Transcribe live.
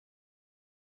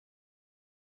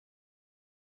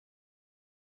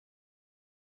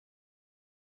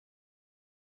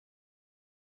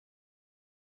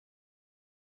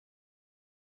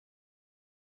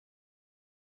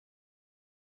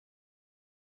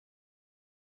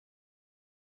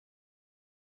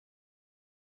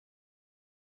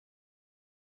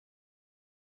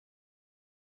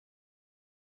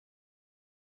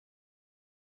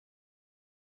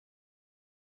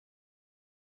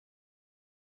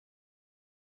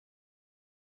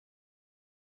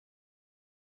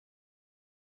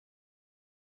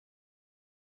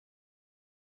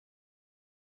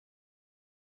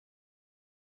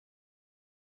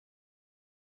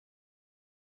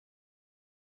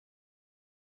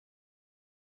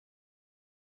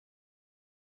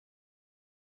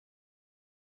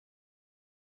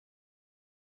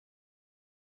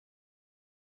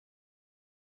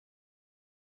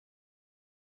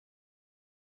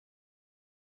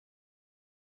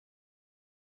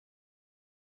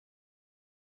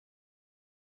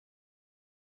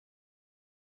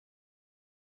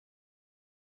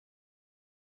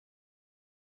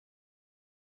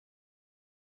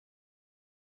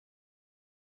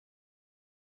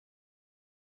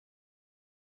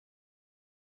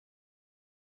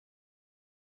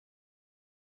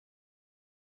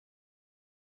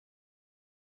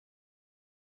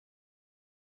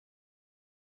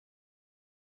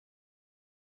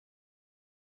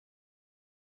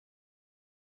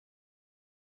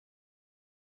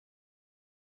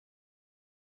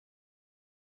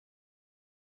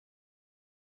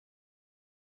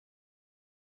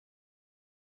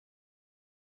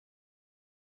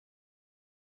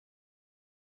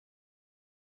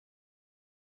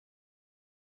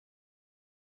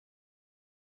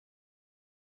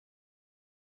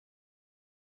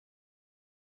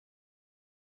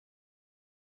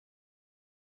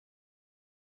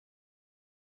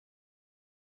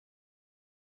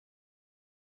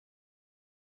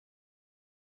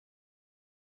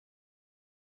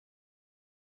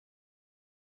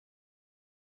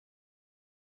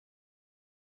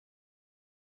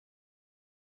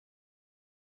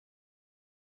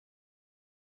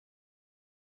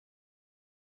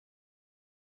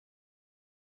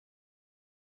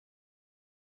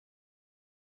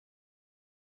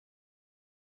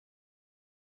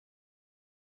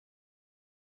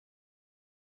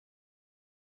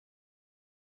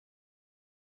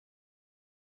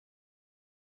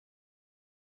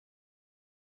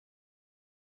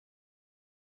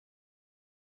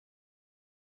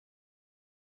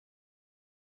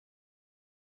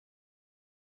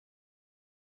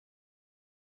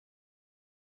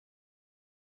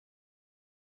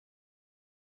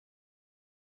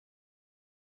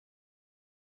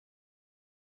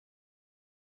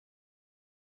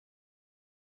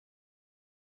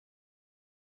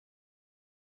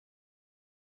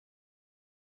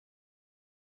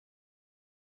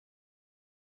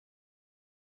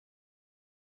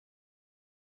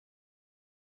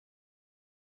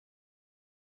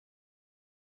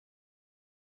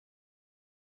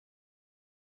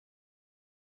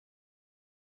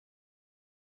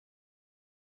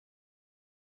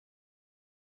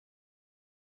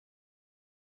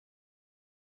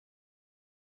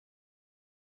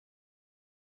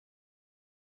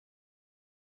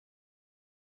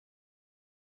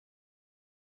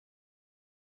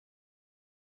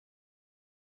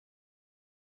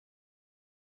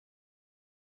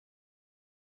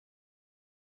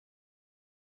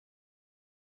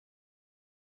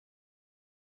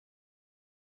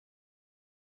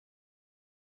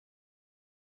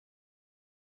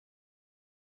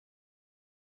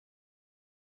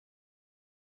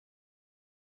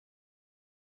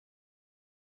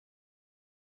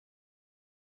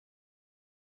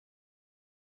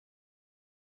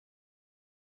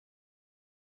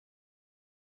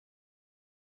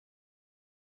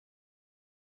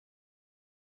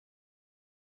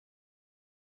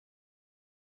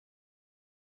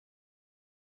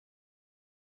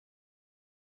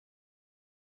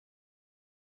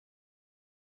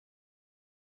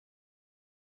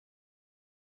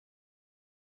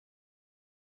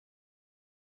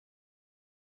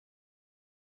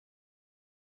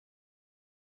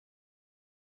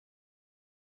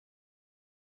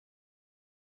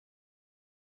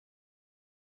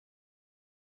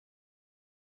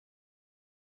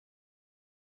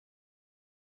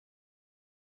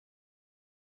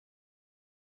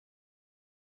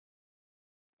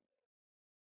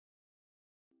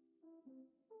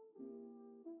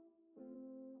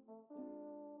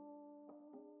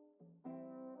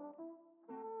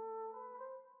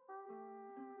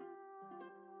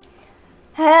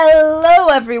Hello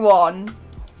everyone!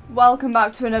 Welcome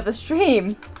back to another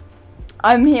stream.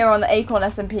 I'm here on the Acorn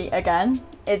SMP again.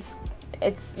 It's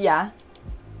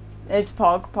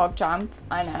PogChamp.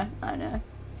 I know.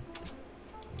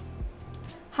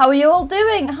 How are you all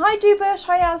doing? Hi Dubush,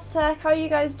 hi Aztec, how are you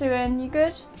guys doing? You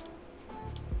good?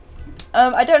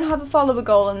 I don't have a follower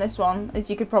goal in this one, as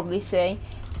you could probably see.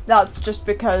 That's just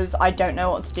because I don't know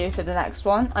what to do for the next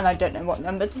one, and I don't know what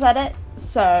number to set it,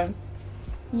 so...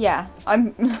 Yeah,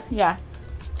 I'm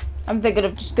thinking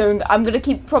of just going. I'm gonna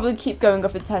probably keep going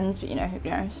up in tens, but you know, who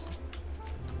knows.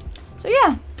 So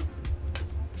yeah.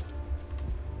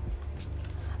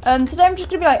 Today I'm just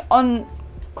gonna be like on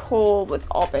call with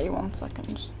Obbie. 1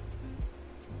 second.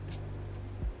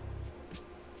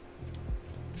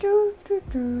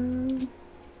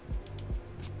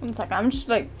 One second. I'm just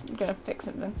like gonna fix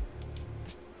something.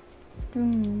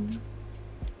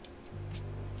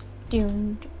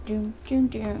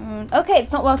 Okay,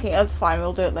 it's not working. That's fine.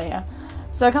 We'll do it later.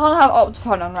 So I can't have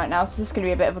Optifine on right now, so this is going to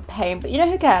be a bit of a pain. But you know,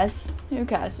 who cares? Who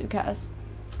cares? Who cares?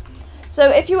 So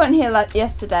if you weren't here like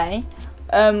yesterday,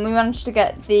 we managed to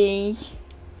get the.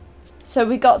 So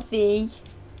we got the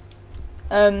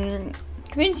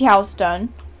community house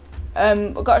done.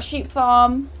 We got a sheep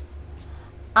farm,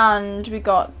 and we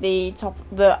got the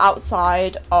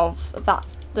outside of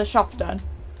the shop done.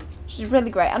 Which is really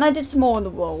great, and I did some more on the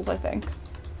walls, I think.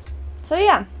 So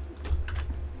yeah,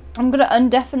 I'm gonna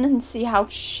undeafen and see how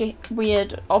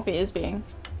weird Obbie is being.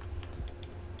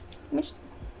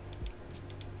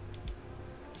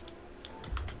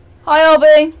 Hi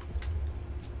Obbie.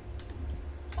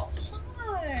 Oh,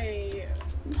 hi.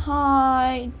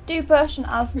 Hi. Dubush and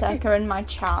Aztec are in my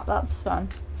chat. That's fun.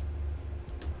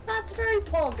 That's very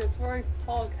pog. It's very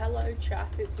pog. Hello chat.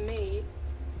 It's me.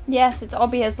 Yes, it's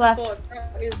ObbieHasLeft.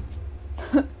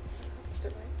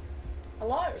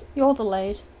 Hello. You're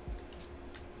delayed.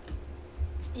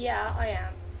 Yeah, I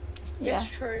am. Yeah. It's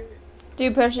true.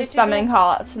 Dubush is spamming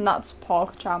hearts, and that's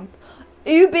PogChamp.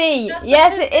 Ubi!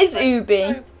 Yes, it is Ubi.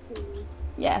 So cool.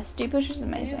 Yes, Dubush is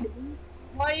amazing.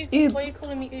 Why are you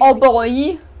calling me Ubi? Oh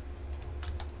boy.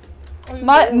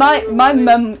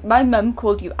 My mum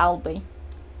called you Albie.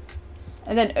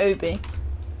 And then Obi.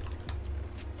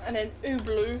 And then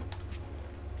Ublu.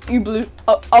 Ublu.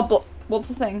 What's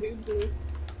the thing? Ublu.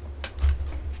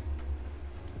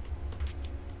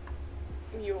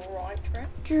 You alright, Trent?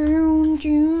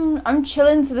 June. I'm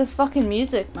chilling to this fucking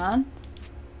music, man.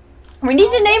 We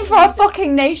need a name for our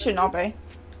fucking nation, Obbie.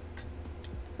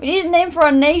 We need a name for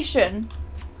our nation.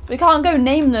 We can't go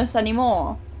nameless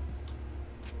anymore.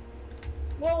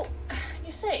 Well,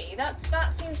 you see, that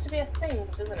seems to be a thing,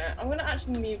 doesn't it? I'm gonna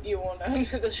actually mute you on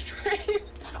the stream.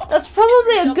 That's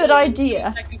probably a good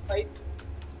idea.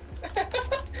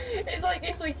 It's like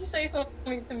you say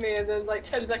something to me and then like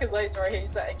 10 seconds later I hear you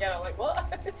say it again. I'm like, what?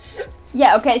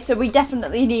 Yeah, okay, so we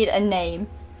definitely need a name.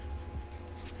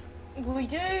 We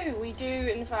do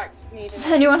in fact need a Does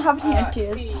name. anyone have any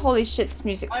ideas? See, Holy shit, this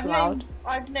music's loud.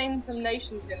 I've named some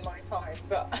nations in my time,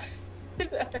 but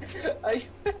I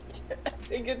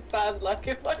think it's bad luck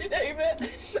if I name it.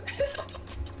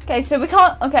 Okay, so we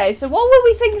can't. Okay, so what were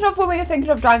we thinking of when we were thinking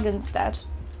of Dragon's Den?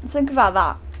 Let's think about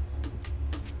that.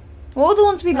 What were the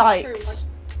ones we liked? True.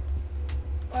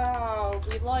 Wow,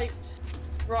 we liked.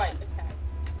 Right.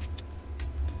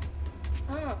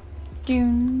 Okay.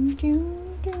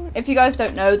 If you guys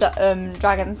don't know, that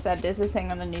Dragon's Den is a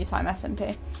thing on the New Time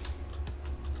SMP.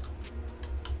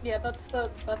 Yeah, that's the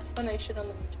nation on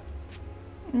the New Times.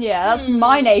 Yeah, that's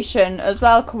my nation as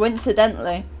well,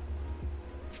 coincidentally.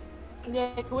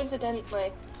 Yeah,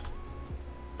 coincidentally.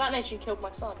 That nation killed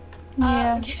my son.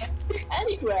 Yeah.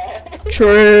 Anyway.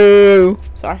 True.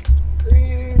 Sorry.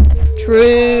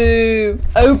 True.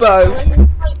 Oboe.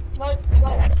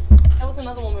 There was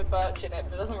another one with birch in it,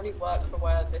 but it doesn't really work for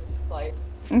where this is placed.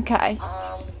 Okay.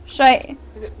 Chat.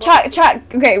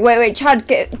 Okay, wait.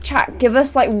 Chat. Give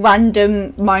us like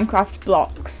random Minecraft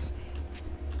blocks.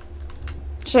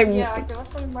 Yeah, give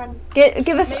us some random.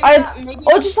 Give us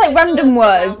or just like random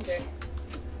words.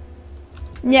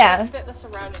 Yeah. Fit the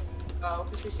surrounding.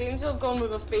 Because we seem to have gone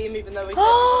with a theme, even though we said we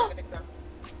weren't gonna go.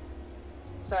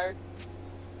 So.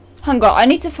 Hang on, I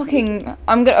need to fucking.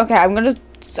 I'm getting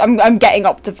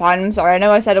Optifine. I'm sorry. I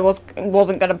know I said I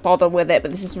wasn't gonna bother with it,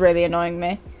 but this is really annoying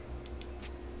me.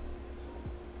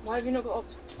 Why have you not got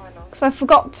Optifine on? Because I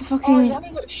forgot to fucking. Oh, you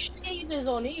haven't got shaders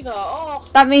on either. Oh.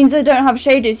 That means I don't have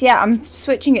shaders. Yeah, I'm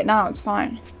switching it now. It's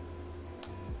fine.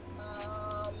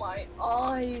 my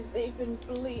eyes, they've been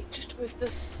bleached with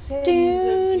the sins Do,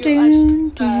 of do,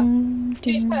 you. do, To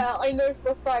be do. fair, I know for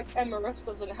a fact Emerus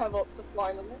doesn't have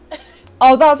Optifine on it.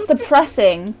 Oh, that's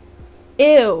depressing.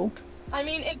 Ew. I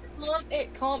mean, it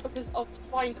can't because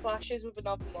Optifine clashes with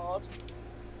another mod.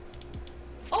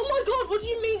 Oh my god, what do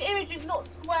you mean image is not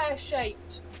square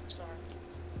shaped? Sorry.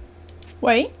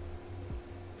 Wait.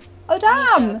 Oh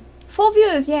damn! 4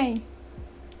 viewers, yay.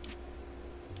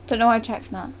 Don't know why I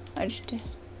checked that. I just did.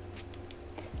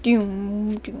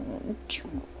 Doom, doom,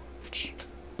 doom, doom.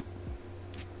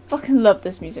 Fucking love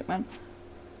this music, man.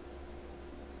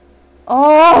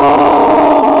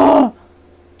 Oh!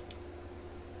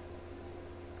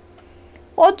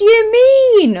 What do you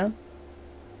mean?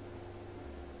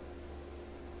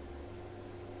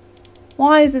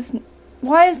 Why is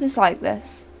this like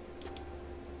this?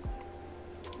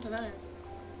 I don't know.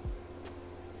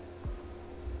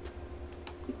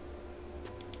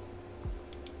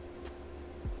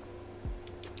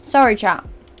 Sorry, chat.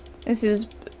 This is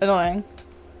annoying.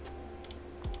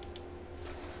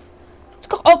 It's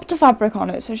got Optifabric on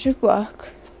it, so it should work.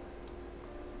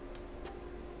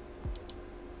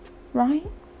 Right?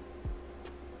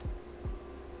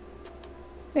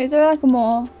 Is there like a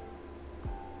more?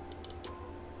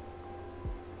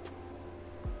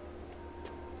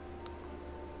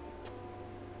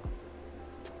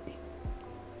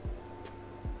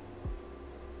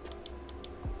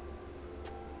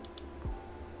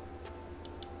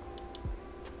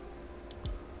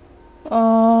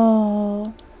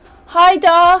 Oh. Hi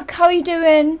Dark, how are you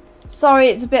doing? Sorry,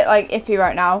 it's a bit like iffy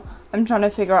right now. I'm trying to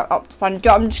figure out Optifine.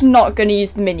 I'm just not going to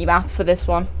use the minimap for this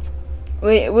one.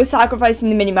 We're sacrificing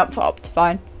the minimap for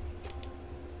Optifine.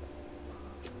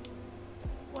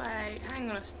 Wait, hang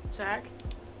on a sec.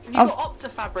 Have you got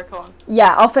Optifabric on?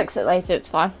 Yeah, I'll fix it later, it's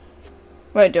fine.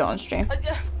 Won't do it on stream.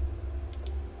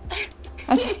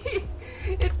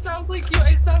 It sounds like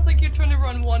you're trying to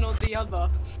run one or the other.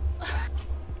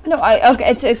 No,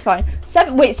 okay, it's fine.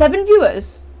 7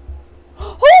 viewers?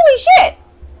 Holy shit!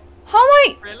 How am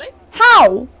I? Really?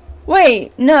 How?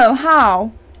 Wait, no,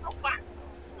 how? Oh wow!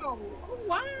 Oh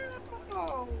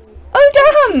wow!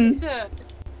 Oh damn! Jesus.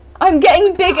 I'm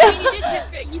getting bigger.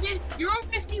 I mean, you're on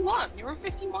 51. You're on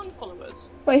 51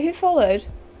 followers. Wait, who followed?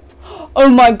 Oh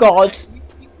my god.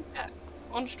 You can get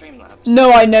on Streamlabs.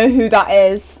 No, I know who that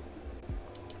is.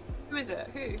 Who is it?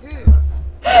 Who?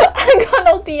 Hang on,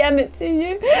 I'll DM it to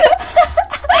you.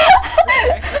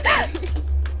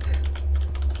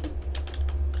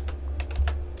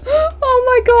 Oh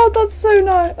my god, that's so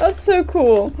nice. That's so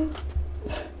cool.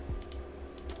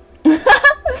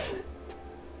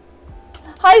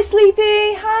 Hi,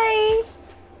 Sleepy. Hi.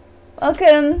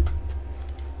 Welcome.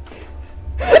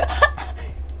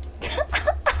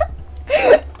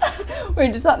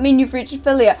 Wait, does that mean you've reached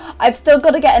affiliate? I've still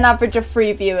got to get an average of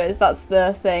 3 viewers. That's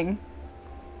the thing.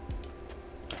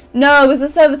 No, was the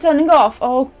server turning off?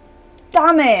 Oh,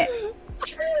 damn it.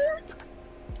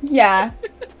 Yeah.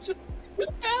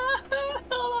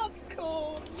 Oh, that's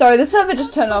cool. Sorry, the server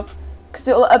just turned off because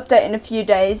it will update in a few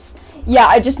days. Yeah,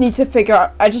 I just need to figure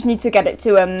out. I just need to get it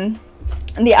to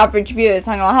the average viewers.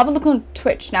 Hang on, I'll have a look on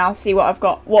Twitch now. See what I've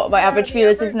got. What my average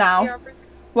viewers is now.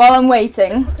 While I'm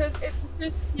waiting. It's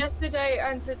because yesterday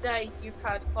and today you've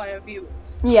had higher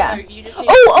viewers. Yeah. So you just need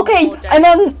okay.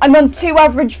 I'm on 2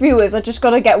 average viewers. I just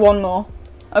gotta get 1 more.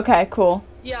 Okay, cool.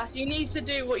 Yeah, so you need to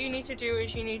do what you need to do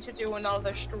is you need to do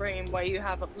another stream where you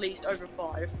have at least over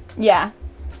 5. Yeah.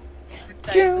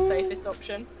 That is the safest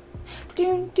option.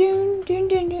 Doon, doon, doon,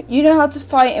 doon, doon. You know how to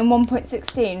fight in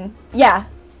 1.16? Yeah.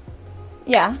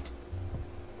 Yeah.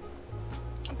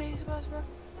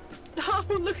 Oh,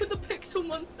 look at the Pixel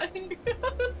One thing.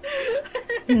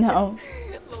 No.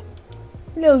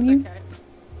 Lol, you. Okay.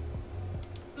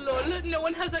 Lol, no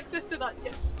one has access to that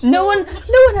yet. No one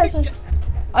has us.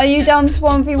 Are you down to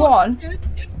 1v1?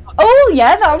 Oh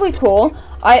yeah, that would be cool.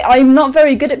 I'm not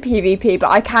very good at PvP, but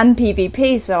I can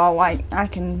PvP, so I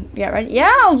can get ready.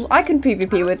 Yeah, I can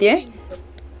PvP with you.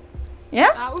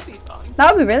 Yeah? That would be fun.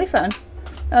 That would be really fun.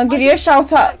 I'll give you a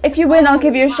shout out. If you win, I'll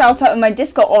give you a shout out in my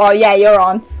Discord. Oh yeah, you're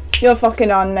on. You're fucking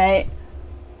on, mate.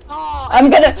 Oh, I'm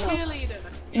gonna. Cheerleader.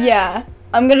 Yeah,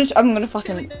 I'm gonna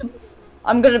fucking.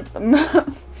 I'm gonna.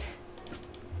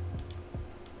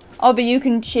 Obbie, you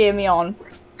can cheer me on.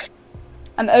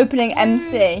 I'm opening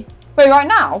MC. Wait, right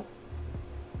now?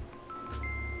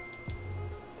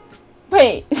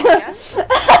 Wait. Yes.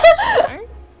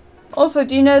 Also,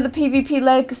 do you know the PvP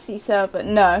Legacy server?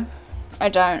 No, I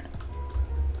don't.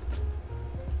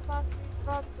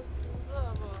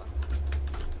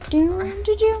 Doom,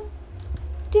 do, doom.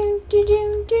 Doom, do,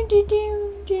 doom, doom, do,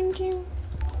 doom, doom, doom.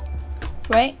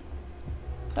 Wait.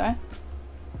 Sorry.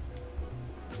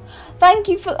 Thank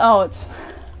you for. Oh, it's.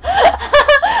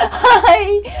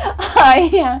 Hi. Hi.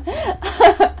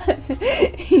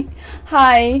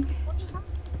 Hi.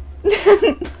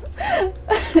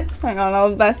 Hang on,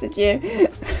 I'll message you.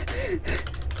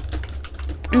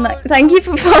 Like, thank you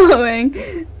for following.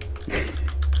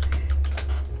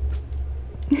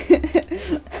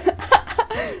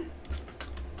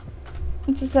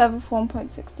 It's a server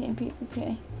 1.16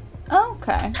 PvP. Oh,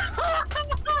 okay.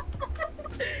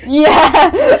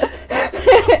 Yeah.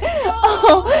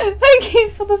 Oh, thank you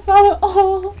for the follow.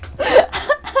 Oh.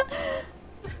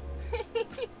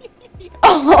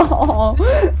 Oh.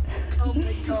 Oh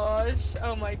my gosh.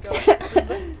 Oh my gosh.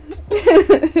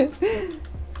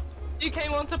 You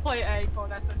came on to play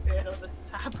Acorn as a theater, this is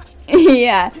happening.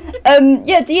 Yeah.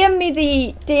 Yeah, DM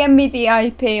me the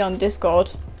IP on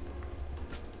Discord.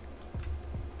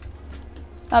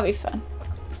 That'd be fun.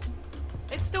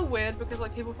 It's still weird because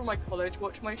like people from my college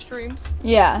watch my streams.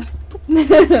 Yeah. So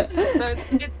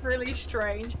it's really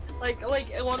strange. Like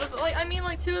one of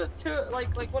two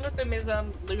like one of them is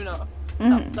Luna.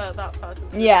 That person.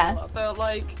 Yeah.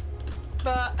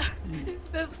 But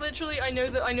there's literally I know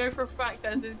for a fact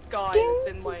there's this guy that's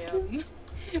in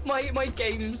my my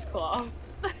games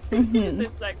class.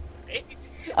 It's like,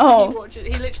 oh.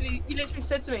 He literally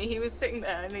said to me, he was sitting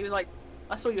there and he was like,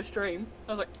 I saw your stream.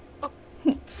 I was like, oh.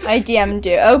 I DM'd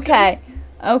you. Okay.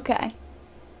 Okay.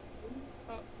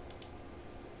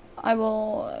 I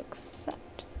will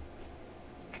accept.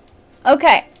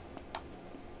 Okay.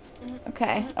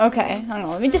 Okay. Okay. Hang on.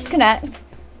 Let me disconnect.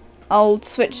 I'll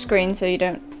switch screens so you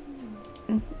don't.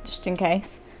 Just in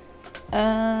case.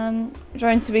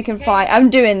 Join so we can fight. I'm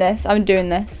doing this. I'm doing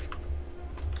this.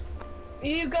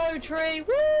 You go, Tree.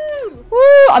 Woo!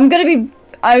 Woo! I'm gonna be.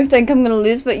 I think I'm gonna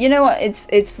lose, but you know what?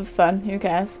 It's for fun. Who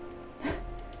cares?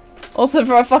 Also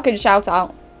for a fucking shout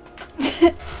out.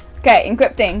 Okay,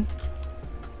 encrypting.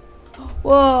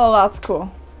 Whoa, that's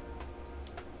cool.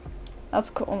 That's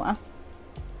cool, man.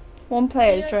 One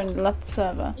player is joined and left the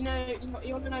server. You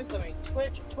want to know something?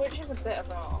 Twitch is a bit of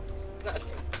an arse.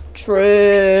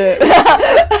 True.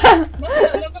 I'm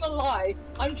not gonna lie.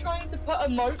 I'm trying to put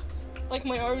emotes, like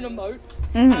my own emotes,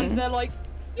 and they're like,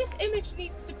 this image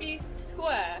needs to be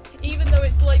square, even though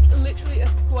it's like literally a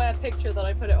square picture that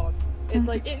I put it on. It's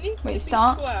like it needs to be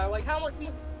square. Like how much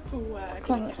more square?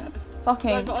 Fucking.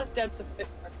 So I've asked Deb to fix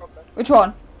my problem. Which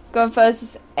one? Going first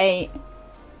is 8.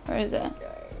 Where is it?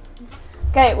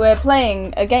 Okay, we're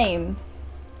playing a game.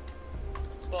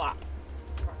 Black.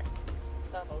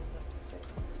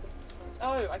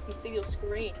 Oh, I can see your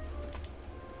screen.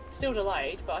 Still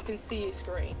delayed, but I can see your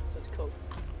screen, so it's cool.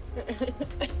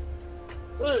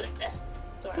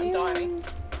 Sorry, I'm dying.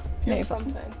 No,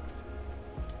 something.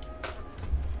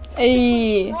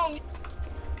 Hey.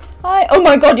 Hi. Oh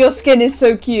my god, your skin is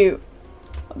so cute.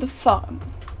 What the fuck?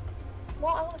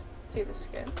 What? I want to see the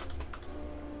skin.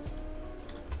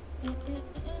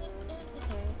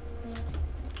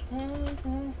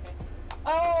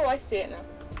 Oh, I see it now.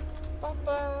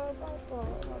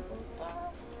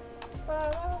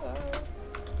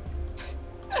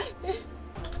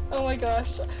 Oh my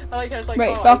gosh. I like how it's like,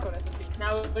 wait, oh, Acorn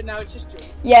SMP. Now it's just Jules.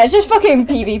 Yeah, it's just fucking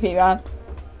PvP, man.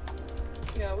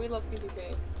 Yeah, we love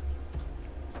PvP.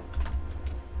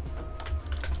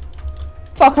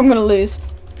 Fuck, I'm gonna lose.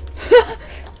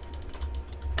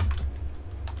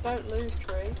 Don't lose,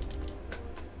 Tree.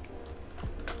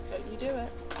 Don't you do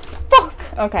it. Fuck!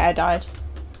 Okay, I died.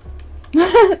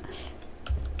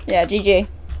 Yeah, GG.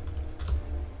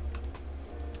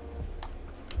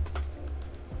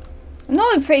 I'm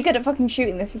normally pretty good at fucking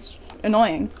shooting. This is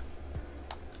annoying.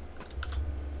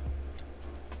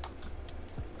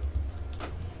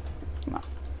 Come on.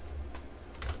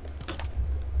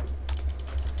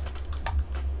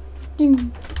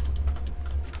 Ding.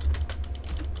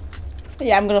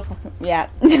 Yeah, I'm gonna fucking. Yeah.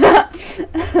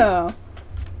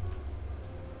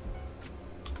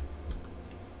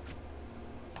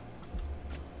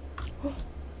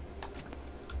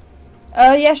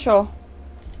 Oh. Yeah, sure.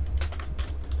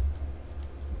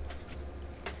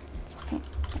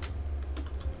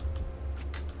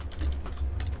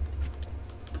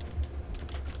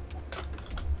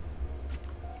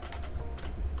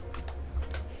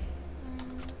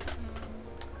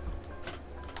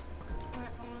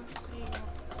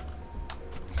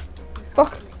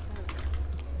 Fuck.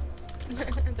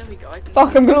 There we go.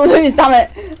 Fuck, I'm gonna lose, damn it.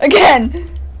 Again.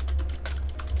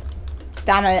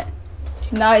 Damn it.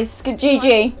 Nice. Good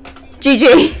GG.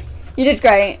 GG. You did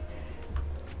great.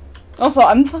 Also,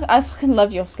 I fucking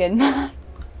love your skin.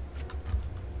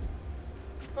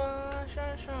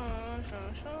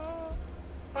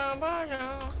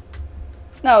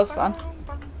 That was fun.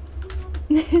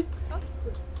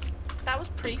 That was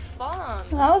pretty fun.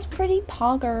 That was pretty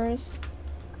poggers.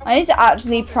 I need to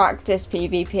actually practice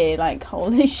PvP, like,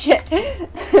 holy shit.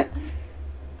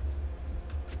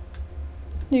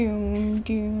 Doom,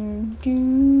 doom,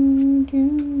 doom,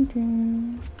 doom,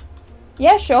 doom.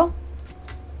 Yeah, sure.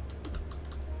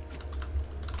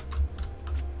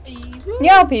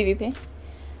 Yeah, I'll PvP.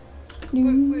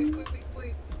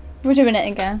 Wait. We're doing it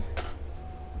again.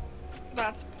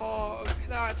 That's Pog.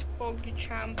 That's Poggy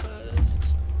Champers.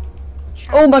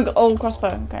 Oh my god, oh,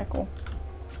 crossbow. Okay, cool.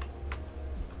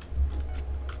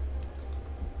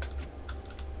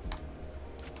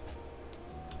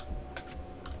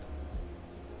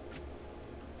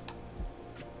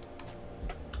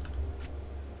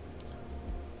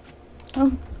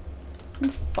 Oh,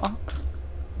 fuck.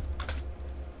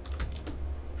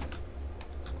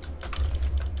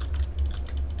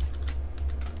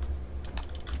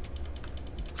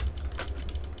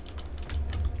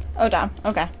 Oh damn,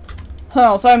 okay.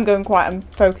 Oh, so I'm going quiet, I'm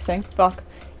focusing. Fuck.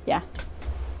 Yeah.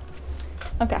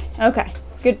 Okay, okay.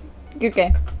 Good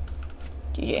game.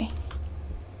 GG.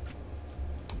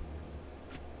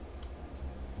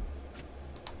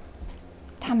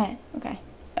 Damn it. Okay.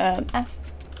 F.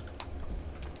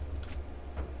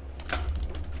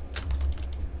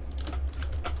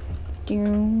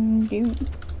 Doom, doom.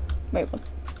 Wait, what?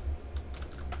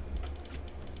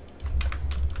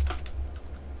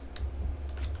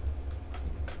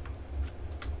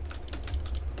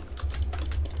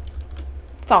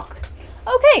 Fuck.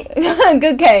 Okay,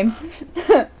 good game.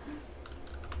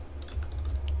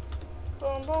 Bum,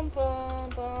 bum, bum,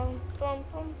 bum, bum,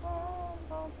 bum,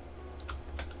 bum.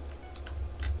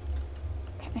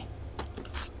 Okay.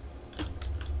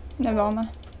 No armor.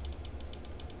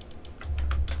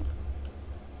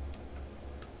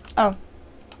 Oh.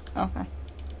 Okay.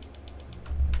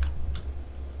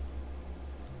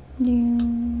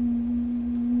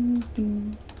 Doom,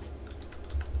 doom.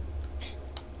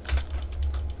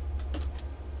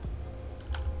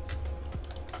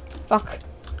 Fuck.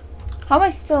 How am I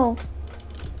still...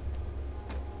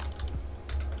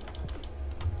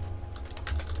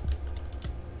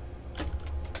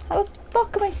 How the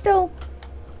fuck am I still...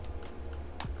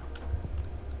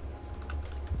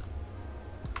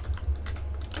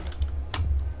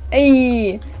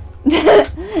 Hey.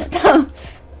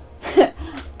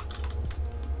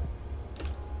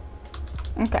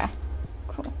 Okay.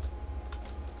 Cool.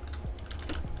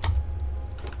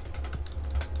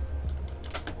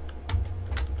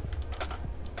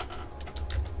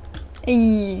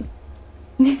 Hey.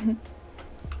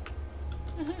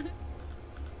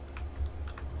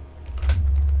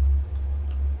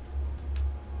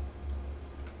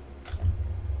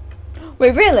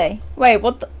 Wait, really? Wait,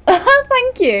 what the...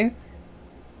 Thank you.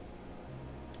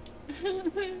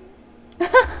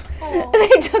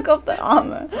 They took off the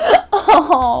armor.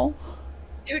 Oh.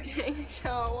 You're getting a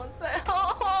shower once I...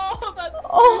 Oh, that's so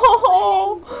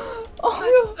Oh. sweet.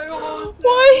 Oh. That's so awesome.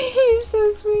 Why are you so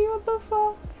sweet? What the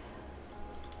fuck?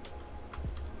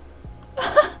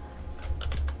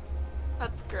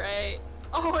 That's great.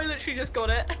 Oh, I literally just got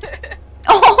it.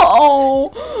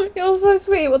 Oh, you're so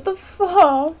sweet. What the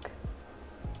fuck?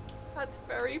 That's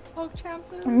very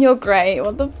PogChampers. You're great.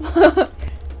 What the fuck?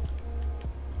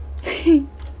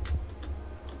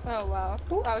 Oh wow,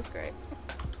 Ooh. that was great.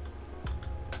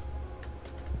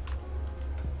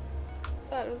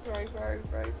 That was very, very,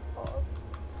 very Pog.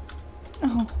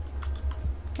 Oh.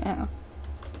 Yeah.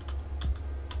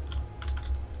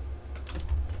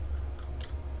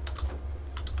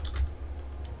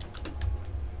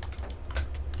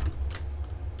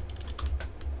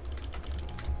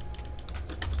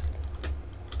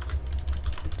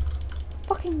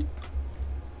 Fucking.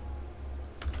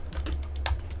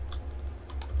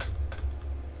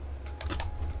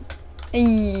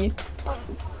 Hey.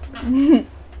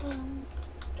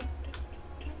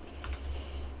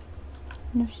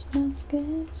 No, she's not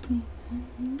scared.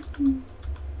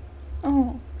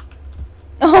 Oh.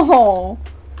 Oh.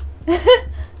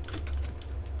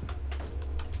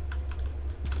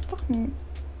 Fucking.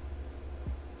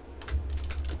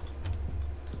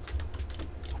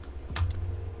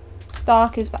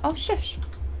 Dark is bad. Oh, shush.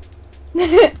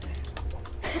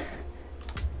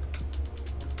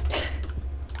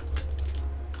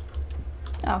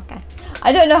 Okay.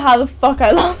 I don't know how the fuck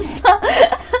I lost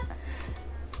that.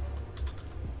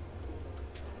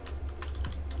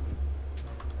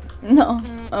 No.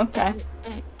 Okay.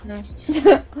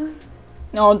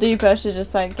 No, Deepa should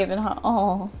just like giving her.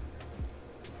 Oh.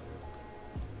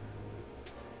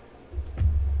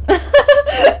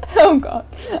 Oh god.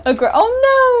 Oh, oh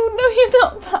no! No, you're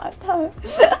not bad. No.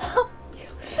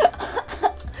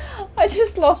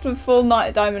 lost with full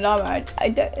Knight Diamond armor. I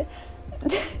don't.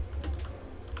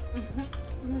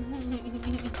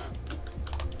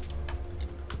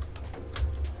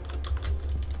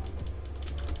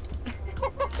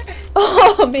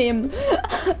 Oh, beam.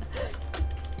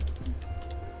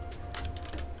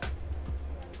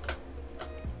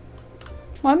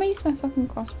 Why am I using my fucking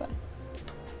crossbow?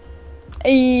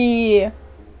 Eee. Oh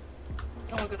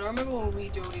my god, I remember when we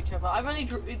dueled each other. I've only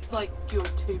like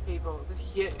dueled 2 people. It was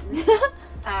you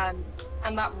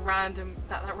and that random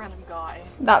guy. That random guy.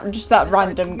 That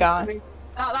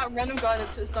random guy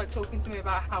that started talking to me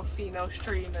about how female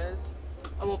streamers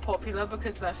are more popular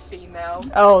because they're female.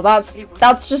 Oh, that's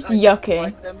just yucky.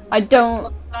 Like them. I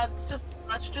don't. That's just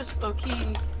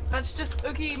ooky. That's just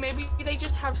ooky. Maybe they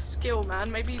just have skill,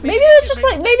 man. Maybe Maybe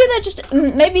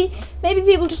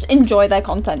people just enjoy their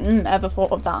content. Ever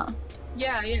thought of that?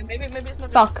 Yeah. Maybe it's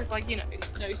not Fuck. just because, like, you know,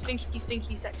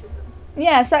 stinky sexism.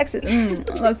 Yeah, sexism.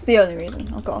 That's the only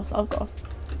reason. Of course.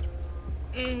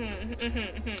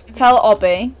 Tell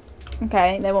Obbie.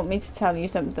 Okay, they want me to tell you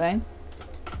something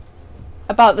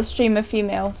about the streamer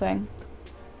female thing.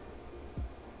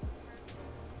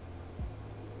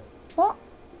 What?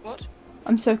 What?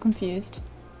 I'm so confused.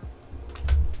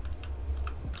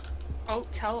 Oh,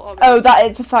 tell Obbie. Oh, that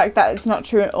it's a fact that it's not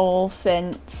true at all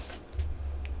since.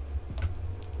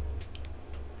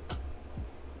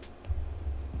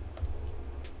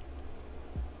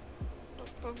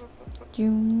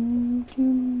 Doom,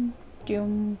 doom,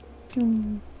 doom,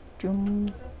 doom,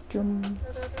 doom, doom,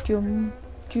 doom,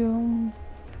 doom.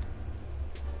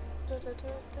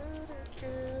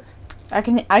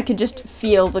 I can just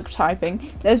feel the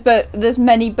typing. There's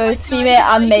many both female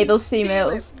and male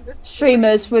females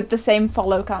streamers with the same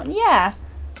follow count. Yeah.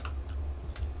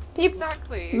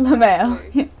 Exactly. Male.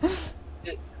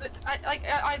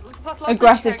 Plus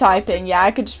Aggressive typing. Yeah,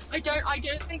 I could. Just... I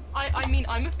don't think. I mean,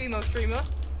 I'm a female streamer.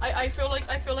 I feel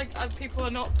like people are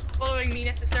not following me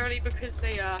necessarily because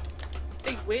they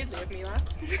think weirdly of me, man.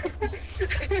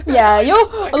 Yeah,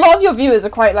 a lot of your viewers are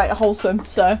quite like wholesome,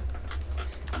 so.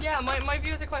 Yeah, my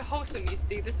viewers are quite wholesome, you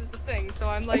see. This is the thing. So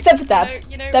I'm like. Except for Deb.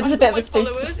 Deb's a bit of a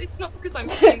followers. It's not because I'm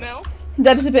female.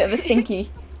 Deb's a bit of a stinky.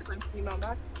 I'm female,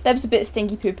 man. Deb's a bit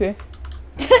stinky poo poo.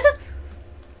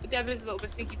 Deb is a little bit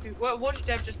stinky poo. Well, watch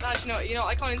Deb just. Actually, you know,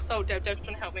 I can't insult Deb. Deb's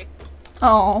trying to help me.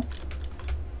 Oh.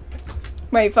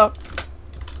 Wait, fuck.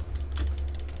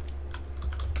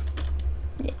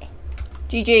 Yeah.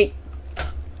 GG.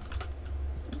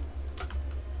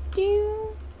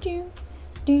 Do do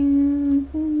do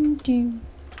do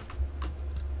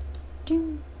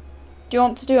do. Do you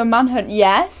want to do a manhunt?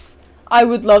 Yes, I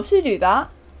would love to do that.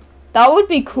 That would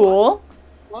be cool.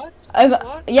 What?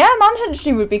 What? Yeah, manhunt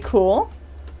stream would be cool.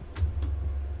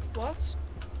 What?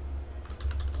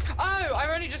 Oh, I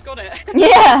only just got it.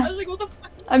 Yeah. I was like, what the fuck?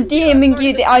 I'm DMing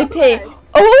you the IP.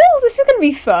 Oh, this is gonna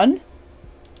be fun.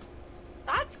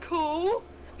 That's cool.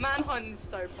 Manhunt is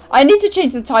so fun. I need to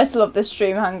change the title of this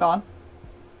stream. Hang on.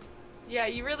 Yeah,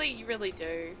 you really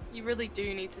do. You really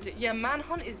do need to do. Yeah,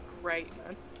 Manhunt is great,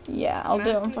 man. Yeah, I'll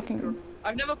do it on fucking.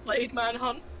 I've never played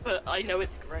Manhunt, but I know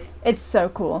it's great. It's so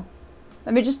cool.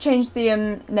 Let me just change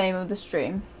the name of the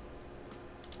stream.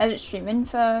 Edit stream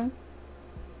info.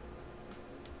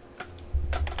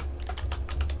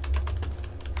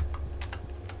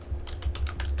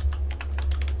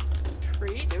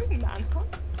 Tree doing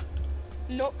Manhunt?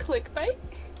 Not clickbait?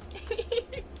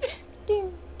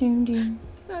 Doom, doom, doom.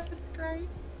 That's great.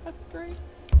 That's great.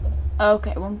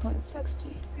 Okay,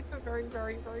 1.60. Super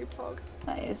very pog.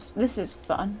 This is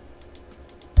fun.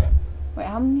 Wait,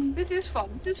 how many? This is fun.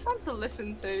 This is fun to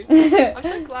listen to. I'm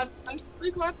so glad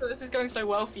that this is going so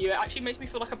well for you. It actually makes me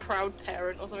feel like a proud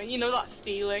parent or something. You know that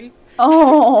feeling?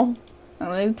 Oh.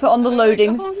 Let me put on the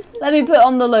loading. Oh, Let me put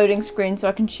on the loading screen so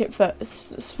I can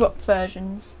swap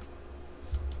versions.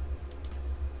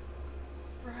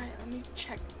 Right, let me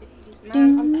check these.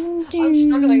 Man, I'm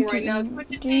struggling right now. Twitch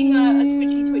is being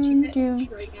a twitchy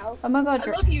bitch right now. Oh my god.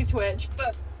 I love you, Twitch,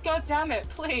 but god damn it,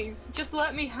 please, just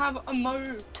let me have a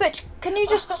mode. Twitch, can you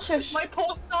just shush? My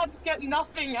poor subs get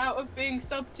nothing out of being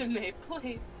subbed to me,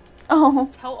 please. Oh.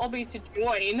 Tell Obbie to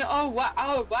join. Oh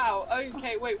wow.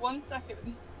 Okay, wait 1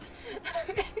 second.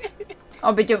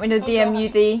 Obbie, do you want me to DM you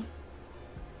the?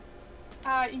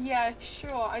 Yeah,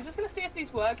 sure. I'm just gonna see if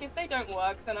these work. If they don't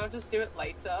work, then I'll just do it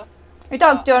later. Hey,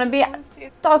 Dog, do you want to be?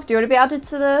 Dog, do you want to be added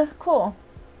to the call?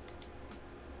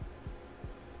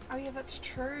 Oh yeah, that's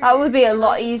true. That would be a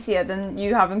lot easier than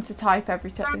you having to type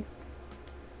every time.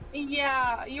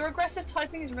 Yeah, your aggressive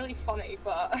typing is really funny,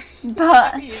 but.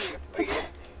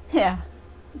 Yeah.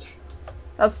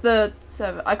 That's the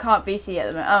server. I can't VC at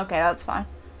the moment. Okay, that's fine.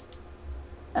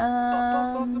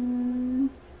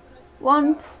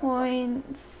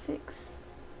 1.6.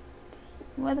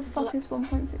 Where the fuck is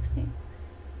 1.16?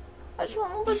 I just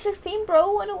want 1.16,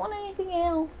 bro. I don't want anything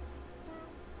else.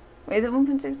 Wait, is it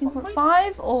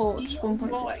 1.16.5 or just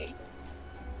 1.16?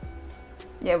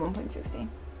 Yeah, 1.16.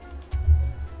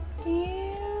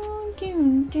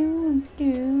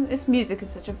 This music is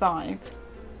such a vibe.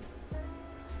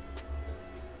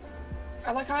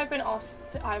 I like how I've been asked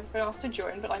to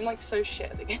join, but I'm like so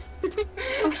shit at the game.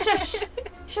 Oh, shush!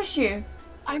 Shush you!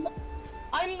 I'm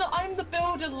the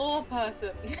builder lore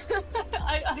person.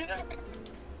 I don't.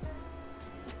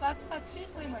 That's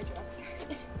usually my job.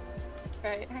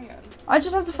 Right, hang on. I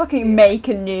just had to fucking make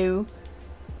a new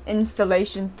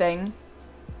installation thing.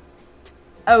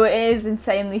 Oh, it is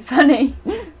insanely funny.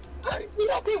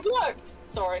 Yeah, it worked!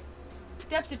 Sorry.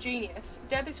 Deb's a genius.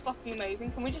 Deb is fucking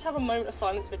amazing. Can we just have a moment of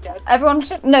silence for Deb? Everyone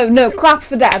no, clap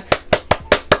for Deb.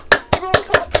 Everyone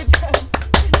clap for Deb.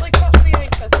 Like, clap for the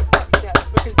NHS, but clap for Deb,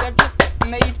 because Deb just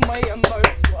made my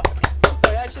emotes work.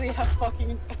 So I actually have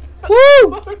fucking...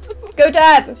 Woo! Go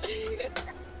Deb!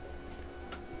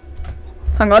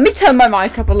 Hang on, let me turn my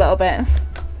mic up a little bit.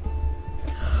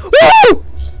 Woo!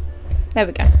 There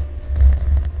we go.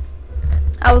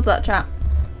 How was that, chat?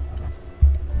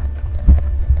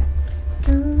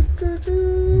 Oh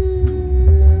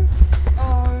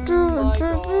my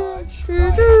gosh.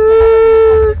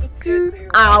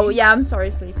 Ow, yeah, I'm sorry,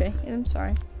 Sleepy. I'm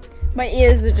sorry. My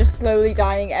ears are just slowly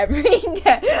dying every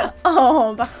day.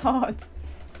 Oh my god.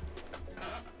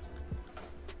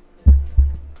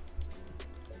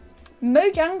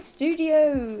 Mojang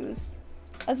Studios.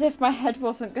 As if my head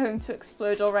wasn't going to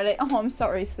explode already. Oh, I'm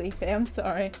sorry, Sleepy. I'm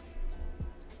sorry.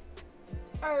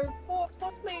 Oh, poor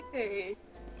Sleepy.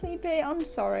 Sleepy, I'm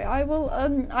sorry. I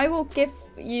will give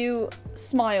you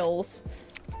smiles.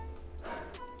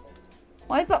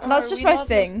 Why is that? That's just my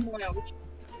thing.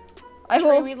 I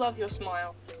will. We love your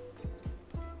smile.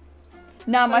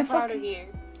 Now so my proud fucking. of you.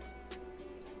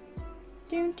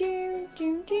 Do do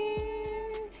do do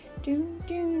do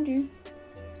do do.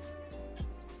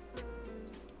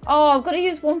 Oh, I've got to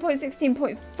use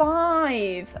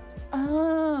 1.16.5.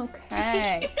 Oh,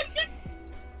 okay.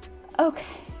 Okay.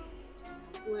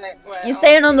 Wait, You're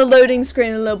staying on the loading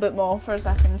screen a little bit more for a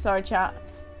second. Sorry, chat.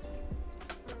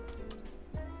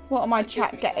 What am I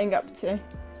chat getting up to?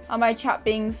 Am I chat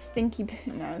being stinky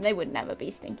poo? No, they would never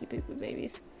be stinky poo poo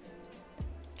babies.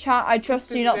 Chat, I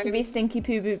trust you not to be stinky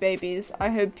poo poo babies. I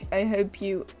hope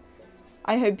you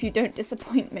don't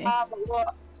disappoint me.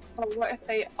 What if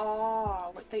they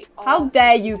are? What they are? How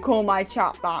dare you call my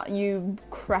chat that, you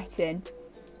cretin?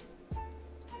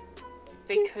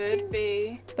 They could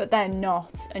be. But they're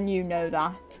not, and you know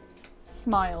that.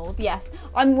 Smiles, yes.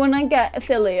 When I get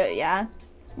affiliate, yeah,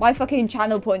 my fucking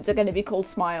channel points are gonna be called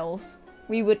Smiles.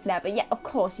 We would never. Yeah, of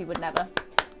course you would never.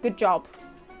 Good job.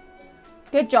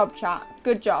 Good job, chat.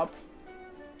 Good job.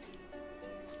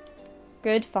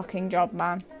 Good fucking job,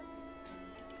 man.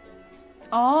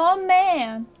 Oh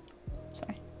man.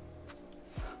 Sorry.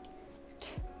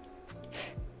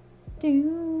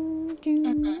 Do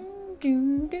do do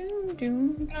do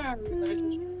do.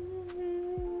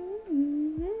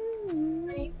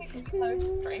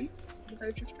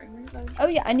 Oh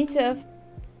yeah, I need to.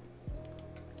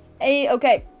 Hey,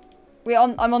 okay.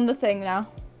 I'm on the thing now.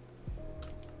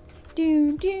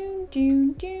 Do do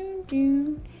do do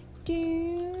do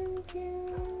do do.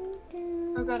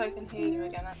 Oh god, I can hear you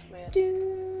again. That's weird.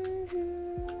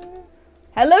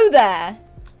 Hello there.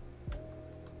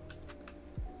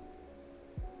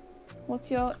 What's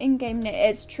your in-game name?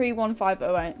 It's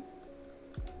Tree1508.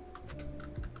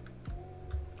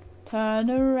 Turn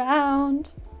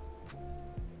around.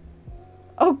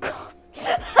 Oh god.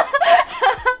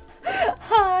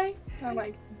 Hi. Oh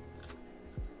my.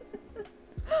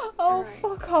 Oh, right.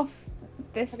 fuck off.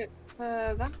 This. Put it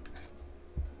that.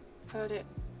 Put it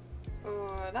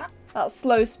that. That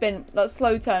slow spin, that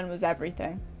slow turn was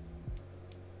everything.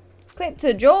 Click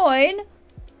to join.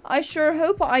 I sure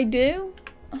hope I do.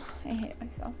 Oh, I hate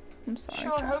myself. I'm sorry.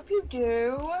 Sure hope you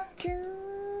do.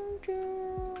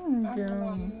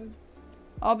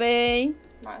 Obbie.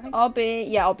 Obbie.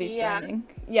 Yeah, Obbie's Yeah. joining.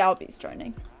 Yeah, Obbie's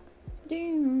joining.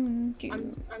 I'm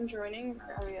joining.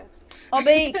 Oh yes.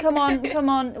 Obbie, come on, come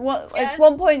on. What? Yes? It's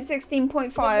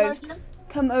 1.16.5.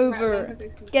 Come over.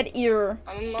 Get ear.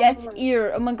 Get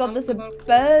ear. Oh my god, there's a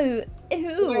bow.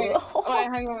 Ew. Wait,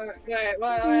 hang on. Wait.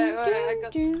 I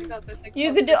got this.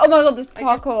 You could do. Oh my god, this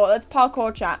parkour. That's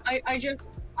parkour, chat. I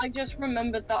just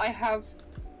remembered that I have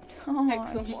Oh,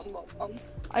 Pixelmon mod on.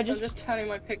 I'm just turning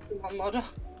my Pixelmon mod on.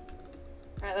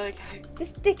 Right, there we go.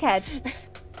 This dickhead.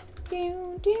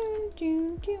 Would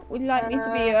you like me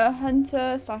to be a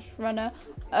hunter / runner?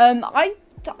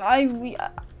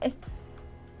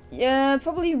 Yeah,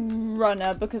 probably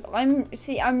runner because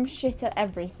I'm shit at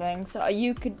everything. So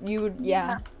you would,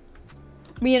 yeah.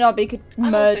 Me and Obbie could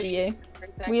murder you.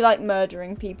 We like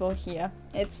murdering people here.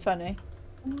 It's funny.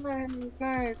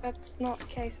 No, that's not the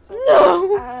case at all.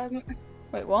 No!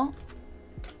 Wait, what?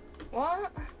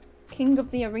 What? King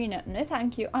of the arena. No,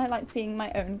 thank you. I like being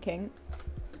my own king.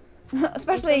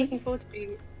 Especially, I'm so looking forward to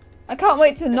being... I can't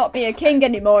wait to not be a king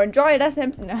anymore and Dryad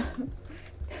SM. No.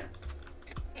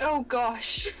 Oh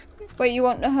gosh. Wait, you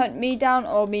want to hunt me down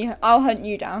or me? I'll hunt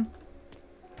you down.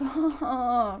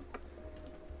 Fuck.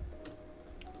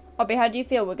 Obbie, how do you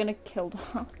feel? We're gonna kill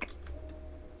Dark.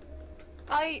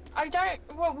 I don't.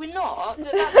 Well, we're not.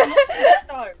 That's not set in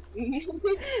stone.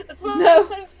 That's not No,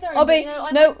 set in stone. Obbie, You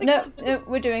know, no.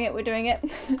 We're doing it. We're doing it.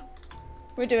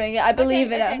 We're doing it. I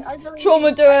believe in us.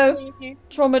 Trauma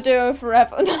Trauma duo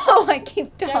forever. No, I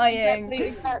keep dying. Yeah,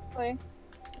 exactly.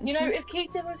 You know, if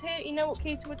Keita was here, you know what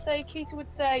Keita would say? Keita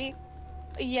would say,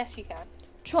 yes, you can.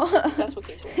 That's what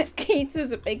Keita would say.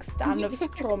 Keita's a big stan of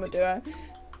Trauma duo.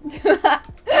 I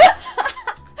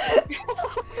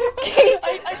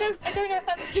don't know if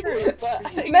that's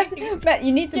true, but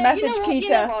you need to message Keita. You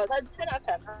know what? That's 10 out of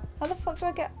 10. How the fuck do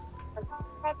I get? That's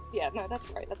right. That's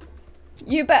right.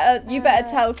 You better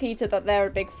tell Keita that they're a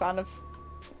big fan of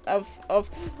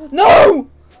no.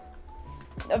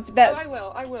 Of that.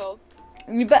 Oh, I will.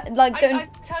 You bet, like, don't. I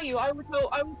tell you, I will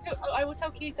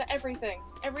tell Keita everything.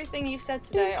 Everything you've said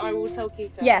today, I will tell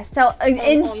Keita. Yes, tell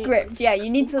in script. Yeah, you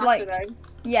need to like.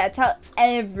 Yeah, tell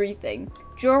everything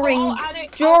during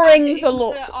the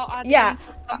law. Yeah.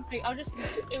 It will just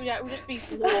be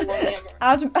law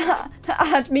on the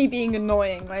add me being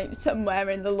annoying, like somewhere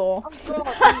in the law. Oh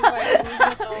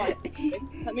God,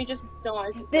 let me just die.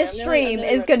 This stream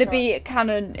is going to be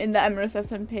canon in the Emirates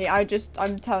SMP.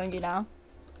 I'm telling you now.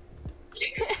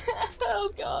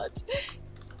 Oh God.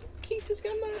 Keita's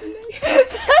gonna murder me.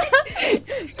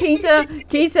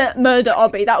 Keita murder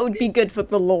Obbie. That would be good for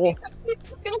the law.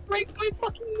 Keita's gonna break my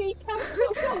fucking kneecaps.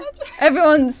 Oh God.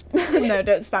 Everyone's no,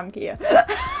 don't spam Keita.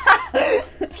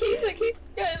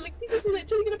 Keita's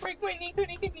literally gonna break my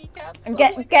kneecaps. And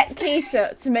get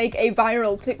Keita to make a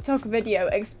viral TikTok video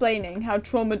explaining how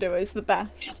Trauma Duo is the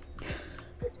best.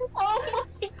 Oh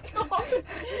my God.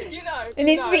 You know. It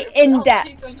needs to be in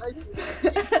depth.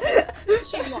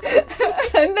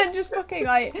 And then just fucking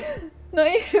like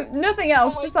nothing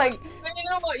else, just like. You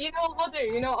know what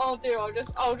I'll do?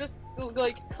 I'll just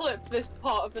like clip this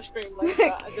part of the stream like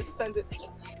that and just send it to you.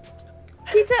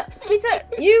 Keita,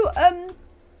 you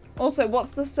also,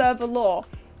 what's the server law?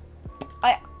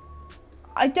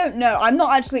 I don't know. I'm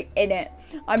not actually in it.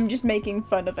 I'm just making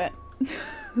fun of it.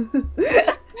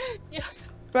 Yeah.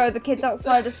 Bro, the kids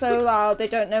outside are so loud, they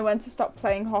don't know when to stop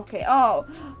playing hockey. Oh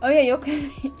yeah, you're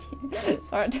Canadian.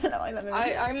 Sorry, I don't know why that made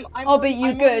me. Obbie,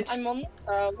 you good? I'm on the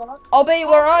server. Obbie,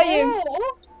 where are you?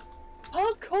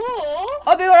 Hardcore!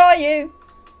 Obbie, where are you?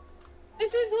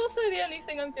 This is also the only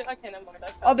thing I'm good. Okay, never mind.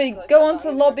 Obbie, go on to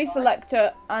lobby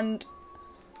selector and.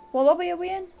 What lobby are we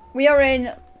in? We are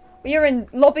in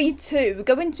lobby 2.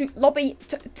 Go into lobby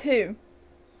 2.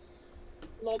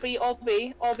 Lobby.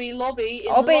 Obbie,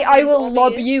 I will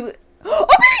lob you.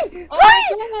 Obbie!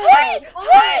 Hi!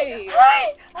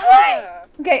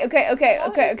 Okay.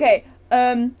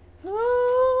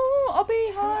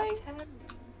 Obbie, hi.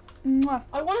 Mwah.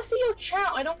 I want to see your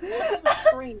chat. I don't want to see your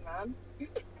screen, man.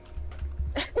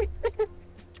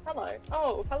 Hello.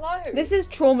 Oh, hello. This is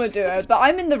Trauma Duo, but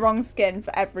I'm in the wrong skin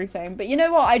for everything. But you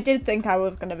know what? I did think I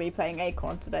was gonna be playing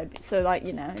Acorn today, so like,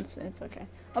 you know, it's okay.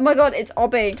 Oh my God, it's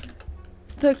Obbie.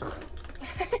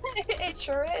 It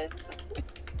sure is.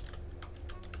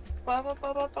 Ba ba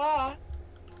ba ba ba.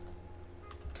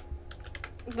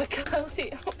 The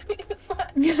quality is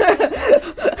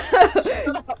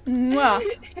Mwah.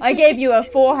 I gave you a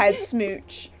forehead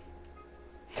smooch.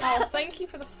 Oh, thank you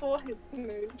for the forehead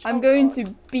smooch. I'm going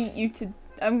to beat you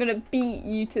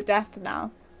to death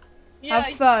now. Yeah,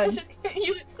 have fun.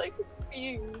 You look so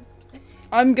confused.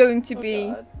 I'm going to be.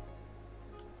 God.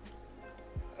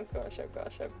 Oh gosh.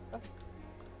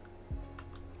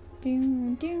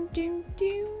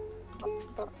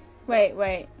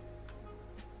 Wait.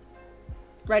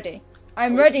 Ready.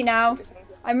 I'm ready now.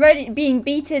 I'm ready. Being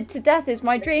beaten to death is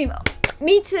my dream.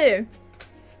 Me too.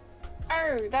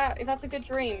 Oh, that's a good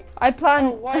dream. I plan.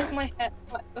 Oh, why is my head?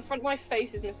 The front of my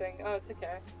face is missing. Oh, it's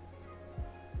okay.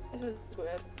 This is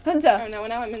weird. Hunter. Oh no,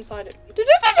 now I'm inside it.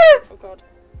 Oh God.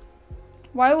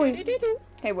 Why are we?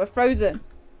 Okay, we're frozen.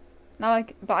 Now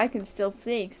but I can still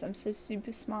see because I'm so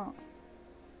super smart.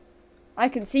 I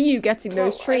can see you getting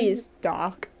those Well, trees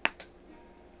dark.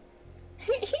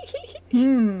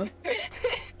 Hmm.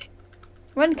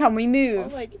 When can we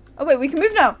move? Oh my Oh wait, we can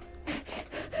move now.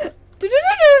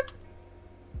 Do-do-do-do.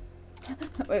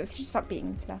 Wait, we can just stop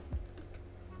beating stuff.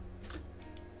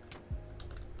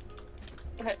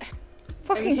 God.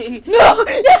 Fucking I mean- no!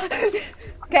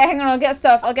 Okay, hang on. I'll get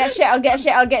stuff. I'll get shit. I'll get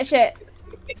shit. I'll get shit.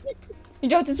 You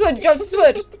dropped this wood. You dropped this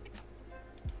wood.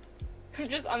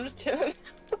 I'm just chilling.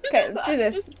 Okay, let's do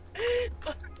this.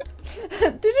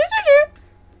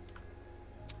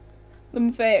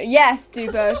 Lumpheo. Yes,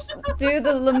 Dubush. Do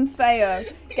the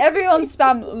Lumpheo. Everyone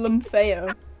spam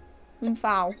Lumpheo.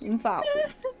 Lumphao. Lumphao.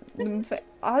 Lumpheo.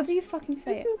 How do you fucking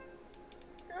say it?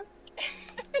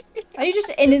 Are you just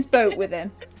in his boat with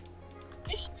him?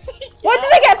 Why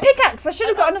did I get a pickaxe? I should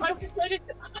have got enough.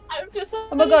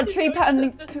 Oh my god, tree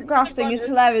pattern crafting is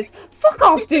hilarious. Fuck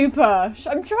off, Dubush.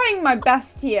 I'm trying my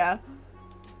best here.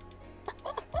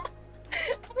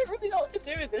 I don't really know what to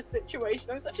do in this situation.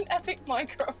 I'm such an epic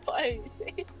Minecraft player, you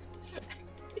see.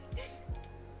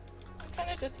 I'm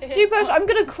kind of just here. Dubush, I'm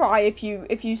gonna cry if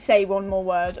you say one more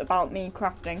word about me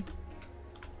crafting.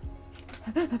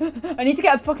 I need to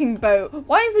get a fucking boat.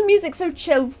 Why is the music so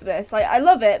chill for this? Like, I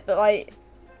love it, but like,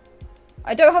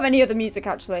 I don't have any other music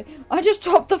actually. I just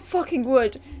dropped the fucking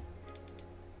wood.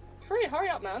 Tree, hurry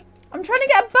up, man. I'm trying to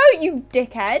get a boat, you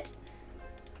dickhead.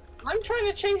 I'm trying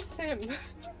to chase him.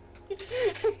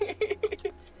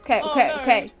 Okay, Oh, okay, no.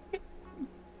 okay.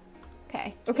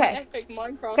 Okay, okay. Epic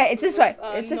Minecraft. Okay, it's this way.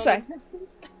 was, It's this way. non-existent.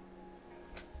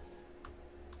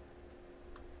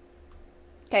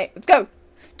 Okay, let's go.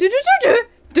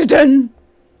 Do-do-do-do.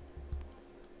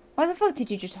 Why the fuck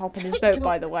did you just hop in his boat,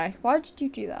 by the way? Why did you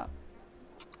do that?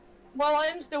 Well,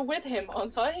 I'm still with him,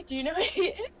 aren't I? Do you know where he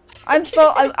is?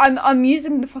 I'm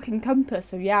using the fucking compass,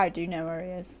 so yeah, I do know where he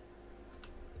is.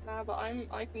 Nah, but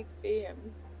I can see him.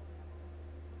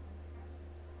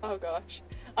 Oh gosh.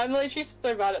 I'm literally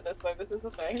so bad at this though, this is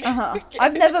the thing.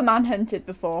 I've never manhunted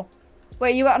before.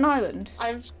 Wait, you at an island?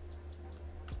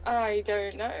 I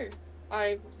don't know.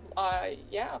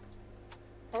 Yeah.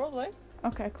 Probably.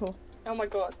 Okay, cool. Oh my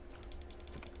god.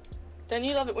 Don't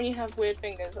you love it when you have weird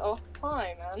fingers? Oh,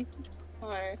 hi, man.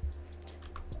 Hi.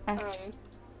 F.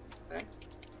 No.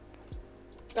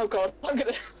 Oh god, I'm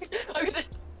gonna.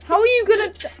 How are you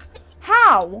gonna?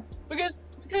 How? Because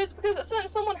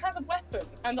someone has a weapon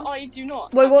and I do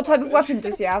not. Wait, have what a type of weapon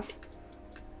does he have?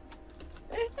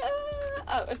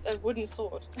 A wooden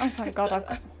sword. Oh, thank God, I've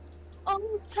got.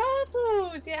 Oh,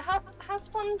 turtles! Yeah, have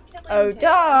fun killing. Oh, turtles.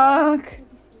 Dark.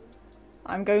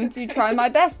 I'm going to try my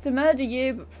best to murder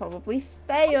you, but probably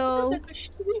fail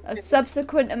a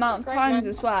subsequent amount of times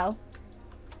as well.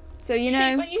 So you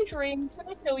know. Sheep, are you dream? Can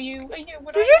I kill you?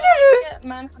 Would I get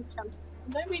manhunt champion?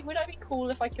 Would I be cool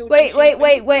if I killed you?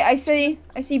 Wait, I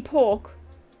see pork.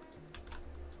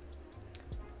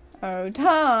 Oh,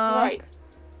 Dark. Right.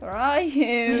 Where are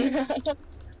you?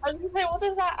 I was gonna say, what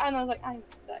is that? And I was like, hang on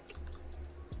a sec.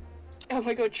 Oh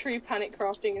my god, true panic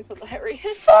crafting is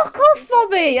hilarious. Fuck off,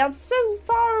 Obbie! That's so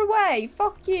far away.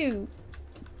 Fuck you.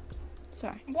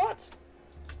 Sorry. What?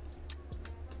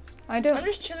 I don't. I'm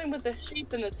just chilling with the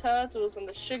sheep and the turtles and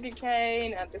the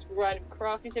sugarcane and this random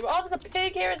crafting table. Oh, there's a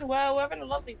pig here as well. We're having a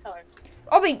lovely time.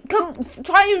 Obbie, come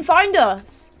try and find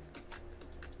us.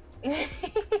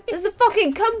 There's a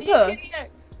fucking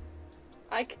compass.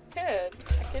 I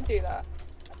could do that.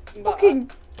 But, Fucking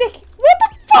dick. What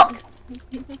the fuck?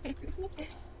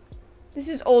 This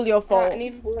is all your fault. I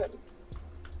need wood.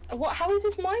 What? How is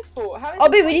this my fault? How is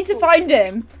Obbie, this we my need to fault? find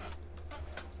him.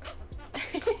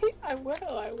 I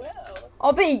will.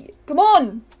 Obbie, come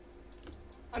on.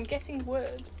 I'm getting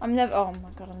wood. Oh my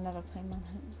god, I'm never playing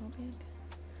Manhunt with Obbie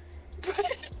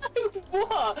again.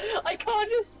 What? I can't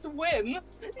just swim.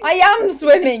 I am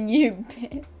swimming, you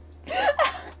bitch.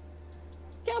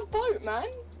 Get a boat, man.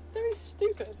 Very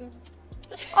stupid.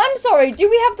 I'm sorry, do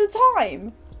we have the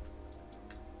time?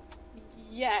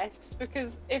 Yes,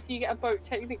 because if you get a boat,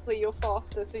 technically you're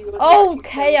faster, so you're.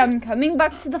 Okay, I'm coming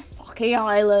back to the fucking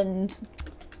island.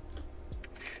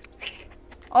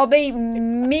 Obbie,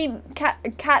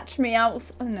 catch me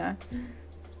out. Oh no.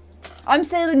 I'm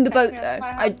sailing the boat though.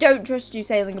 I don't trust you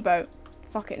sailing a boat.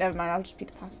 Fuck it, never mind. I'll just be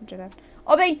the passenger then.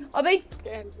 Obbie!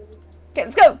 Okay,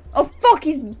 let's go. Oh fuck,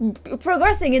 he's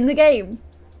progressing in the game.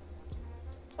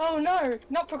 Oh no,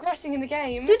 not progressing in the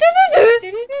game.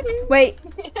 Wait.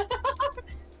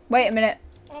 Wait a minute.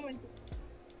 Oh my god.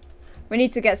 We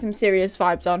need to get some serious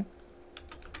vibes on.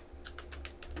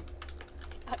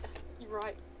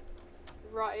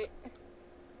 Right.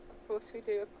 Of course we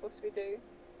do.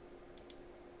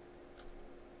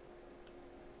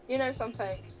 You know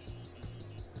something?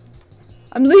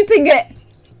 I'm looping it.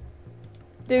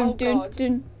 Dun Oh, dun God.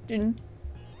 dun dun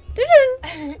dun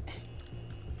dun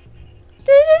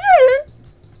dun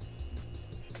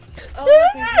Oh,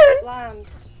 land.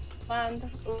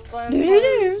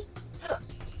 Rose.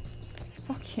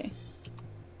 Fuck you.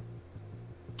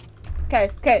 Okay,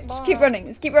 just keep Bye. running.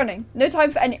 Let's keep running. No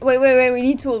time for any. Wait. We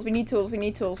need tools. We need tools.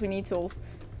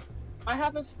 I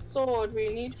have a sword. We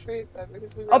need food though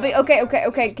because we.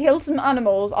 Okay. Kill some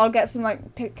animals. I'll get some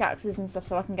like pickaxes and stuff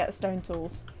so I can get the stone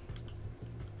tools.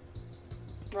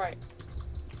 Right.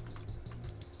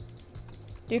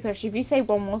 Dupesh, if you say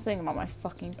one more thing about my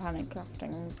fucking panic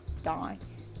crafting, I'll die.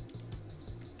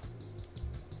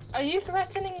 Are you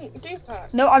threatening Duper?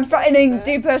 No, I'm threatening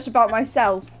Dupesh about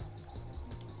myself.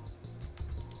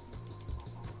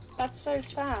 That's so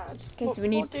sad. Okay, so we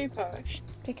need Dupesh.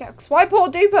 pickaxe. Why poor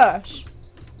Dupesh?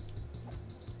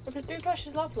 Because Dupesh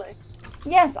is lovely.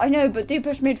 Yes, I know, but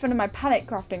Dupesh made fun of my panic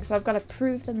crafting, so I've got to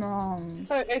prove them wrong.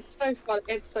 So it's so fun.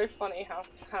 It's so funny how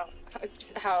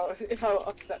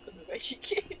upset this is making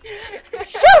you.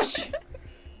 Shush!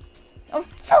 Oh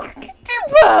fucking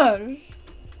Dupesh!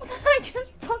 What did I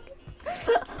just fucking?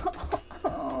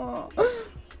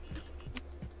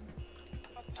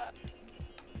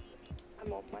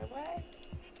 I'm on my way.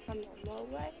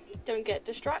 Don't get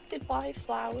distracted by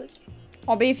flowers.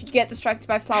 Obbie, if you get distracted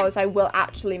by flowers, I will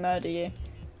actually murder you.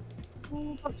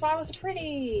 Ooh, but flowers are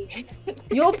pretty.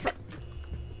 You're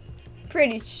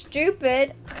pretty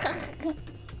stupid.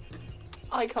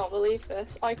 I can't believe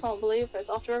this.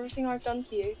 After everything I've done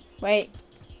for you. Wait,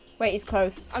 he's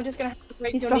close. I'm just gonna have to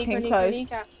break He's your fucking close.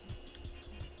 kneecap.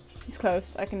 He's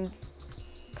close. I can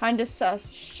kind of suss.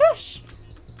 Shush!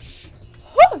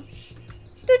 Hush!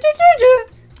 Dun dun dun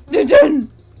dun dun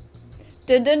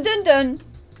dun dun dun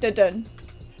dun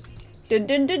dun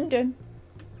dun dun dun.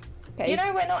 Okay. You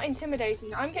know we're not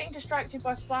intimidating. I'm getting distracted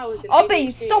by flowers. And Obbie,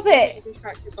 ADHD. stop I'm it! getting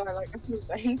distracted by like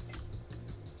things.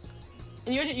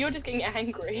 And you're just getting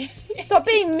angry. Stop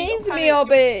being mean to me,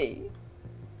 Obbie.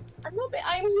 I'm not.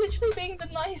 I'm literally being the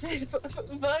nicest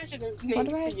version of me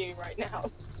to you right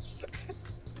now.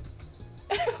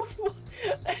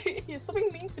 You're stop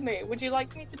being mean to me. Would you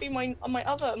like me to be my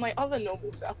other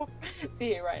normal self to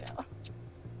you right now?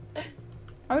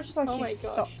 I would just like Oh you my to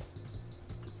gosh. stop.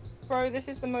 Bro, this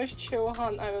is the most chill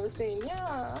hunt I've ever seen.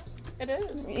 Yeah, it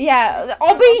is. Yeah,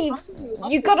 Obbie,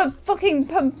 you gotta fucking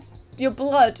pump your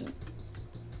blood.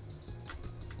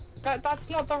 That's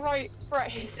not the right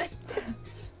phrase.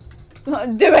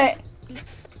 Do it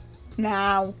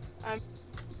now.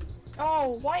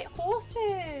 Oh, white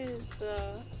horses.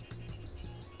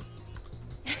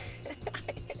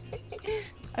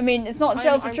 I mean, it's not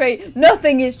chill for Tree.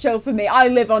 Nothing is chill for me. I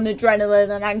live on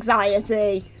adrenaline and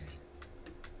anxiety.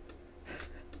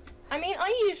 I mean,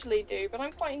 I usually do, but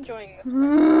I'm quite enjoying this.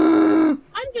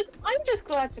 I'm just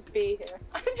glad to be here.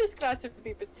 I'm just glad to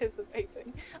be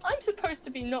participating. I'm supposed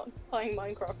to be not playing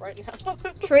Minecraft right now.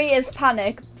 Tree is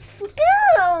panic.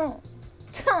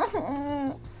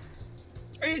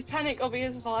 Tree is panic. Obbie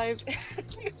is vibe.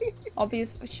 Obbie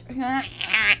is.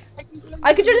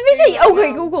 I could join the VC.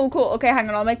 Okay, cool. Okay, hang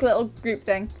on. I'll make a little group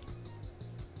thing.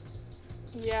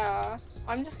 Yeah,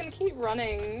 I'm just gonna keep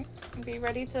running and be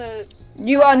ready to.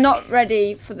 You are not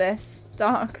ready for this,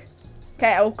 Dark.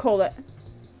 Okay, I will call it.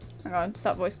 Hang on,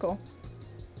 start voice call.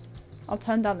 I'll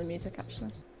turn down the music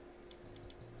actually.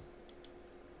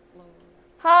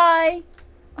 Hi!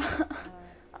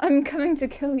 I'm coming to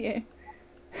kill you.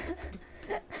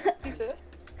 Jesus.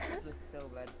 Looks so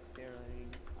bad, scary.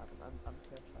 I'm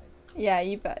terrified. Yeah,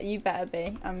 you better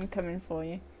be. I'm coming for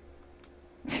you.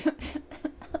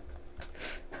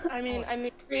 I mean,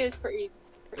 Tree is pretty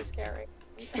scary.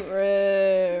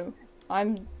 True.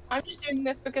 I'm just doing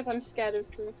this because I'm scared of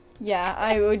Tree. Yeah,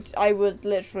 I would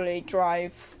literally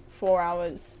drive 4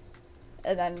 hours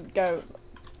and then go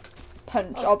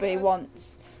punch Obbie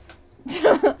once.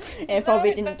 If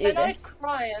Obbie didn't do then this. I'd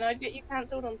cry and I'd get you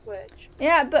cancelled on Twitch.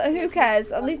 Yeah, but who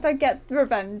cares? At least I get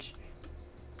revenge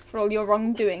for all your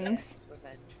wrongdoings.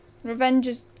 Revenge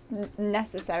is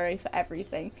necessary for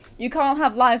everything. You can't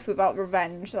have life without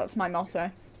revenge. That's my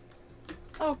motto.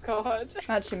 Oh god.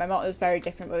 Actually, my motto is very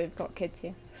different, but we've got kids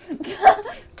here.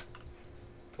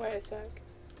 Wait a sec.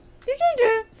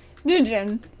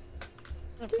 I'm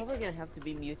probably gonna have to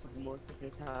be muted most of the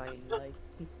time, like.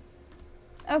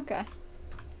 Okay.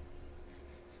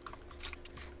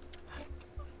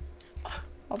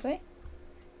 Obbie?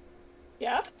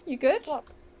 Yeah? You good? What?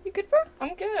 You good, bro?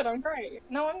 I'm good, I'm great.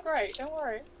 No, I'm great, don't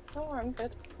worry. Don't worry, I'm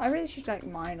good. I really should like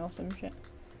mine or some shit.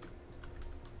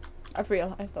 I've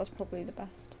realised that's probably the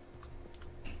best.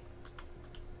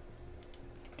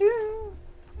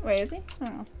 Wait, is he?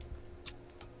 Hang on.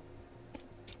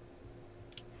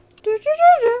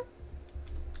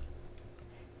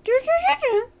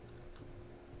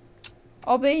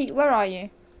 Obbie, where are you?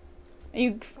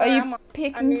 Are you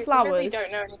picking flowers? I really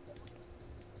don't know anything.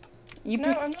 No,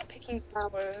 pick... I'm not picking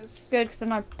flowers. Good, because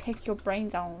then I pick your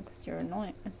brains out because you're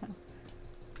annoying.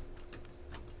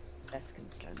 That's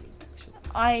concerning,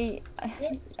 actually.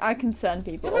 I concern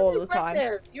people all the time.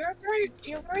 You're very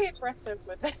aggressive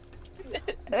with it.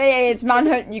 It's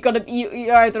manhunt.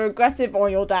 You're either aggressive or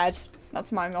you're dead.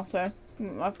 That's my motto.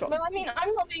 I've got. Well, I mean,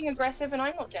 I'm not being aggressive and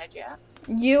I'm not dead yet.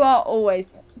 You are always.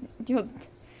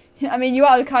 I mean, you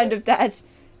are kind of dead.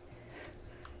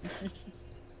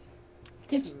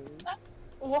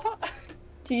 What?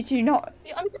 Do you not?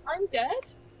 I'm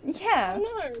dead? Yeah.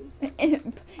 Oh, no.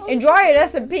 Enjoy it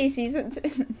SMP season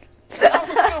 2.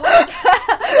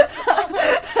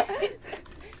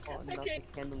 Oh, Not Okay.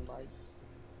 the candle lights.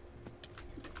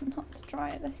 Not to try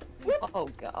it this. Oh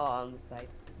god, on the side.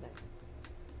 Nice.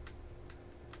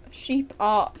 Sheep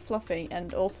are fluffy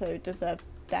and also deserve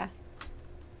death.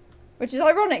 Which is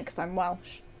ironic because I'm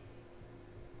Welsh.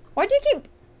 Why do you keep...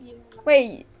 Yeah.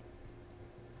 Wait.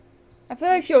 I feel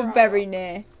like you're sure very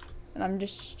near. And I'm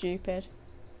just stupid.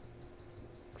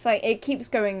 It's like, it keeps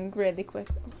going really quick.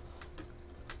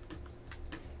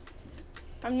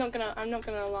 I'm not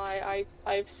gonna lie.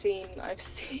 I've seen like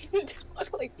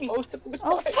multiple times.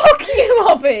 Oh, fuck you,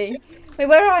 Obbie! Wait,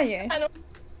 where are you?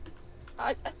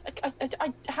 And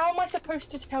how am I supposed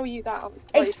to tell you that? Like,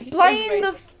 Explain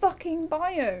the fucking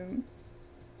biome.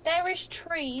 There is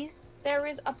trees. There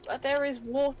is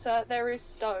water. There is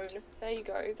stone. There you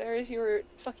go. There is your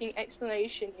fucking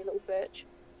explanation, you little bitch.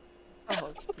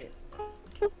 Oh shit.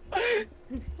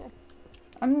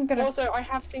 I'm gonna... Also, I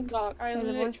have seen dark. I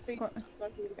literally,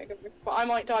 but I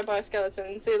might die by a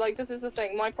skeleton. See, like, this is the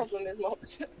thing. My problem is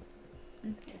mobs.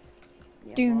 Yeah,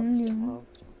 Doom, mobs doom. are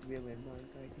really annoying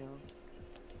right now.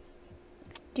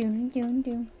 Doom, doom,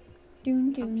 doom. Doom,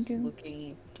 I'm doom, just doom.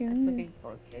 looking Doom.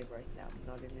 for a cave right now.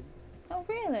 Not even. Oh,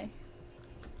 really?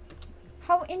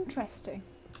 How interesting.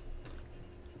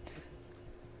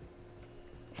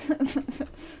 Very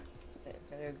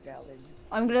valid.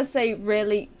 I'm gonna say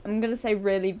really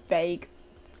vague,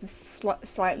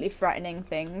 slightly threatening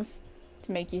things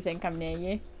to make you think I'm near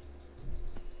you.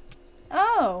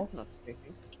 Oh, Not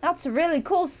creepy. that's a really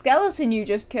cool skeleton you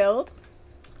just killed.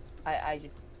 I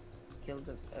just killed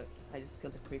the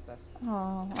creeper.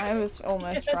 Oh, I was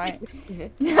almost right.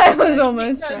 I was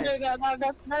almost right. No,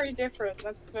 that's very different.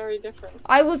 That's very different.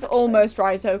 I was almost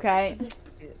right, okay.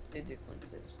 The difference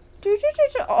is.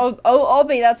 Oh,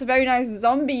 Obbie, that's a very nice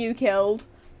zombie you killed.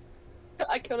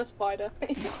 I killed a spider.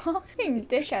 Fucking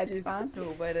dickheads, man.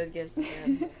 So bad I guess.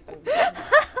 Yeah.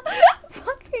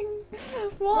 Fucking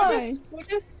why? We'll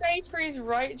just say trees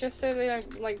right, just so they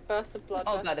don't like burst of blood.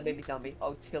 Oh god, a baby zombie.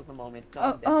 Oh, it's killed the moment.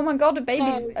 Oh my god, a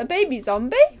baby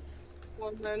zombie?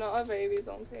 Well, no, not a baby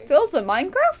zombie. Phil's a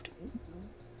Minecraft?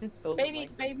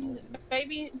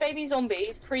 Baby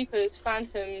zombies, creepers,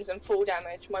 phantoms, and full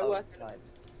damage. My worst god.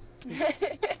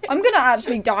 I'm gonna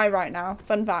actually die right now.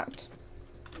 Fun fact.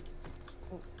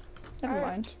 Never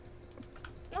Alright. mind.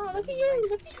 No, look at you,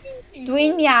 look at you.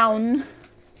 Dwayne Yown.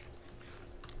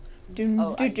 Doom,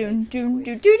 Oh, doom, doom, doom,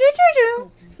 doom, doom,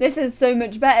 doom. This is so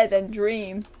much better than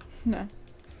Dream. No.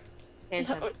 10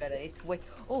 times better. It's way.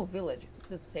 Oh, village.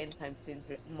 This is 10 times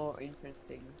more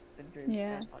interesting than Dream.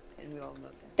 Yeah. And we all know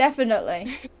that.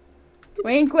 Definitely.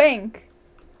 Wink, wink.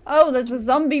 Oh, there's a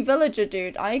zombie villager,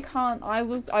 dude. I can't. I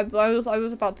was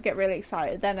about to get really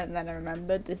excited then, and then I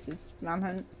remembered this is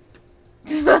Manhunt.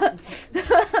 I was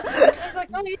like,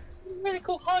 oh, it's a really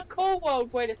cool hardcore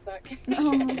world. Wait a sec.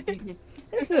 Oh.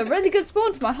 This is a really good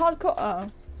spawn for my hardcore.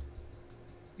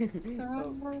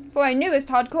 Oh, for my newest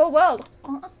hardcore world.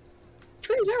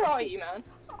 Tree, where are you, man?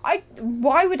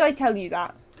 Why would I tell you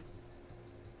that?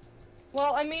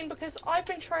 Well, I mean, because I've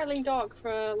been trailing dog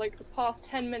for like the past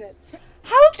 10 minutes.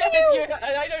 How do you?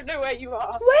 I don't know where you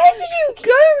are. Where did you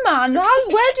go, man?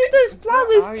 Where do those flowers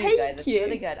Where are take guys? you? I swear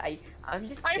to God, I'm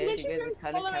just scared you guys are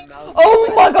kind of come out.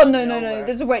 Oh my god, no. Nowhere.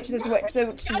 There's a witch, there's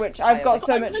a witch. I've got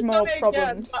so much more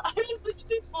problems. I was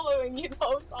literally following you the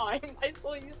whole time. I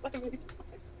saw you so many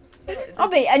times.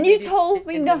 Obbie, and you told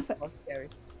me nothing.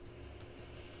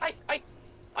 I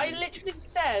literally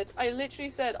said,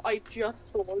 I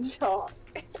just saw dark.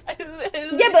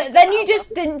 Yeah, but then you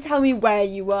just didn't tell me where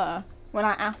you were when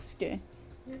I asked you.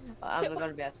 I'm not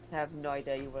gonna be able to have no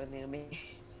idea you were near me.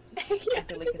 Yeah, I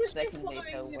feel like a second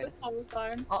later. this whole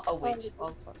time. Oh, wait. Oh,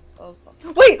 fuck. Oh, fuck.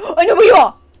 Wait, I know where you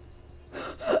are!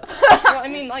 Well, I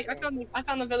mean, like, I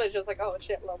found the village. I was like, oh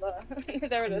shit, well there,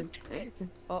 there it is.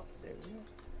 Oh, there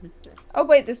we go. Oh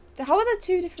wait, how are there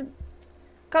two different?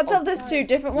 Can't tell if there's two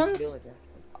different ones. Villager.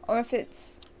 Or if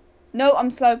it's... No, I'm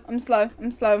slow. I'm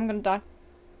gonna die.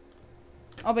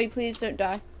 Obbie, please don't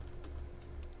die.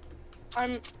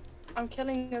 I'm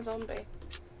killing a zombie.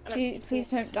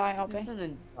 Please don't die, Obbie.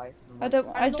 I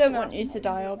I don't want you to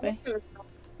die, Obbie.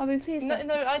 Obbie, please don't.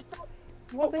 No, I thought...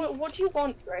 What do you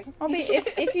want, Dre? Obbie,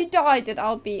 if you die, then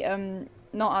I'll be,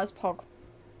 not as pog.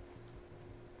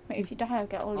 Wait, if you die, I'll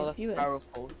get all your viewers.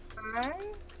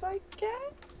 Thanks, I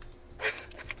guess.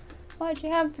 Why'd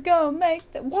you have to go and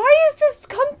make that? Why is this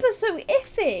compass so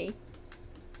iffy?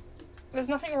 There's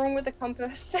nothing wrong with the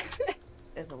compass.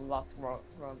 There's a lot wrong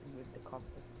with the compass.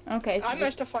 Okay, so I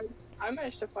managed to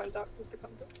find out with the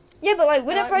compass. yeah, but like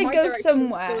whenever I go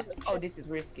somewhere. Oh, this is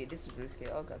risky.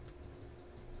 Oh god.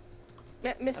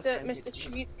 Mr.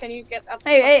 Cheat, can you get up?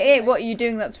 Hey, what are you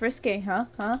doing that's risky? Huh?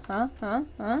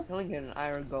 Killing get an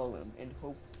iron golem and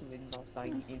hopefully not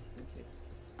dying instantly.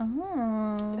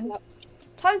 Oh.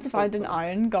 Time to find an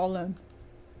iron golem.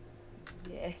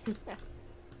 Yeah.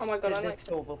 Oh my god, I'm like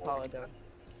so overpowered though.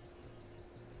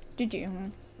 Did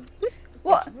you?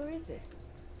 What? Where is it?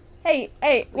 Hey,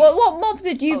 what mob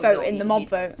did you vote in the mob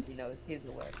vote? You know, he's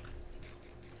aware.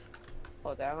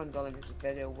 Oh, the iron golem is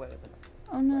very aware of it.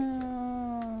 Oh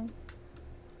no.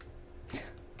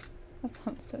 That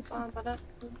sounds so sad.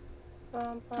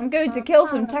 I'm going to kill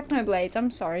some technoblades,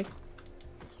 I'm sorry.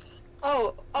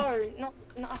 Oh, no.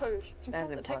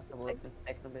 That's impossible since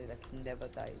technoblades can never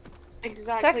die.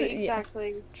 Exactly. Yeah.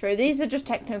 True, these are just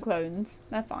techno clones.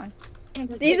 They're fine.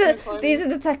 These are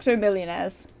the techno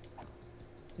millionaires.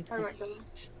 Oh my gosh.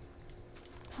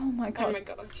 Oh my god. Oh my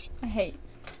gosh. I hate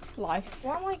life.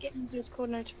 Why am I getting Discord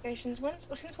notifications?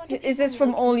 Since when did Is this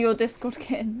from all your Discord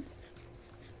kittens?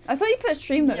 I thought you put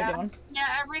stream mode on. Yeah,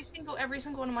 every single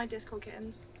one of my Discord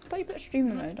kittens. I thought you put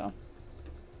stream mode on.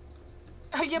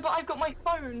 Oh yeah, but I've got my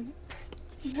phone.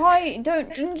 Why?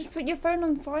 Don't just put your phone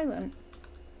on silent.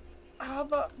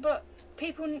 But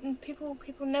people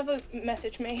never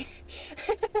message me.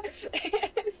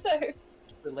 So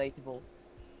Relatable.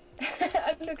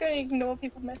 I'm not going to ignore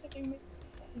people messaging me.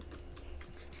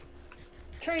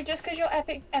 True, just because you're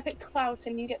epic clout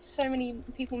and you get so many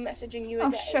people messaging you a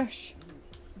day. Oh shush.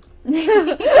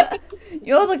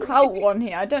 You're the clout one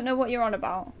here. I don't know what you're on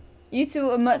about. You two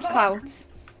are much clout.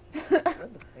 We're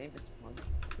the famous ones.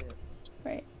 Yeah.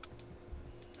 Right.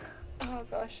 Oh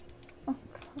gosh. Oh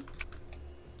god.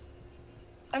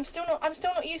 I'm still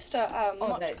not used to Oh,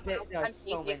 much there clout are and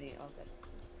so media. many. Okay.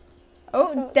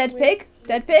 Oh, So dead weird. pig?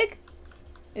 Dead pig?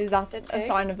 Is that Dead a pig?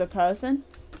 sign of the person?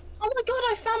 Oh my god,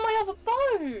 I found my other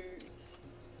boat!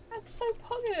 That's so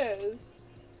poggers.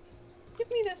 Give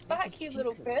me this back, you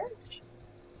little bitch.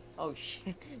 Oh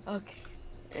shit.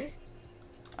 Okay.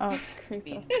 Oh, it's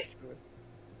creepy. Being true.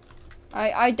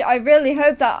 I really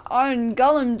hope that Iron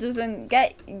Golem doesn't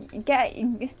get.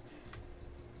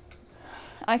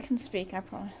 I can speak, I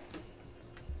promise.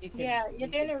 You can- Yeah, you you're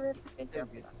doing can- a really good job.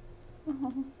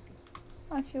 Oh,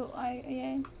 I feel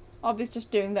yeah. Obbie's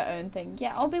just doing their own thing.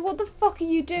 Yeah, Obbie, what the fuck are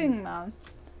you doing, man?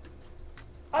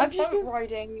 I'm I've just boat been-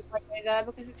 riding right there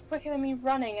because it's quicker than me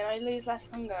running and I lose less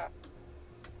hunger.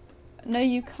 No,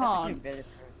 you That's can't. better.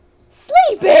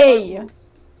 Sleepy!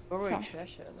 Burrowing Sorry.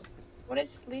 treasure. What is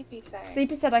Sleepy saying?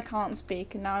 Sleepy said I can't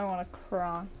speak, and now I want to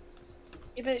cry.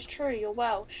 Yeah, but it's true, you're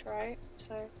Welsh, right?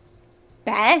 So.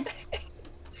 Bear?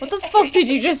 What the fuck did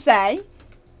you just say?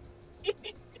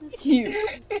 You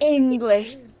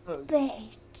English Oh,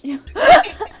 bitch.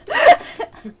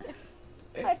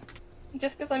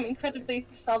 Just because I'm incredibly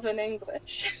Southern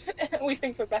English, we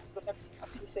think we're better than everyone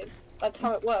else, you see. That's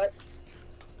how it works.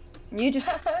 You just.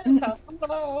 That's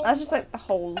That's just like the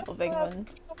whole of England.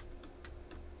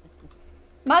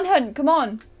 Manhunt, come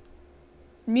on.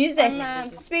 Music.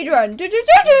 Man. Speedrun. Do do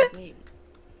do do.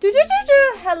 Do do do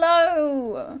do.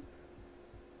 Hello.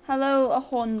 Hello, a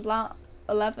Hornblatt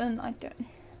 11. I don't.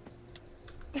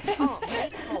 Oh,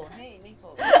 Nicole. Hey,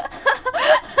 Nicole.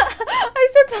 I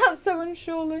said that so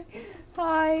unsurely.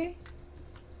 Hi.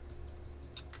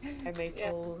 Hey,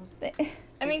 Maple.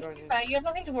 I mean, to be fair, you have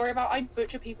nothing to worry about. I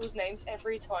butcher people's names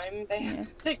every time they Yeah.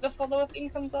 like the follow-up thing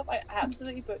comes up. I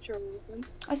absolutely butcher all of them.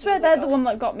 I swear they're the one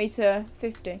that got me to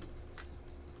 50.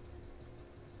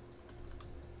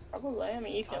 Probably. I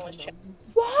mean, you can always check.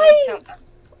 Why? Count that.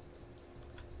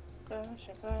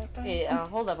 Hey,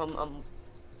 hold up.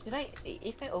 Should I?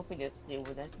 If I open your stream,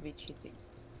 would that be cheating?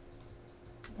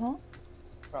 What?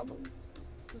 Probably.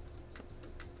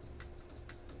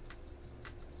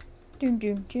 Doom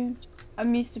doom doom.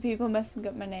 I'm used to people messing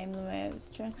up my name the way it's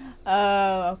true.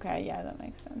 Oh, okay, yeah, that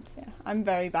makes sense. Yeah, I'm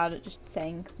very bad at just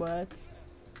saying words.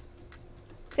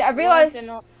 See, I realized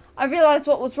I realised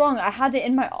what was wrong. I had it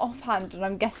in my offhand and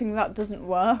I'm guessing that doesn't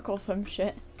work or some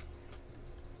shit.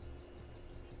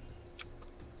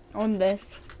 On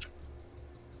this.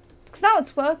 Because now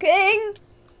it's working!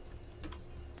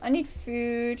 I need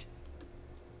food.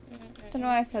 Don't know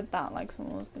why I said that like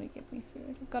someone was gonna give me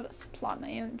food. I've got to supply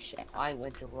my own shit. I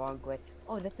went the wrong way.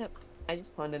 Oh, that's a. I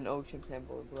just found an ocean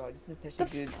temple, bro. This is such The a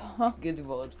good, fuck? good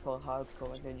world for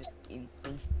hardcore, and then just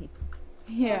instantly.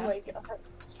 Yeah. Oh my god.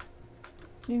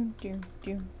 Doom doom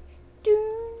doom.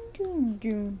 Doom doom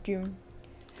doom doom.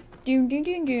 Doom doom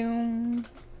doom doom.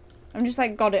 I'm just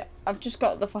like got it. I've just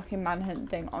got the fucking manhunt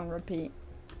thing on repeat.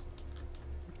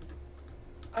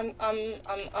 I'm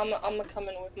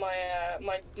coming with my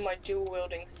my dual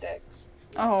wielding sticks.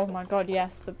 Oh my god,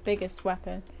 yes, the biggest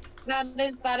weapon. That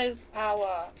is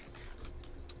our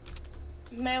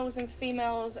males and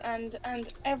females and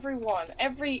everyone,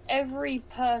 every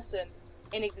person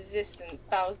in existence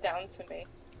bows down to me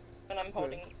when I'm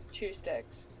holding 2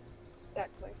 sticks.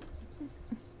 Exactly.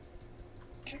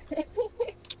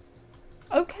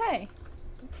 Okay.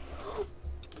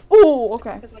 Oh,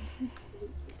 okay.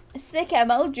 It's Sick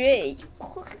MLG.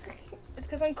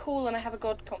 because I'm cool and I have a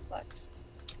god complex.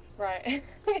 Right.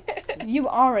 You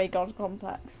are a god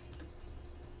complex.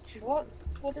 What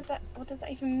does that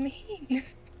even mean?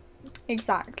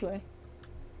 Exactly.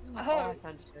 Oh, Oh. I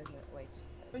found it.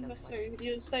 Wait.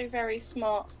 You're so very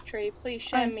smart, Tree. Please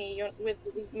share me with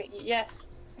me. Yes.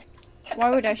 Why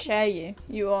would I share you?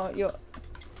 You're.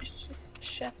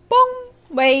 Share. Bong!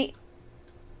 Wait.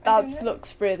 I That don't know.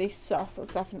 looks really sus.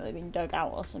 That's definitely been dug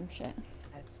out or some shit.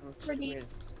 That's Pretty- weird.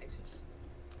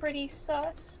 Pretty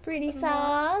sus. Pretty Mhm.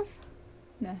 sus.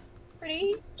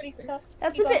 Pretty sus.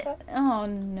 That's a bit. Oh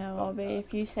no, Obbie.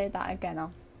 If you say that again,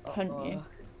 I'll punt you.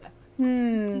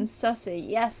 Sussy.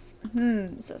 Yes.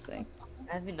 Sussy.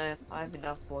 I have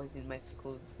enough boys in my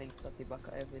school saying sussy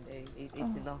baka every day. It's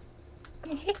Oh. enough.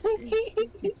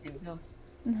 It's enough.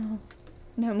 No.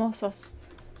 No more sus.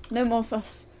 No more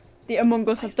sus. The Among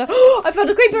Us have done. Oh, I found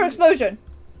a creeper explosion!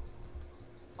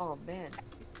 Oh man.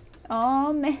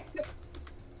 Oh man.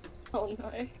 Oh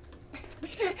no.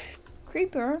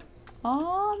 Creeper.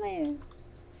 Oh man.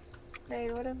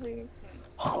 Hey, what have we?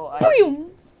 Oh,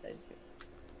 Boom! that is good.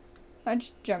 I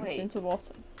just jumped Wait. into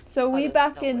water. So we there's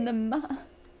back no in way.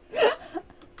 the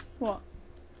What?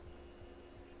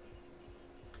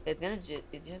 It's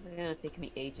just gonna take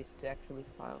me ages to actually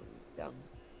find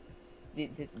the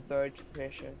bird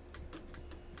pressure.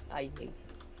 I hate.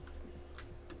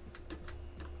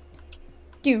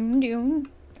 Doom doom.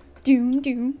 Doom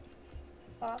doom.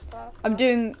 I'm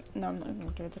doing. No, I'm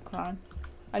not gonna do the crime.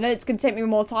 I know it's gonna take me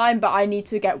more time, but I need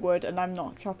to get wood, and I'm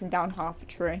not chopping down half a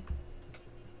tree.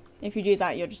 If you do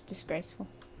that, you're just disgraceful.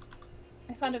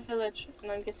 I found a village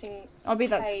and I'm getting I'll be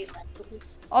that. paid. Like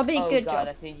this. I'll be Oh good god,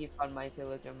 I job. think you found my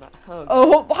village on my.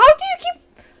 Oh, how do you keep?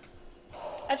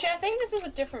 Actually, I think this is a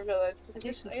different village. Because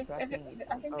Just I think tracking it's, me.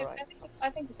 I think Alright.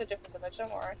 it's a different village.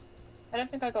 Don't worry. I don't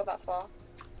think I got that far.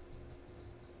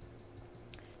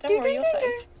 Don't worry, you're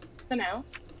safe for now.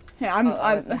 Yeah, I'm.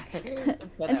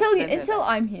 Until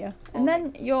I'm here, and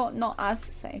then you're not as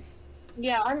safe.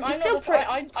 Yeah, I'm not still a threat.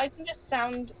 I can just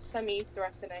sound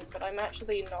semi-threatening, but I'm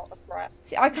actually not a threat.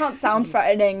 See, I can't sound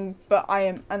threatening, but I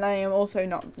am, and I am also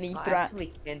not the I threat.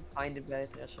 actually can't find a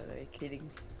bird pressure. Are you kidding?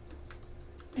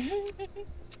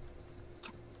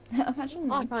 Imagine,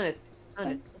 Oh, I found it.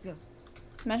 Found it. Let's go.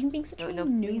 imagine being such No, a no,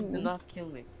 please do noob. not kill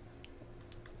me.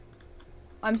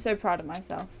 I'm so proud of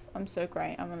myself. I'm so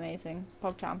great. I'm amazing.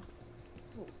 PogChamp.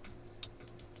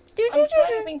 I'm glad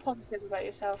you're being positive about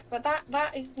yourself, but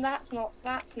that's not.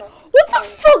 What the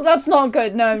fuck? That's not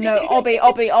good. No, Obbie.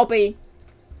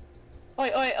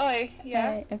 Oi,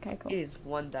 yeah. Hey, okay, cool. It is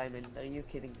 1 diamond. Are you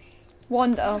kidding me?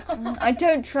 Wonder. I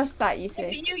don't trust that. You Yeah,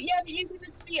 but see, you could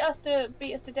just beat us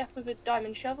to death with a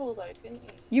diamond shovel, though, couldn't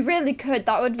you? you really could.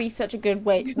 That would be such a good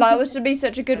way. That would be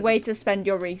such a good way to spend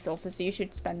your resources. So you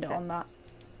should spend it on that.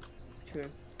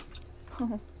 True.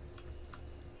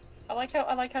 I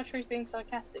like how True's being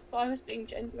sarcastic, but I was being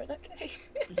genuine.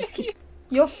 Okay.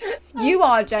 You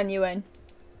are genuine.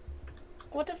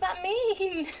 What does that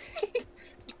mean?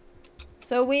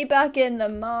 So we back in the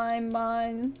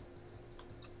mine.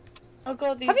 Oh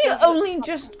god, these. Have you dudes only look-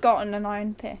 just gotten an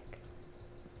iron pick?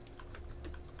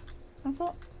 I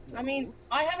thought. I mean,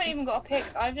 I haven't even got a pick.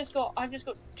 I've just got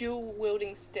dual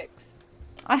wielding sticks.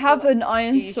 I have an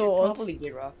iron You should sword. probably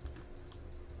give up.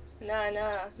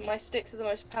 Nah. My sticks are the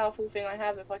most powerful thing I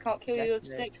have. If I can't kill you with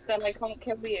That's very sticks, then I can't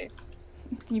kill you.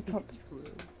 You probably True.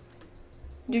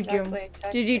 did. You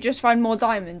Exactly. did you just find more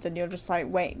diamonds and you're just like,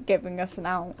 wait, giving us an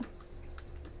out?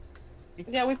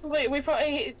 Yeah, we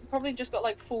probably just got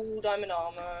like full diamond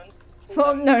armor. And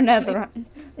Well, no, netherite.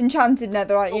 Enchanted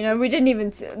netherite, you know, we didn't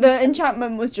even see, the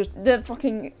enchantment was just, the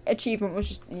fucking achievement was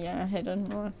just, yeah, hidden.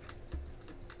 Right.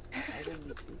 I don't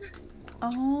need this anymore.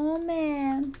 Oh,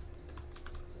 man.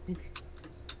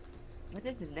 What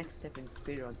is the next step in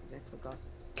speedrun? I forgot.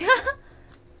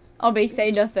 Obbie,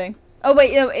 say nothing. Oh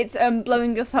wait, no, it's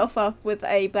blowing yourself up with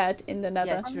a bed in the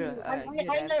nether. Yeah, true. I Good,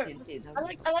 know. TNT,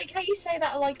 I like how you say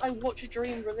that like I watch a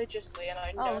dream religiously and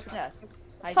I Oh, know. look at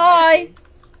that. Hi.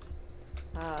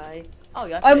 Hi. Oh,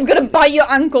 you're I'm gonna bite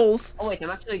your ankles. Oh wait,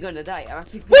 I'm actually gonna die. I'm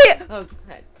actually. Wait. Oh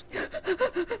god.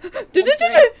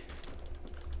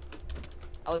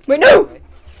 I was Wait, kidding, no! right?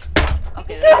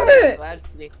 Okay, Damn it! I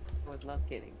was not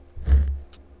kidding.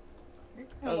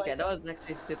 Oh Okay, my that was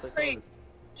actually super Great. close.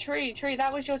 Tree,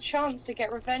 that was your chance to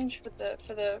get revenge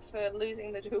for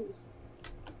losing the duels.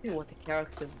 What a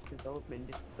character development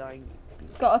is dying.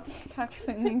 Got a pickaxe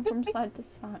swinging from side to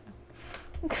side.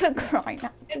 I'm gonna cry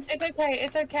now.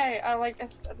 It's okay.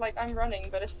 I'm running,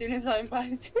 but as soon as I'm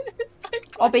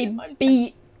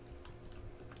Obbie,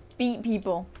 beat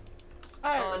people.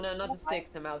 Oh no, not the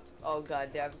sticks, I'm out. Oh god,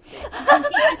 they have sticks.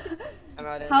 I'm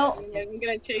out of How- there. I'm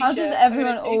gonna chase How does you.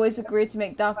 everyone I'm gonna chase always agree to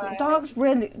make dark? Bye. Dark's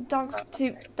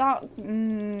too dark.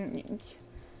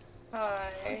 Hi.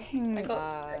 I got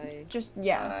Bye. Just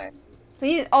yeah. Hi.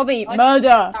 Please, Obbie, I-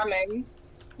 murder. Spamming.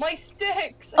 My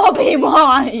sticks! Obbie,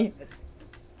 why?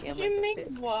 Yeah, What do you my mean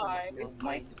sticks why? are not My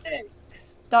mine.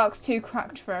 sticks. Dark's too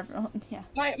cracked for everyone. Yeah.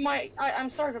 I'm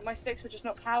sorry, but my sticks were just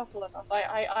not powerful enough.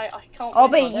 I can't.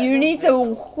 Obbie, win on you it. need to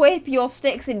whip your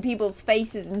sticks in people's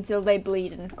faces until they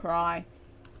bleed and cry.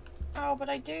 Oh, but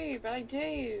I do.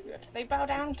 They bow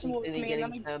down Just keep towards me, getting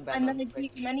and turned back then on I quick.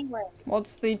 beat them anyway.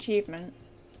 What's the achievement?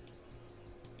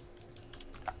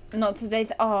 Not today.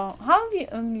 Oh, how have you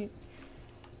only?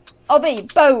 Obbie,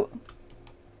 boat.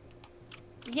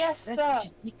 Yes, That's sir. such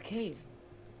a deep cave.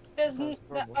 There's Sounds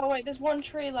horrible. oh wait, there's one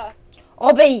tree left.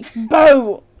 Obbie,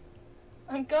 boat.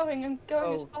 I'm going as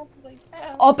Oh. fast as I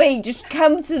can. Obbie, just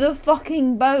come to the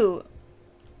fucking boat.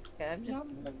 Okay, I'm just.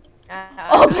 No.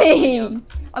 Obbie,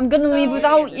 I'm gonna leave Oh,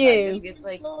 without You you. get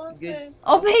like No, good. okay.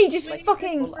 Obbie, just like,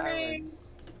 fucking. full iron.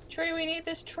 Tree, we need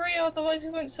this tree, otherwise we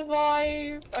won't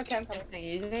survive. Okay, I'm coming.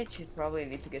 You guys should probably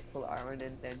need to get full iron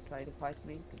and then try to fight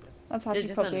me. That's actually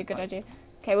just probably a only good five. idea.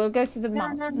 Okay, we'll go to the No,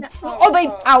 map. no, no. Obbie,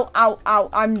 Oh. ow!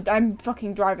 I'm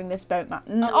fucking driving this boat, man.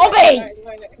 Oh, Obbie,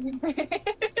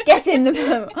 wait. get in the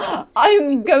boat.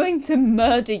 I'm going to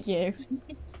murder you.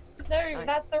 No,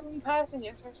 that's the wrong person.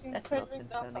 You're supposed to be That's not putting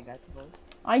concerning at all.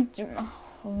 I do.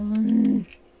 Oh.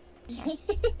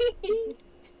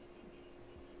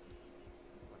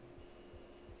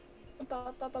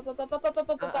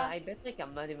 I bet like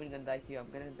I'm not even gonna die to you. I'm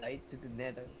gonna die to the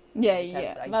nether. Yeah, Because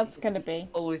yeah, I that's see gonna this be.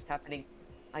 always happening.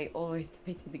 I always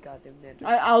die to the goddamn nether.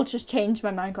 I'll just change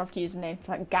my Minecraft username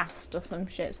to like Gast or some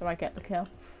shit so I get the kill.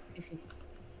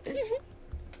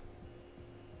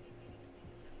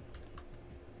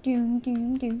 Doom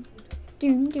doom doom.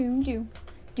 Doom doom doom.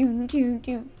 Doom doom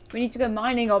doom. We need to go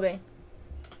mining, Obbie.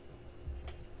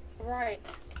 Right.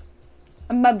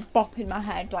 I'm bopping my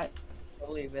head like.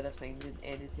 Probably a better thing than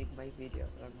editing my video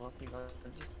that I'm working on.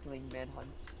 I'm just playing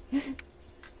Manhunt.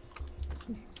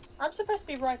 I'm supposed to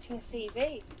be writing a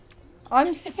CV.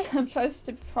 I'm supposed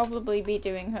to probably be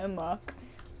doing homework.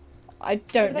 I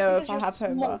don't know if I have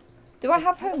homework. Do I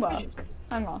have homework?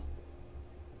 Hang on.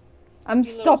 I'm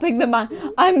You stopping the little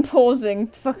man. I'm pausing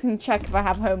to fucking check if I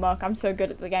have homework. I'm so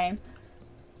good at the game.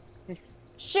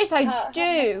 Shit, I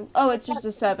do. Oh, it's just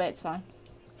a survey. It's fine.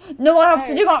 No, I have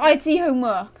to do my IT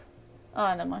homework.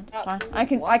 Oh, never mind. It's fine. I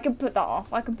can put that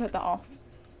off. I can put that off.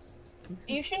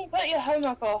 You shouldn't put your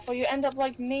homework off, or you end up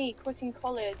like me, quitting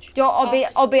college. Yo, Obbie,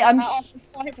 After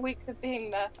 5 weeks of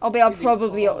being there. Obbie, I'll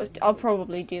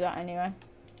probably do that anyway.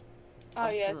 Oh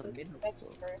I'm yeah, still in middle that's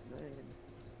school. true.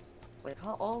 Wait,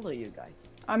 how old are you guys?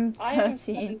 I'm I am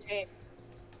 13. 17.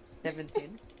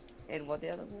 17? And what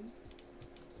the other one?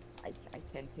 I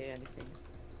can't hear anything.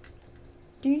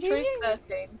 Do you Tree's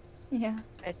 13. Yeah,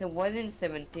 It's a one in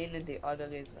 17 and the other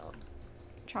is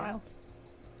child.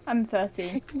 I'm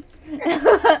 13.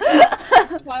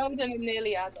 Child and a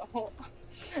nearly adult.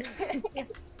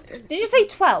 Did you say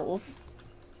 12?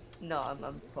 no,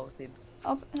 I'm 14.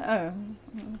 Oh.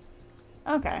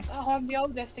 Okay. Oh, I'm the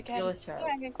oldest again. You're a child.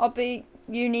 Yay. Obbie,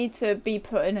 you need to be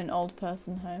put in an old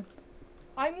person home.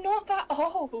 I'm not that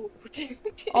old.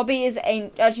 Obbie is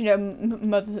actually no,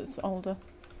 mother's older.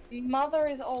 Mother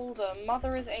is older.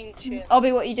 Mother is ancient.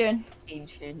 Obbie, what are you doing?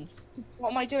 Ancient.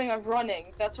 What am I doing? I'm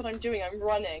running. That's what I'm doing. I'm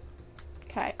running.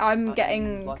 Okay, I'm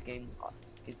getting Blocking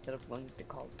instead of blocking the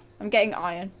call. I'm getting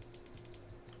iron.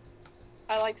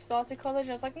 I like started college.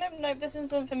 I was like, nope, this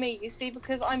isn't for me. You see,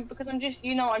 because I'm just,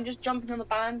 I'm just jumping on the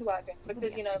bandwagon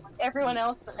because like everyone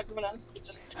else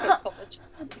just quits college.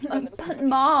 But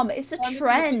Mom, it's a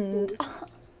trend.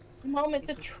 Mom, it's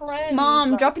a trend.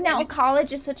 Mom, dropping out of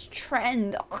college is such a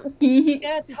trend.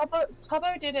 Yeah,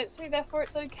 Tubbo did it, so therefore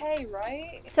it's okay,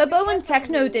 right? Turbo and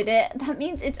Techno did it. That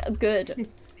means it's good.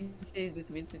 This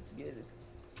means it's good.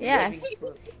 Yes.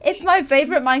 If my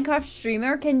favorite Minecraft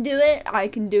streamer can do it, I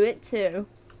can do it too.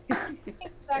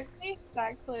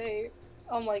 Exactly.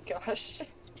 Oh my gosh.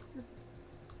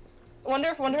 Wonder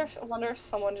if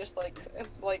someone just like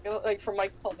from my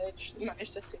college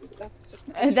managed to see that's just.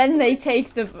 And then they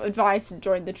take the advice and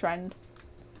join the trend.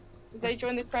 They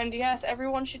join the trend. Yes,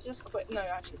 everyone should just quit. No,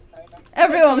 actually, no.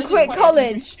 Everyone quit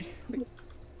college.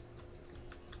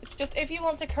 It's just if you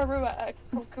want a career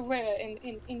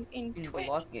in Twitch.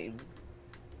 Block game.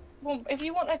 Well, if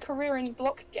you want a career in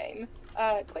block game,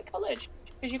 quit college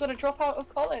because you got to drop out of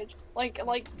college, like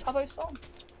Tubbo's song.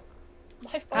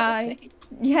 Life by the sea.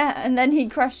 Yeah, and then he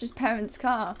crashed his parents'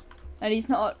 car, and he's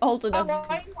not old enough.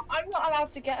 Oh, I'm not allowed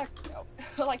to get a.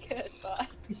 Well, I could, but.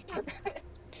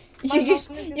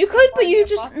 You could, but you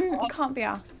just can't be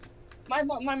asked. My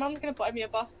mum's gonna buy me a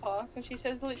bus pass, and she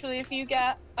says literally, if you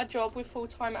get a job with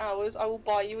full-time hours, I will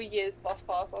buy you a year's bus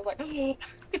pass. I was like,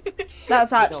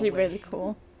 that's actually really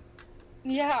cool.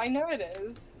 Yeah, I know it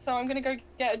is. So I'm gonna go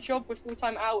get a job with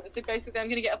full-time hours. So basically, I'm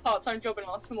gonna get a part-time job and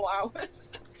ask for more hours.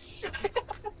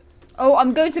 Oh,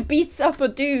 I'm going to beat up a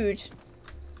dude.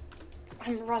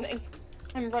 I'm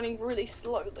running really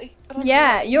slowly.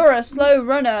 Yeah, running. You're a slow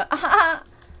runner.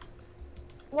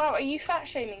 Wow, are you fat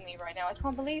shaming me right now? I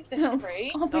can't believe this,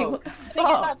 Tree. I'm gonna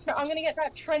get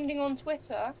that trending on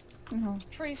Twitter. Oh.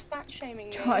 Tree's fat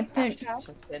shaming me. I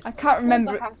can't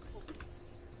remember.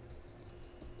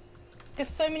 Because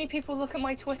so many people look at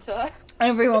my Twitter.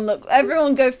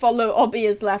 Everyone go follow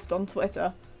ObbieHasLeft on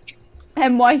Twitter.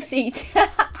 NYC.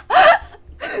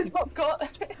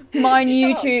 Mine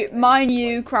YouTube, mine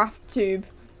you craft tube.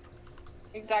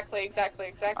 Exactly.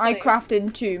 I craft in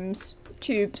tubes.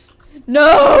 No!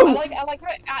 I like how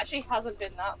it actually hasn't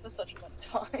been that for such a long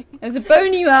time. There's a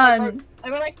bony man.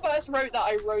 And when I first wrote that,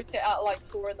 I wrote it at like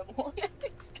 4 in the morning.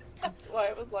 That's why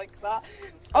it was like that.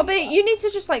 Obbie, you need to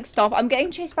just like stop. I'm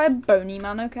getting chased by a bony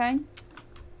man, okay?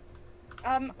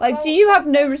 Like, do you have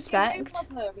no respect?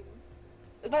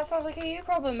 That sounds like a you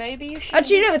problem. Maybe you should.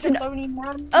 Actually, no, it's an bony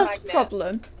man us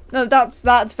problem. No, that's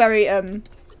very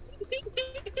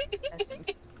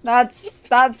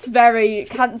that's very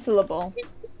cancelable.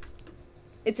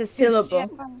 It's a syllable.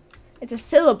 It's a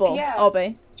syllable, Yeah.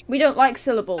 Obbie. We don't like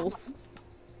syllables.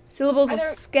 Syllables are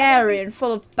scary and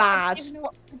full of bad.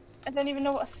 I don't even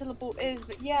know what a syllable is,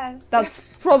 but yes. That's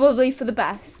probably for the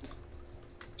best.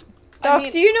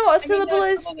 Doc, do you know what a syllable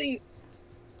is? Probably...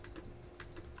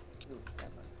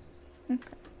 Okay.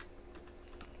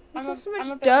 There's so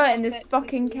much dirt in this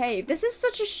fucking cave. This is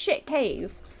such a shit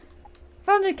cave. I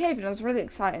found a cave and I was really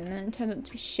excited, and then it turned out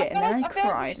to be shit, and then I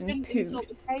cried and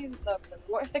pooped.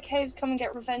 What if the caves come and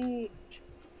get revenge?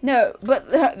 No, but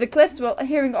the cliffs, well,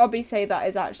 hearing Obbie say that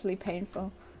is actually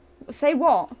painful. Say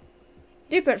what?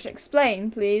 Duperch, explain,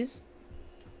 please.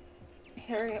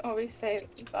 Hearing Obbie say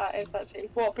that is actually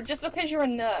what? But just because you're a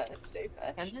nerd,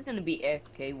 Duperch. I'm just gonna be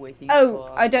AFK waiting for...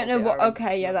 I don't know what...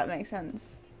 Okay, yeah, that makes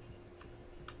sense.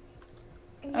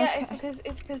 Yeah, Okay.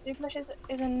 it's because Duperch is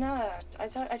a nerd.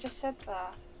 I just said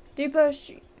that.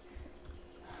 Duperch...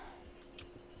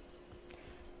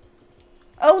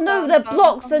 Oh no, they're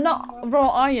blocks, they're not raw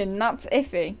iron. That's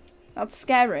iffy. That's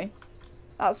scary.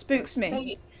 That spooks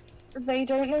me. They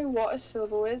don't know what a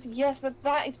syllable is. Yes, but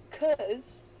that is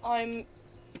because I'm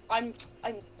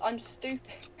stupid.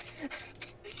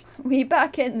 We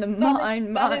back in the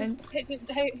mines.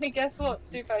 Hey, guess what,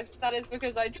 Duperch? That is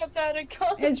because I dropped out of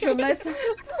college. It's from myself.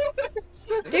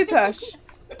 Duperch.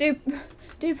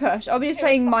 Duperch. Obbie's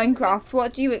playing Minecraft.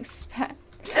 What do you expect?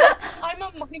 I'm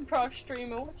a Minecraft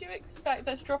streamer. What do you expect?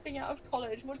 That's dropping out of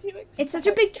college. What do you expect? It's such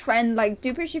a big trend. Like,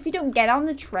 Duperch, if you don't get on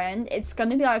the trend, it's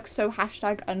gonna be like so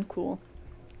 #uncool.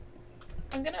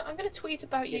 I'm gonna tweet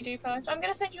about you, Duperch. I'm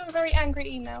gonna send you a very angry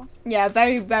email. Yeah,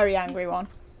 very, very angry one.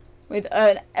 With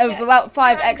about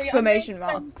 5 exclamation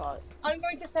marks. I'm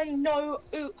going to send no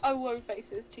ooh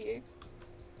faces to you.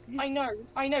 I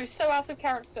know, so out of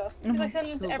character. Because I send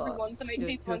them to everyone to make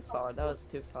people uncomfortable. That was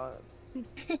too far.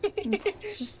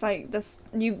 It's just like this.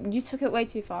 You took it way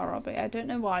too far, Robbie. I don't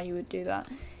know why you would do that.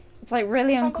 It's like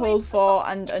really uncalled for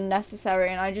and unnecessary,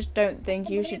 and I just don't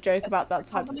think you should joke about that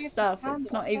type of stuff.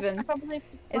 It's not even.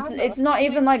 It's not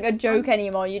even like a joke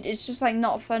anymore. It's just like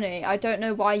not funny. I don't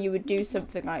know why you would do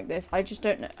something like this. I just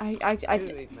don't know.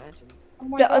 Oh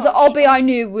my The gosh. Obbie I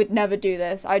knew would never do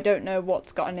this. I don't know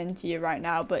what's gotten into you right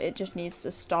now, but it just needs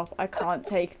to stop. I can't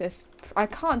take this. I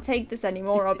can't take this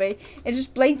anymore, Obbie. It's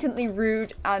just blatantly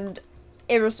rude and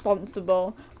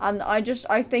irresponsible, and I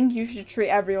think you should treat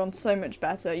everyone so much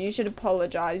better. You should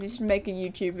apologize. You should make a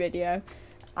YouTube video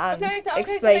and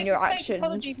explain your actions.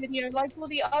 Apology video like all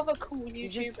the other cool You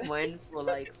just YouTubers. went for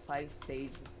like 5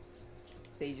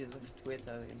 stages of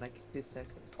Twitter in like 2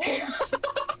 seconds.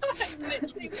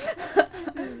 Literally.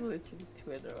 Literally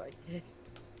Twitter right here.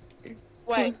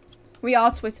 Wait, We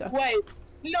are Twitter. wait.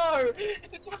 No!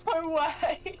 No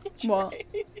way! What?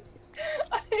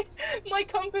 My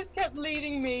compass kept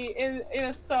leading me in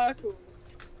a circle.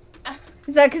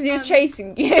 Is that because he was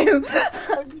chasing you?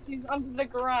 He's under the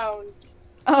ground.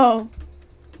 Oh.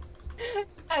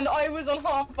 And I was on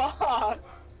half a heart.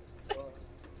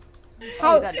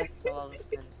 How- Oh, that is so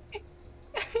awesome.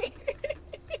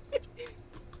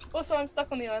 Also, I'm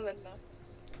stuck on the island now.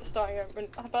 Starting over,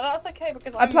 but that's okay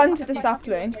because I planted a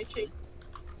sapling.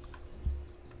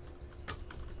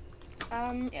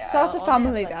 Yeah, Start a I'll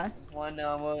family have, like, there. 1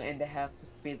 hour and a half to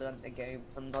speedrun the game.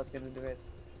 I'm not gonna do it.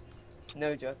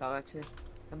 No joke, I'm actually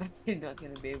not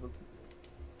gonna be able to.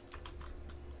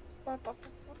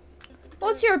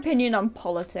 What's your opinion on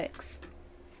politics?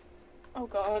 Oh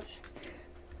god.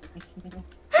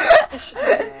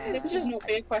 This should not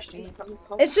be a question that comes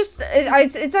across. It's just,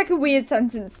 it's like a weird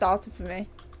sentence starter for me.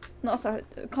 Not a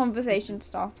conversation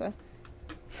starter.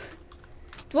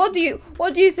 What do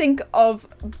you think of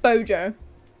Bojo?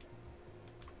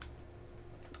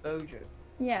 Bojo.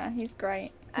 Yeah, he's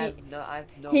great. I've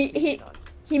no he- opinion on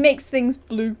He makes things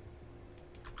blue.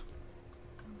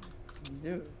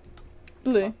 No.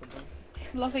 Blue.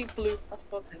 Fluffy blue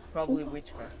passport. It's probably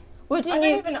witchcraft. Wouldn't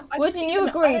you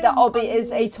agree that Obbie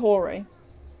is a Tory?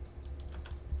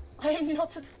 I am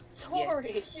not a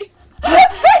Tory.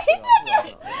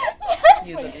 Yes!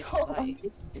 You my know, it's God.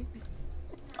 like-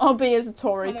 Obbie is a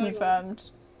Tory, Oh my God. confirmed.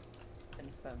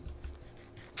 confirmed.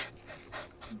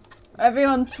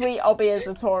 Everyone tweet Obbie is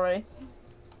a Tory.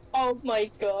 Oh my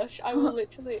gosh, I will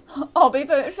literally Obbie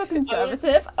voted for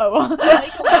Conservative. Oh.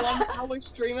 make a 1 hour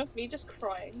stream of me just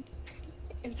crying.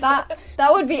 That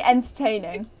would be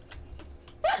entertaining.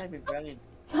 That'd be brilliant.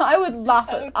 I would laugh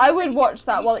at. I would watch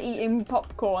that while eating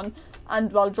popcorn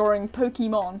and while drawing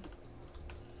Pokemon.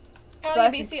 Oh, So I yeah,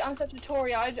 but you think- see, I'm such a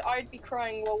Tory. I'd be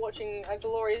crying while watching a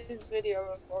glorious video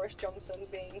of Boris Johnson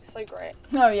being so great.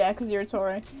 Oh yeah, because you're a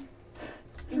Tory.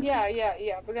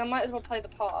 Yeah. But I might as well play the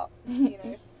part, you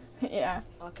know. Yeah.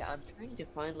 Okay, I'm trying to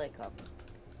find like how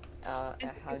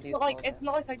It's do you not like call it's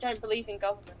not like I don't believe in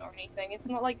government or anything. It's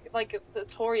not like the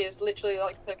Tory is literally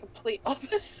like the complete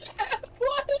opposite.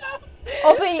 What?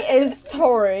 Obbie is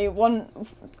Tory.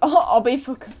 Obbie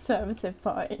for Conservative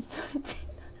Party.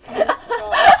 Oh,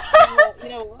 God. You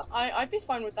know what? I'd be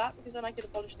fine with that because then I could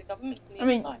abolish the government from the I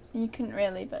mean, inside. you couldn't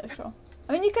really, but sure.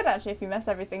 I mean, you could actually if you mess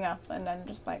everything up and then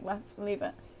just like leave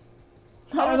it.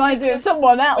 That I'd reminds also me of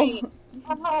someone else. Wait.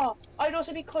 I'd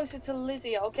also be closer to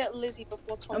Lizzie. I'll get Lizzie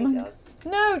before Tommy does.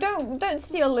 No, don't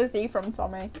steal Lizzie from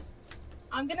Tommy.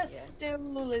 I'm gonna Yeah. steal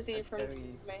Lizzie That's from very-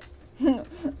 Tommy.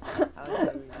 How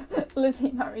dare you?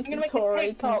 Lizzie marries I'm a gonna make a Tory,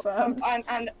 TikTok confirmed.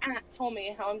 and at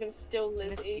Tommy how I'm gonna steal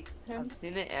Lizzie. I've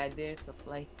seen an edit of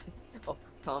like of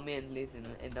Tommy and Liz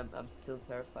and I'm still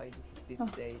terrified to this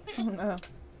day. Oh, no.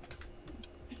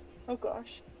 Oh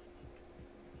gosh.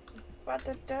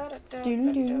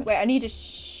 Doo-doo-doo. Wait, I need a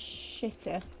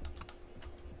shitter.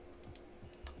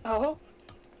 Oh.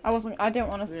 I don't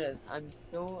want to. Realize I'm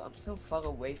so far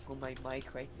away from my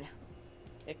mic right now.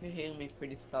 If you hear me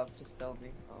pretty stuff, just tell me.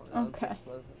 I'll Okay. get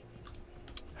closer.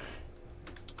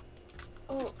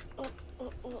 Oh.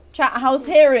 Chat, how's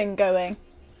hearing going?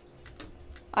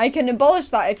 I can abolish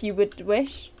that if you would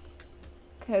wish.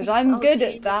 Because I'm good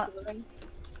at that.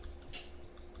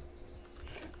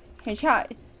 Hey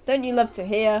chat, don't you love to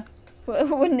hear?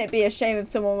 Wouldn't it be a shame if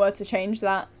someone were to change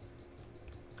that?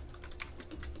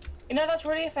 You know that's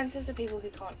really offensive to people who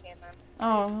can't hear, man.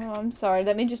 Oh, I'm sorry.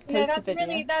 Let me just You know, post a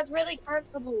video. that's really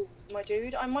cancelable, my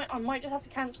dude. I might just have to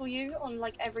cancel you on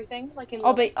like everything, like in.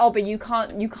 Obbie, you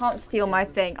can't steal my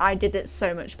thing. I did it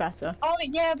so much better. Oh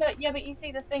yeah, but you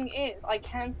see the thing is, I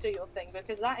can steal your thing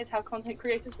because that is how content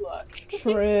creators work.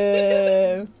 True.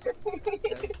 Very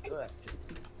good, actually.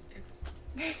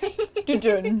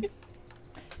 Dun-dun.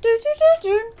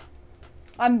 Dun-dun-dun-dun.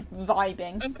 I'm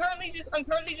vibing. I'm currently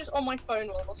just on my phone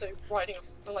while also riding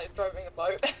like throwing a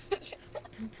boat.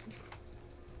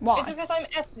 Why? It's because I'm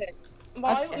epic.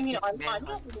 Why? Okay. I mean, I'm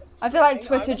I feel like I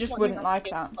Twitter was just wondering wouldn't how like to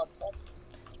that. get content.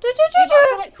 Yeah, but I Dun-dun-dun-dun.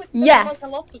 feel like Twitter doesn't Yes.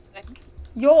 like a lot of things.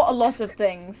 You're a lot of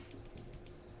things.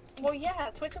 Well, yeah,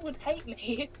 Twitter would hate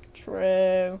me.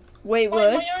 True. Wait, My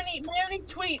would? only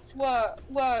tweets were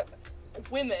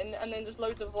women, and then just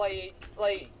loads of like.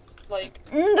 The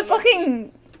emojis.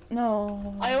 fucking...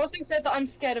 No. I also said that I'm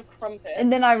scared of crumpets.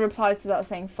 And then I replied to that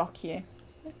saying, fuck you.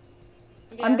 Yeah,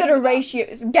 I'm gonna that- ratio...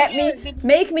 Get me...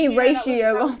 Make me yeah,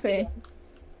 ratio that was Obbie.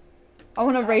 I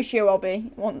want to ratio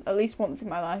Obbie. At least once in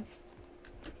my life.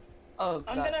 Oh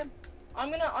god. I'm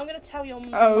gonna tell your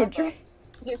Oh, mother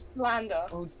this slander.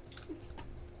 Oh.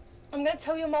 I'm gonna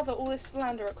tell your mother all this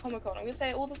slander at Comic-Con. I'm gonna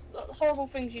say all the horrible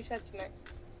things you said to me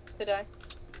today.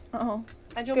 Oh.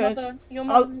 And your Good.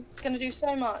 mother's gonna do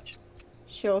so much.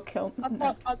 She'll kill me.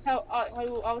 No. I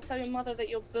will tell your mother that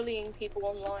you're bullying people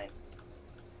online.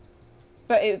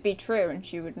 But it would be true, and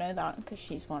she would know that, because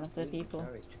she's one of the people.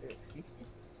 Very true.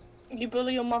 You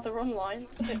bully your mother online.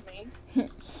 That's a bit mean.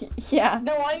 Yeah.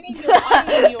 No, I mean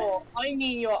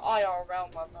your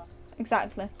IRL mother.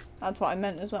 Exactly. That's what I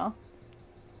meant as well.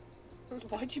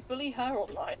 Why'd you bully her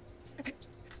online?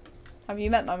 Have you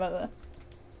met my mother?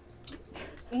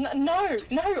 No,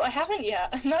 I haven't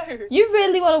yet. No. You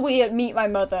really want to meet my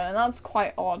mother, and that's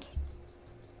quite odd.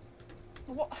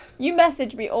 What? You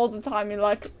message me all the time. You're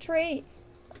like, Tree,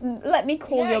 let me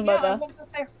call your mother. I want to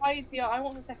say hi to you. I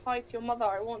want to say hi to your mother.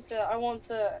 I want to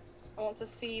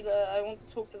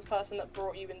talk to the person that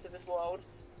brought you into this world.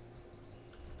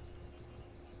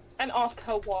 And ask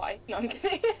her why. No, I'm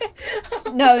kidding.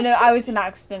 No, I was an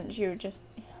accident. You were just.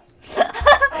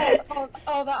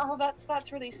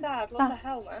 That's really sad. What the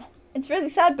hell, man? It's really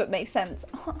sad, but makes sense.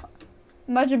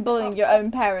 Imagine bullying your own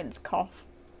parents. Cough.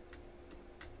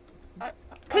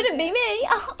 Couldn't be me.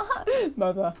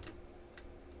 Mother.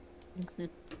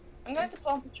 I'm going to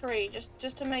plant a tree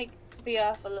just to make the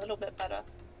earth a little bit better.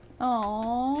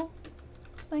 Aww.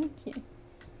 Thank you.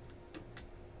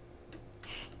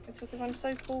 It's because I'm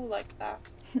so cool like that.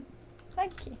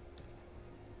 Thank you.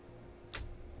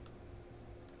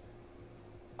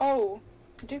 Oh,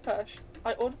 Dupash.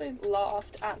 I audibly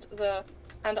laughed at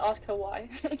and asked her why.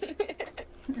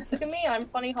 Look at me, I'm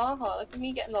funny haha. Look at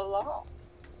me getting the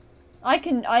laughs.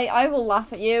 I will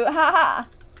laugh at you. Ha ha.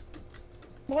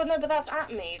 Well, no, but that's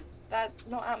at me. That's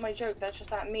not at my joke. That's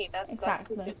just at me. That's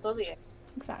Exactly. bullying.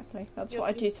 Exactly. That's what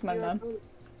I do to my mum.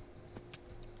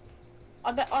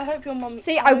 I hope your mum.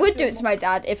 See, I would do it to my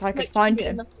dad if I could find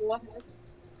him.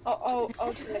 Oh.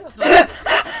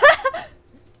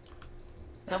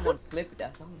 Someone clip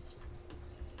that.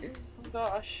 Oh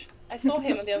gosh. I saw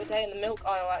him the other day in the milk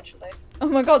aisle, actually. Oh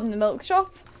my god, in the milk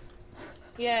shop?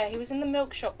 Yeah, he was in the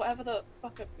milk shop, whatever the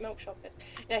fucking milk shop is.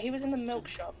 Yeah, he was in the milk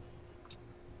shop.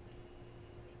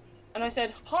 And I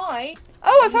said, hi!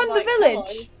 Oh, I And he was found the like,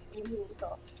 village! "Hello," and he walked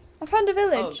off. I found a Oh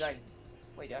village. god.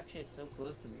 Wait, actually it's so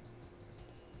close to me.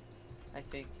 I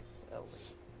think. Oh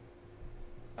wait.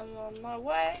 I'm on my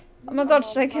way. Oh my god,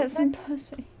 should I get some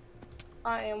pussy?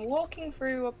 I am walking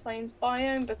through a plains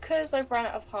biome because I've run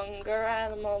out of hunger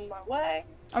and I'm on my way.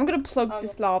 I'm gonna plug I'm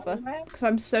this on lava, my way. because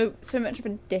I'm so much of a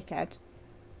dickhead.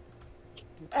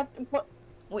 What?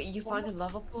 Wait, you find a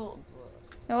lava pool?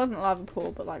 It wasn't a lava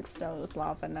pool, but like still it was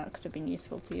lava, and that could have been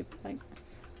useful to you. But, like,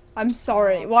 I'm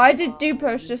sorry. Why did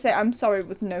Duposh just say I'm sorry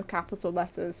with no capital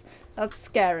letters? That's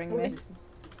scaring me.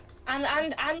 And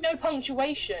no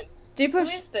punctuation. Who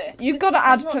Duposh, is this? you've This got to is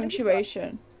add not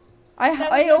punctuation. There was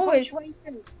I no always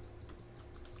punctuation.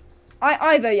 I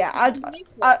either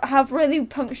Unbelievable. have really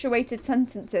punctuated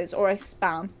sentences or I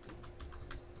spam.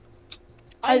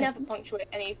 I never punctuate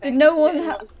anything. Did no because one it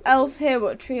annoys else hear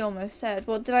what Tree almost said?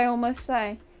 What did I almost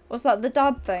say? Was that the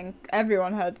dad thing?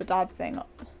 Everyone heard the dad thing.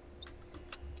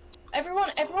 Everyone.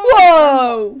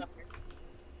 Whoa!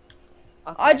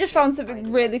 Okay, I just found okay, something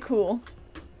fine. really cool.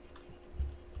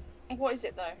 What is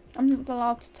it though? I'm not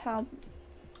allowed to tell.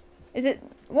 Is it?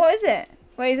 What is it?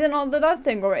 Wait, is it not the dad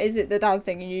thing, or is it the dad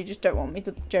thing, and you just don't want me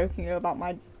to joking about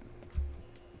my?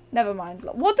 Never mind.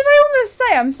 What did I almost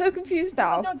say? I'm so confused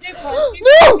now. No, Dupash,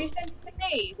 No! you sent it to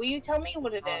me. Will you tell me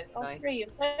what it is? Oh, nice. 3, you're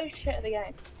so shit at the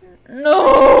game.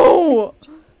 No!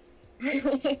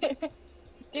 Dupash,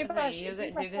 Do you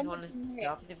guys want to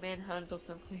stop the manhunt or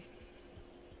something?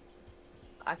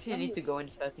 Actually, I need to go in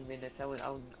 30 minutes. I don't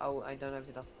have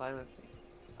enough time.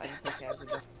 I don't think I have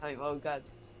enough time. Oh god.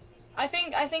 I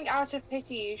think out of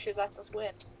pity you should let us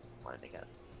win. Oh my god.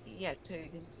 Yeah, too,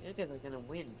 because you guys are gonna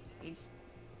win. It's...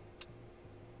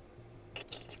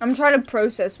 I'm trying to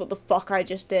process what the fuck I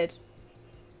just did.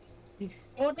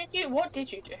 What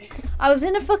did you do? I was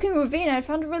in a fucking ravine. I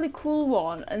found a really cool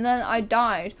one, and then I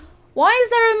died. Why is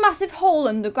there a massive hole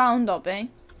underground, Obbie?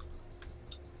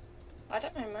 I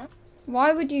don't know, man.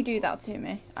 Why would you do that to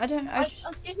me? I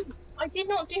I did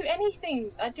not do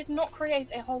anything. I did not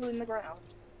create a hole in the ground.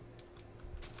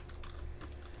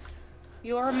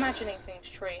 You are imagining things,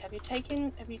 Tree. Have you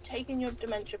taken your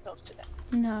dementia pills today?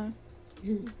 No.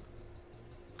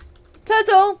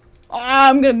 Turtle! Oh,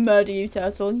 I'm gonna murder you,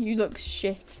 Turtle. You look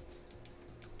shit.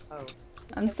 Oh.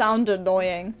 And sound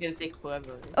annoying. It'll take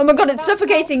forever. Oh my god, it's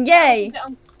suffocating! Yay!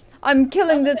 I'm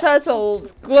killing the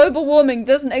turtles. Global warming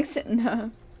doesn't exist.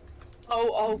 No.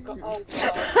 Oh god. Oh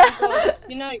god.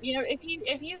 You know,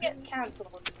 if you get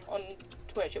cancelled on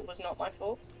Twitch, it was not my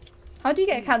fault. How do you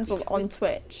get cancelled on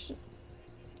Twitch?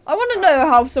 I want to know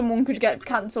how someone could get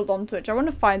cancelled on Twitch. I want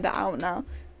to find that out now.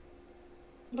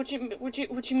 What do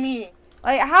you mean?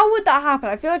 Like, how would that happen?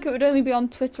 I feel like it would only be on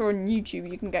Twitter or on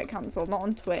YouTube you can get cancelled, not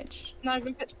on Twitch. No,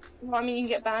 well, I mean, you can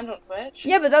get banned on Twitch.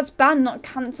 Yeah, but that's banned, not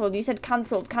cancelled. You said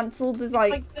cancelled. Cancelled is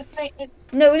like... it's...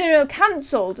 No,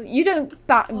 cancelled. You don't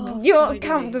ban... Oh, your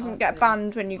account doesn't get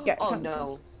banned when you get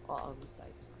cancelled. Oh, no.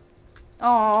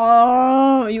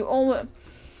 Oh, Oh, you all...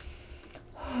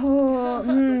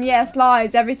 Oh, yes,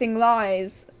 lies. Everything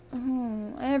lies.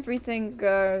 Oh, everything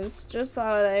goes just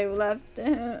how they left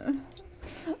it.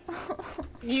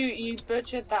 You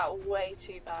butchered that way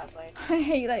too badly. I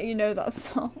hate that you know that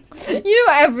song. You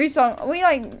know every song. We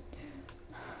like...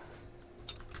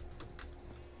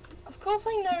 Of course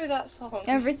I know that song.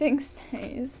 Everything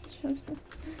stays. Just...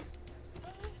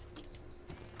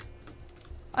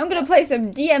 I'm gonna play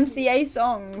some DMCA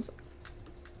songs.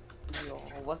 no.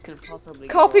 What could possibly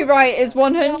Copyright is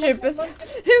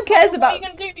 100%. Who cares about... What are you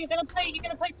gonna do? You're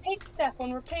gonna play Pig Step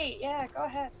on repeat. Yeah, go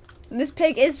ahead. This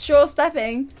pig is sure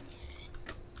stepping.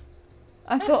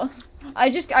 I thought... I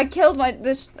killed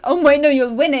this... Oh wait, no,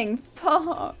 you're winning.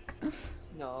 Fuck.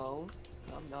 No,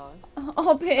 I'm not.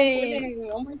 Obbie.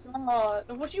 Oh my god.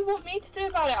 What do you want me to do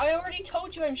about it? I already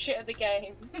told you I'm shit at the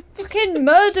game. Fucking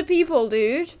murder people,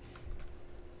 dude.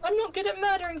 I'm not good at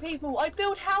murdering people. I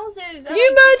build houses. And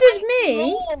You murdered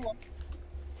me? explore.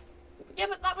 Yeah,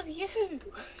 but that was you.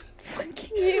 Fuck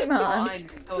you, man. I'm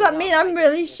so Does that mean not I'm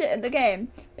really shit at the game?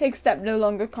 Pig step no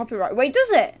longer copyright. Wait,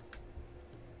 does it?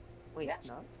 Wait,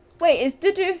 no. Wait, is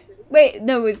do? Wait,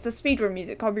 no, is the speedrun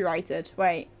music copyrighted?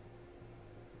 Wait.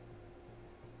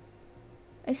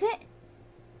 Is it?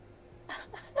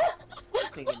 I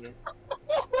think it is.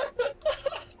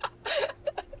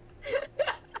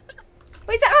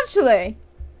 Wait, is it actually?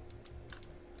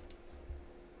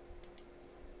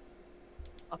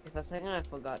 Okay, for a second I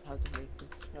forgot how to make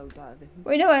this. Oh god.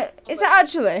 Wait, no, is it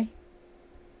actually?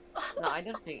 No, I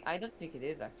don't think it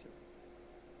is actually.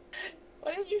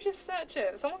 Why didn't you just search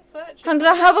it? Someone search it. I'm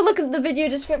gonna have a look at the video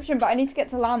description, but I need to get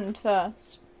to land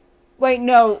first. Wait,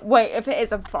 no, wait, if it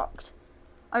is, I'm fucked.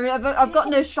 I mean, I've got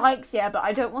no strikes yet, but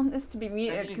I don't want this to be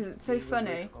muted because it's so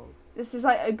funny. This is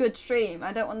like a good stream.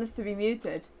 I don't want this to be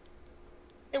muted.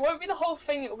 It won't be the whole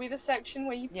thing. It will be the section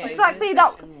where you. Yeah, Exactly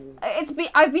that.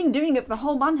 I've been doing it for the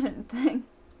whole manhunt thing.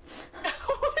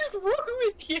 What's wrong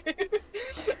with you?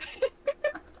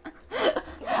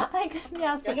 I could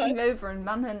be switching over and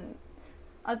manhunt.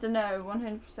 I don't know,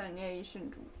 100%. Yeah, you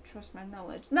shouldn't trust my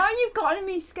knowledge. Now you've gotten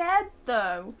me scared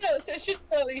though. So it should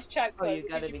at least check. Oh, though, you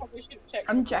gotta because be. probably should check.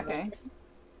 I'm checking.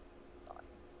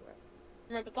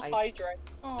 Remember to hydrate.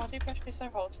 Oh, do pressure be so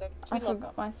wholesome. I We love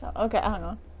forgot myself. Okay, hang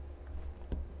on.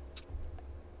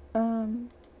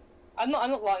 I'm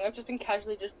not lying. I've just been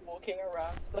casually just walking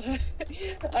around.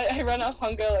 I ran out of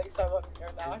hunger like so long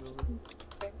ago now. I've just been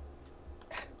walking.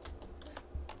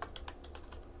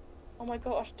 Oh my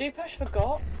gosh, Dupesh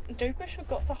forgot. Dupesh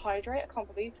forgot to hydrate. I can't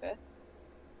believe this.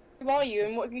 Who are you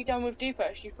and what have you done with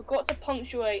Dupesh? You forgot to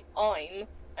punctuate I'm,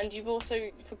 and you've also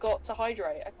forgot to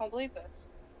hydrate. I can't believe this.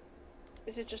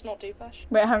 This is just not Dupesh.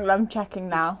 Wait, hang on, I'm checking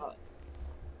now.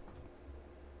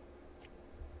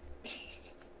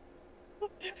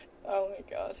 Oh my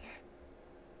god.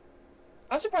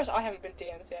 I'm surprised I haven't been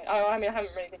DMCA. I mean, I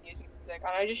haven't really been using music,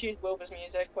 and I just used Wilbur's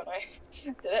music when I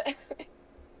did it.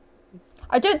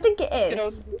 I don't think it Good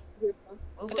is. old-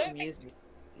 Wilbur music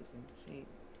is insane.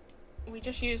 We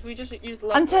just use.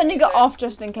 I'm turning it off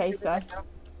just in case though.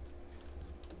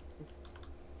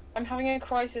 I'm having a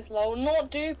crisis, lol.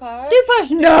 Not Duper.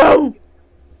 Dupesh, no!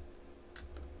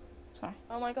 Sorry.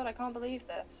 Oh my god, I can't believe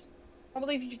this. I can't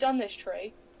believe you've done this,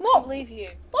 Tree. I What? can't believe you.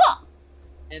 What?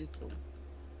 Cancel.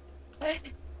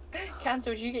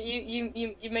 Cancelled.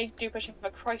 You made Duper have a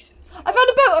crisis. I found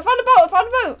a boat! I found a boat! I found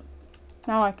a boat!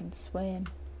 Now I can swim.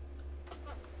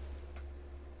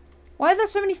 Why are there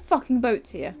so many fucking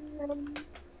boats here?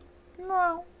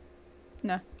 No.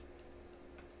 No.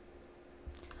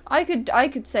 I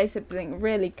could say something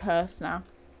really cursed now.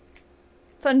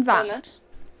 Fun fact.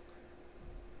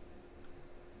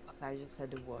 Okay, I just said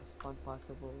the worst.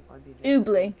 Unpossible.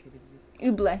 Oobly.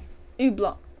 Ooble.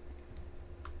 Ooblock.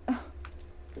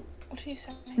 What are you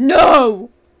saying? No!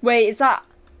 Wait, is that...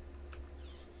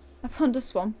 I found a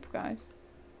swamp, guys.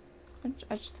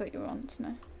 I just thought you were on to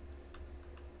know.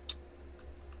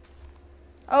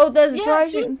 Oh, there's a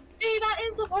driving... See, that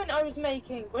is the point I was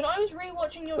making. When I was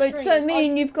rewatching your Wait, streams, so I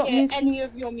you've got hear music... any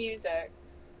of your music.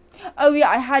 Oh yeah,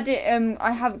 I had it.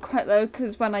 I have it quite low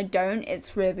because when I don't,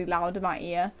 it's really loud in my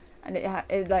ear, and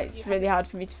it's really hard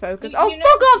for me to focus. Fuck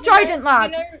off, Trident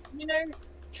lad! You know,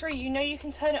 Tree. You know you can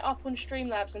turn it up on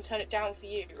Streamlabs and turn it down for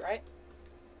you, right?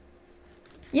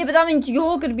 Yeah, but that means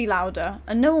you're gonna be louder,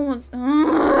 and no one wants.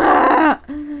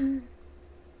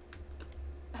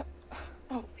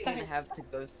 Oh, You're gonna have to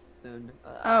go soon.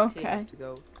 Oh, actually okay. have to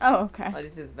go. Oh, okay. Oh,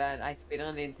 this is bad. I spit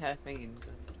on the entire thing.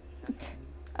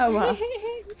 Oh well.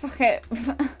 Fuck it.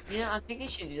 Yeah, I think I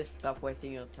should just stop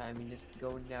wasting your time and just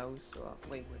go now. So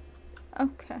wait.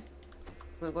 Okay.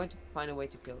 We're going to find a way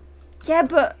to kill. Yeah,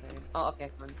 but. Oh,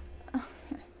 okay, fine.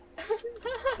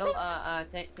 So,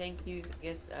 thank you. I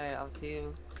guess I'll see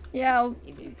you. Yeah. I'll...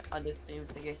 in other streams.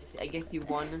 I guess you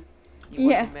won.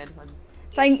 Yeah. The manhunt.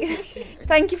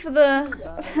 Thank you for the.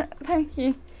 Thank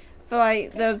you for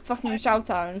like the fucking shout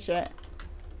out and shit.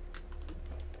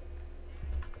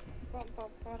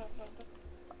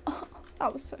 Oh,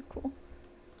 that was so cool.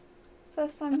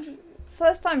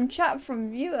 First time chat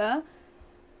from viewer.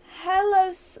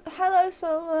 Hello,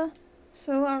 Solar.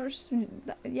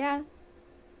 Yeah.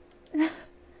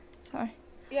 Sorry.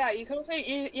 Yeah, you can also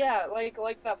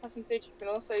like that person said.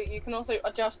 You can also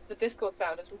adjust the Discord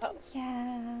sound as well.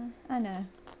 Yeah, I know.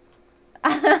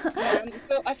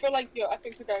 I feel like I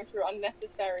think you're going through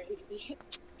unnecessary.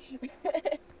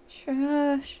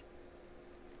 Shush.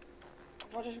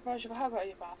 How about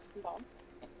you, Mom?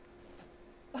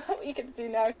 What are you gonna do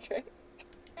now, Trick?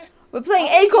 We're playing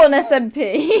Acorn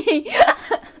SMP.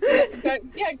 Go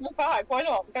back. Why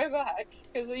not? Go back.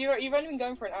 Because you've only been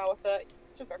going for an hour 30.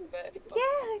 Still go for a bit. Yeah,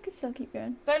 I could still keep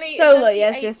going. Solar,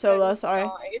 yes, Solar, sorry.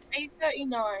 It's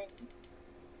 8:39.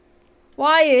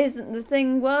 Why isn't the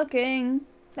thing working?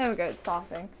 There we go, it's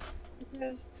starting.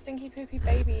 Because stinky poopy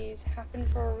babies happen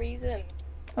for a reason.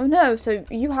 Oh no, so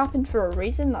you happened for a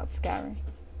reason? That's scary.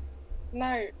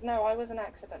 No, I was an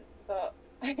accident, but...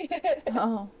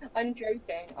 Oh. I'm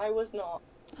joking, I was not.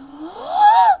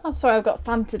 I'm sorry, I've got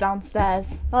Fanta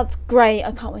downstairs. That's great,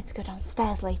 I can't wait to go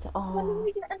downstairs later. Oh.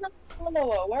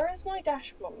 Follower, where is my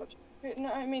dashboard?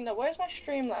 No, I mean, where's my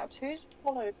Streamlabs? Who's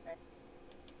followed me?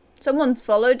 Someone's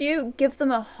followed you? Give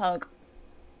them a hug.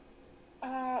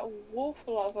 Wolf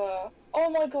lover. Oh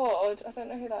my god, I don't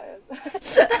know who that is.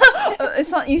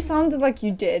 It's not. You sounded like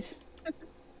you did.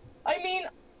 I mean,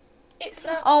 it's.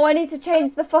 Oh, I need to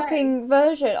change the fucking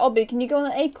version. Obbie, can you go on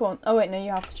the Acorn? Oh wait, no,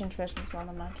 you have to change version as well.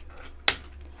 Never mind.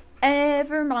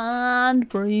 Ever mind,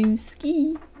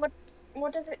 Brewski.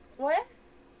 What does it? Where?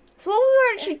 So what were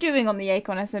we actually doing on the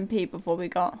Acorn SMP before we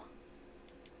got?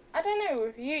 I don't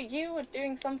know. You were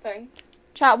doing something.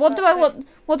 Chat. What do I want?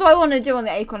 What do I want to do on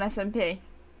the Acorn SMP?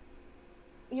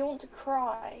 You want to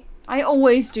cry. I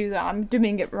always do that. I'm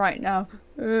doing it right now.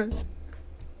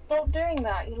 Stop doing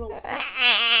that, you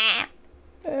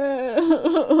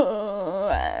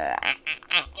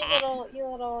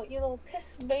little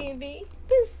piss baby.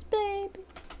 Piss baby.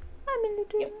 I'm a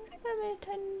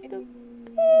tender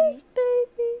piss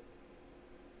baby.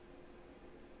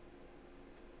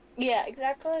 Yeah,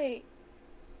 exactly.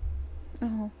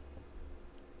 Oh.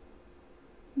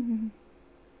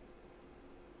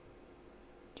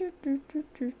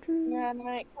 And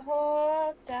I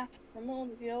caught death from all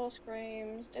of your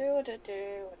screams. Do.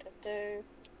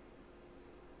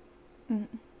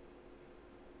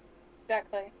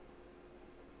 Exactly.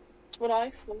 That's what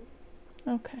I thought.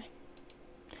 Okay.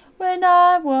 When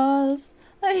I was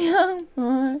a young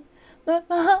boy, my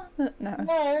father... No.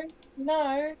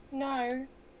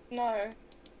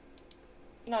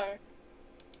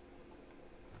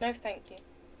 No, thank you.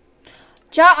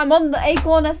 Chat, I'm on the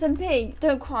Acorn SMP.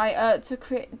 Don't cry. To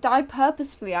die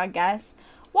purposefully, I guess.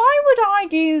 Why would I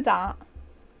do that?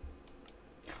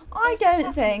 I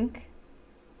don't think.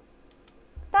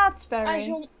 That's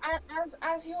very...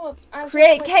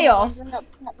 Create chaos. No,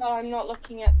 I'm not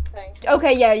looking at the thing.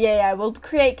 Okay, yeah. We'll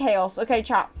create chaos. Okay,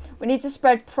 chat. We need to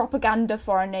spread propaganda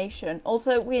for our nation.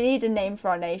 Also, we need a name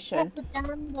for our nation.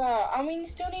 Propaganda. I mean, you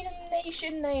still need a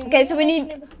nation name. Okay, so we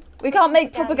need... We can't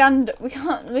make propaganda. We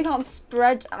can't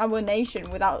spread our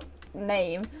nation without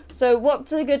name. So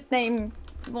what's a good name?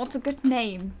 What's a good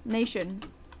name? Nation.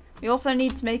 We also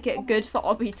need to make it good for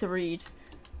Obbie to read.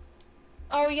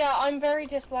 Oh yeah, I'm very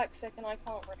dyslexic and I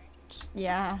can't read.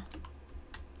 Yeah.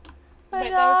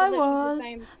 Wait, that was literally the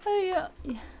same. Oh yeah.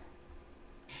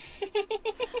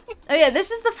 Oh yeah, this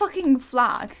is the fucking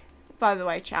flag. by the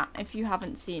way, chat, if you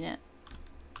haven't seen it.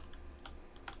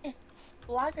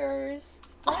 Flaggers.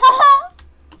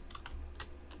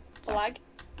 Flag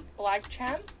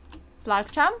champ.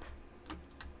 Flag champ?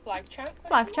 Flag champ.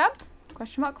 Flag champ?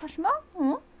 Question mark, question mark?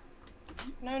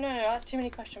 No, that's too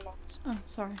many question marks. Oh,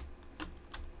 sorry.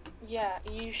 Yeah,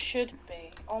 you should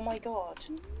be. Oh my god.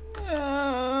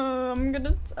 I'm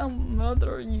gonna tell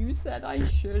Mother you said I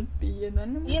should be, and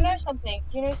then... You know something?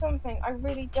 I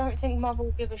really don't think Mother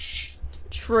will give a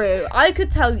True. I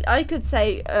could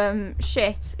say,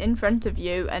 shit in front of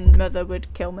you, and Mother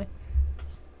would kill me.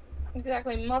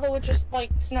 Exactly. Mother would just,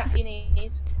 like, snap your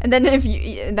knees. And then if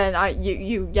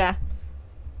you, yeah.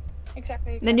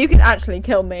 Exactly. Then you could actually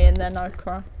kill me, and then I'd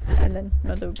cry. And then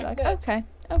Mother would be like, Good.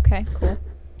 okay, cool.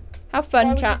 Have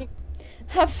fun, chat.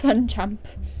 Have fun, champ.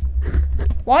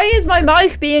 Why is my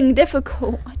mic being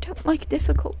difficult? I don't like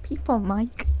difficult people,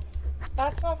 Mike.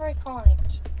 That's not very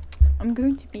kind. I'm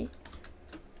going to be...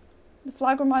 The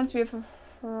flag reminds me of a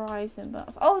horizon,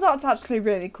 but... Oh, that's actually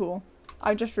really cool.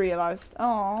 I just realised.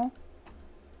 Oh.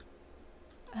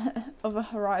 Of a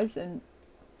horizon.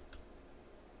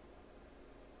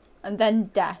 And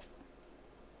then death.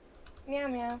 Meow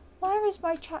meow. Where is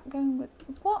my chat going with...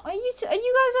 What? Are you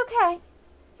guys okay?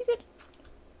 You good?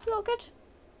 You all good?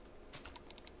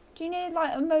 Do you need,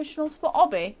 like, emotional support?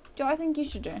 Obbie, do I think you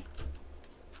should do?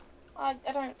 I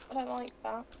don't like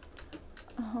that.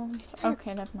 Oh,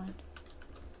 okay, never mind.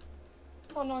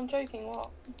 Oh no, I'm joking. What?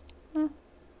 No.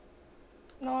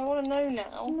 No, I want to know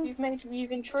now. No.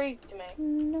 You've intrigued me.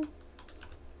 No.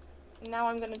 Now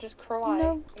I'm gonna just cry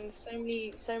No. in so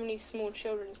many small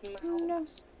children's mouths. No.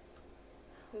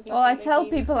 There's Well, I nothing tell they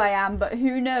can people I am, but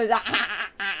who knows?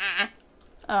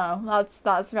 Oh,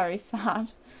 that's very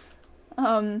sad.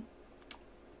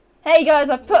 Hey guys,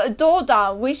 I've put a door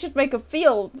down. We should make a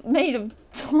field made of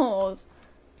doors.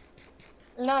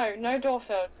 No door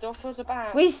fields. Door fields are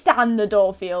bad. We stand the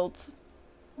door fields.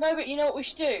 No, but you know what we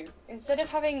should do? Instead of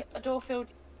having a door field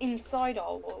inside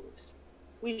our walls,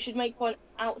 we should make one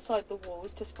outside the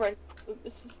walls to spread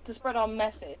our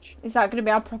message. Is that going to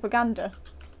be our propaganda?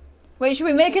 Wait, should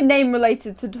we make a name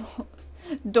related to doors?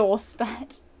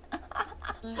 Doorstead.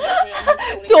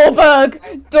 Dorberg!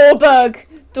 Dorberg!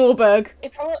 Dorberg.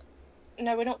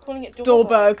 No, we're not calling it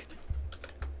Dorberg.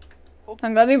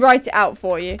 Hang on, let me write it out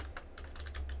for you.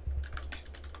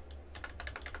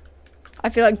 I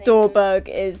feel like Dorberg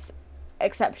is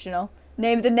exceptional.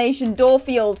 Name of the nation,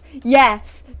 Dorfield.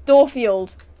 Yes,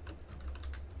 Dorfield.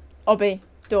 Obbie,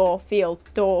 Dorfield,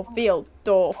 Dorfield,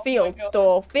 Dorfield,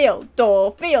 Dorfield,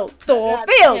 Dorfield, Dorfield.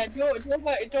 Yeah,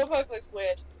 Dorberg looks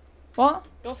weird. What?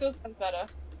 Dorfield sounds better.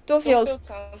 Dorfield.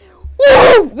 Sounds...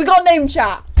 Woo! We got name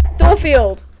chat.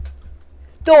 Dorfield.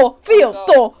 Dorfield,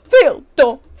 Dorfield,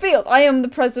 Dorfield. I am the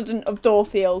president of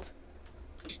Dorfield.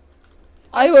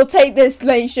 I will take this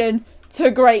nation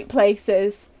to great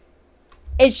places.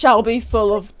 It shall be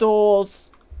full of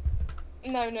doors.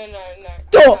 No.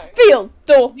 Dorfield,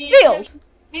 Dorfield.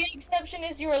 The exception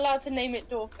is you're allowed to name it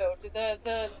Dorfield. The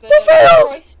Dorfield!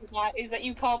 price for that is that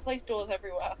you can't place doors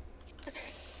everywhere.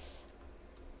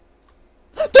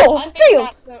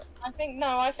 Dorfield. I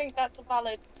think that's a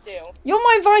valid deal. You're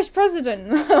my vice president.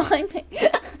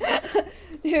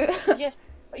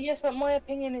 Yes, but my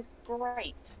opinion is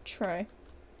great. True.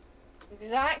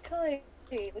 Exactly.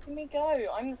 Look at me go.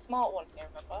 I'm the smart one here,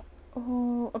 remember?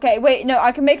 Oh, okay. Wait, no.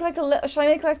 I can make like a little. Should I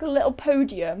make like a little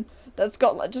podium that's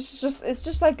got like it's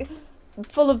just like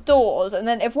full of doors, and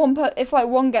then if one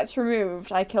gets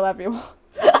removed, I kill everyone.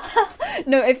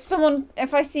 No,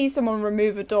 if I see someone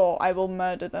remove a door, I will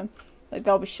murder them. Like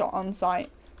they'll be shot on sight.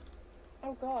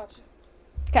 Oh god.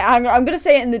 Okay, I'm gonna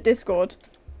say it in the Discord.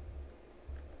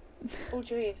 Oh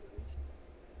jeez.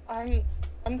 I'm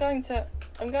going to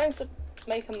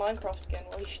make a Minecraft skin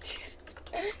while you do this.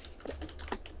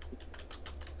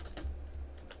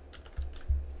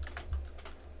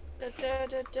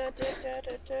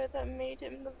 That made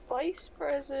him the vice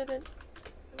president.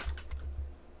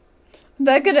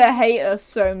 They're gonna hate us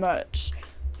so much.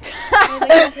 No,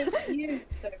 they're gonna hate you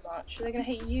so much. They're gonna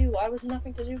hate you. I was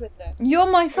nothing to do with it. You're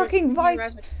my fucking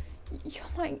vice. You're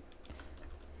my.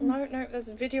 No, there's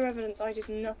video evidence. I did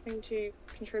nothing to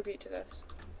contribute to this.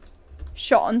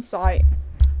 Shot on sight.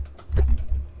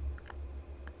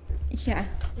 Yeah.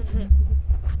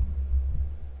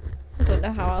 I don't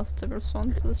know how else to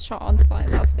respond to the shot on sight.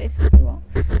 That's basically what.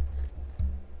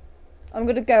 I'm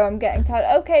gonna go. I'm getting tired.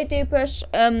 Okay, Dupush.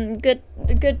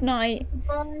 Good night.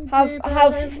 Bye,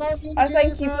 I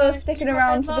thank you for sticking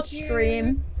around for the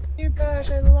stream. Dupersh,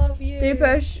 I love you.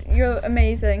 Dupersh, you're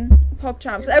amazing.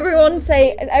 PogChamps.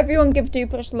 Everyone give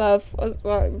Dupersh love as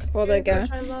well before they go.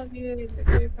 Dupersh, I love you.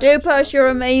 Dupersh, you're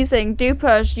amazing.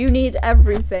 Dupersh, you need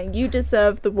everything. You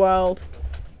deserve the world.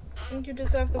 I think you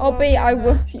deserve the world. Obbie, I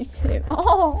love you too.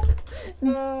 Oh,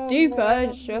 Oh,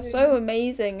 Dupersh, you're so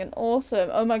amazing and awesome.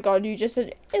 Oh my god, you just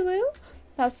said ew.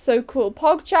 That's so cool.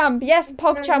 PogChamp, yes,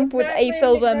 PogChamp with a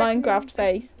Philza Minecraft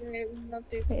face. Yeah, we love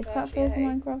Is that Philza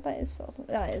Minecraft? That is Philza.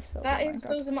 That is Philza That Minecraft. is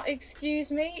Philza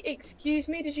Minecraft. Excuse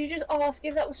me. Did you just ask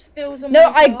if that was Philza Minecraft?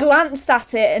 No, I glanced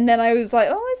at it and then I was like,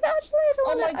 oh, is that actually?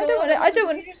 I don't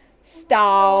want to.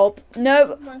 Stop.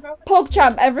 No,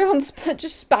 PogChamp. Everyone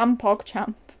just spam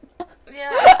PogChamp.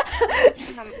 Yeah.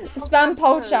 Spam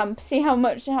PogChamp.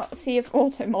 See if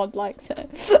Automod likes it.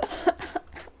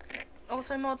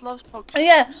 Automod loves PogChamp. Oh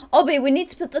yeah, Obbie, we need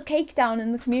to put the cake down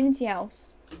in the community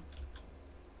house.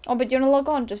 Obbie, do you want to log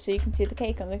on just so you can see the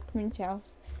cake on the community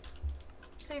house?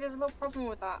 See, there's a little problem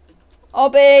with that.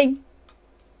 Obbie!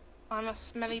 I'm a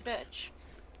smelly bitch.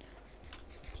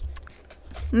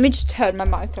 Let me just turn my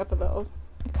mic up a little.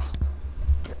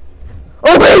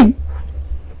 Obbie!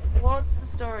 What's the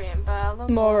story in Bella?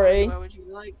 Maury. Where would you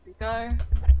like to go?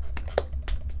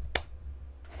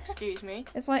 Excuse me.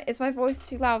 Is my voice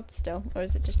too loud still, or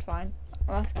is it just fine?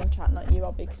 I'm asking chat, not you,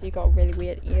 Obbie, because you got really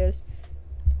weird ears.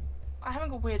 I haven't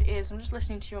got weird ears. I'm just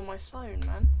listening to you on my phone,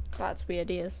 man. That's weird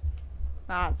ears.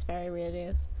 That's very weird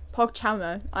ears.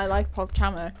 PogChammer. I like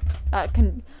PogChammer. That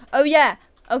can. Oh yeah.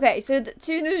 Okay. So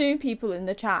to the new people in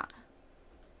the chat,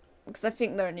 because I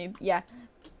think they're new. Yeah.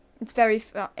 It's very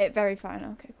fine.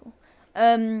 Okay, cool.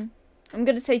 I'm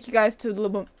gonna take you guys to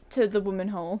the woman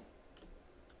hole.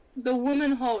 The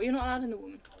woman hole. You're not allowed in the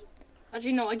woman hole.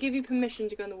 Actually, no. I give you permission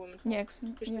to go in the woman hole. Yeah. Just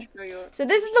to show your. So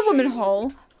this is the woman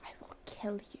hole. I will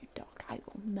kill you, dog. I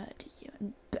will murder you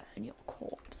and burn your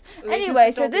corpse.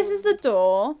 Anyway, so this is the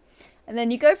door, and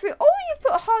then you go through. Oh, you've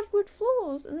put hardwood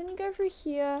floors, and then you go through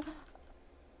here.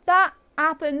 That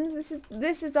happens.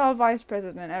 This is our vice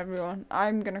president. Everyone,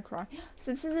 I'm gonna cry.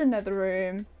 So this is another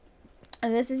room,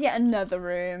 and this is yet another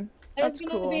room. That's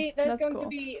cool. There's going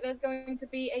to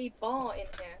be a bar in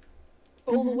here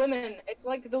for all the women. It's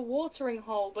like the watering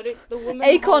hole, but it's the women.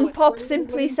 Acorn Pop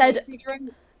simply said.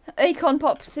 Acorn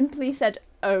Pop simply said,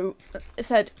 "Oh,"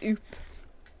 said "oop."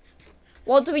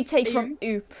 What do we take from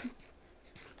oop?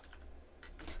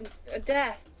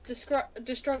 Death,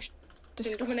 destruction,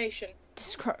 discrimination.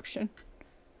 Destruction.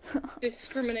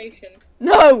 Discrimination.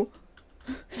 No.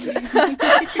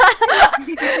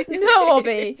 No,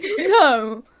 Obbie.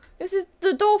 No. This is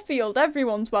the Doorfield.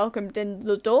 Everyone's welcomed in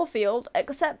the Doorfield,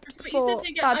 except for bad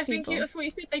people. I thought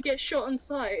you said they get shot on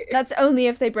sight. That's only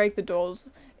if they break the doors.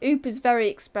 Oop is very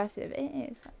expressive. It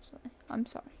is, actually. I'm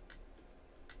sorry.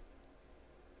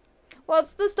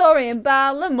 What's the story in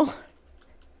Ballamore?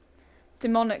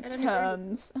 Demonic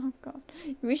terms. Oh god.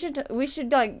 We should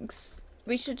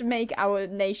make our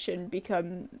nation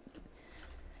become.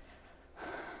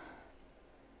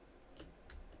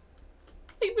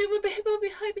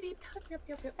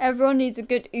 Everyone needs a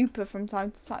good ooper from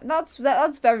time to time. That's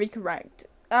very correct.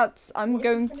 I'm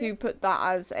going to put that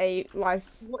as a life.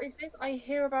 What is this? I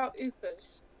hear about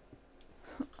oopers.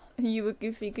 Are you a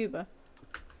goofy goober?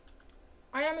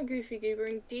 I am a goofy goober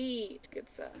indeed, good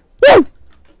sir. Woo!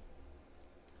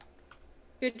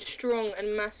 Good, strong,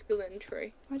 and masculine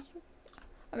tree.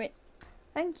 I mean,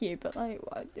 thank you, but like,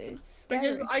 what? It's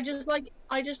scary. I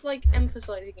just like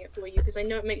emphasizing it for you because I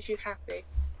know it makes you happy.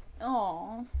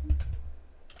 Aww,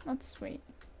 that's sweet.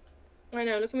 I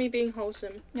know. Look at me being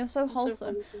wholesome. You're so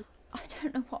wholesome. I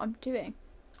don't know what I'm doing.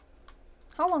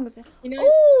 How long is it? You know.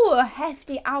 Oh, a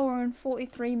hefty hour and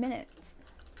 43 minutes.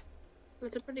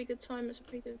 It's a pretty good time. It's a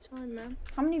pretty good time, man.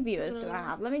 How many viewers do I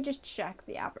have? Let me just check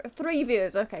the average. 3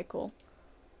 viewers. Okay, cool.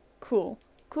 Cool.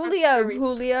 Coolio,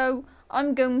 Julio.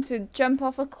 I'm going to jump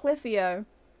off a cliffio.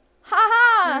 Ha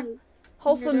ha! No,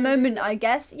 wholesome moment, I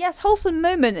guess. Yes, wholesome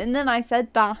moment. And then I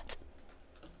said that.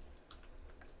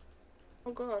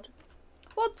 Oh god.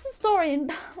 What's the story in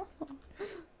Ballamore?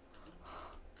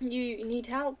 You need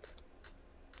help.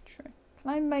 True.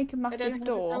 Can I make a massive I don't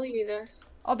know how to tell you this.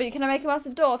 Obbie, can I make a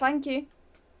massive door? Thank you.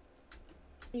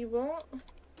 You what?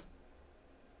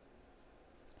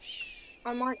 Shh.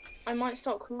 I might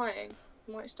start crying.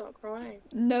 I might start crying.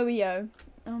 Noeo.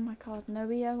 Oh my god,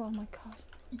 Noeo. Oh my god.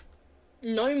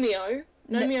 Romeo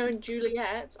and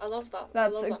Juliet. I love that.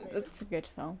 That's a good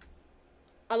film.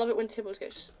 I love it when Tibbles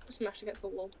gets smashed against the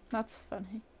wall. That's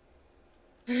funny.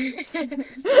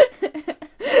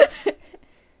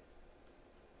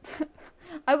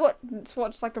 I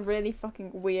watched like a really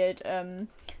fucking weird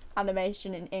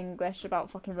animation in English about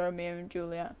fucking Romeo and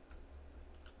Juliet.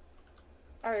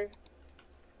 Oh.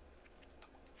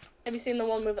 Have you seen the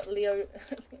one with Leo?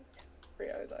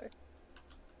 Rio though.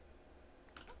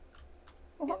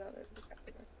 What? Leonardo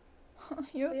DiCaprio. Are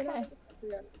you okay? Leonardo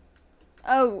DiCaprio.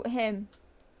 Oh, him.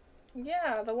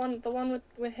 Yeah, the one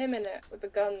with him in it, with the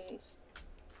guns,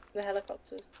 the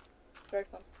helicopters. It's very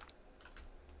fun.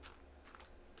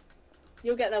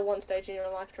 You'll get there one stage in your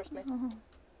life, trust me.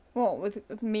 What,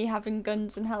 with me having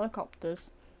guns and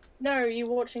helicopters? No, you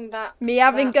watching that. Me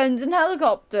having guns and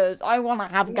helicopters. I want to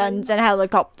have guns and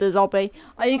helicopters, Obbie.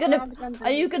 Are you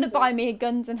gonna buy me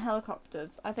guns and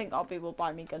helicopters? I think Obbie will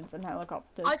buy me guns and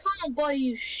helicopters. I can't buy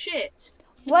you shit.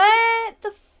 What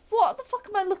the fuck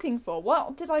am I looking for?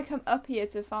 What did I come up here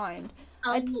to find?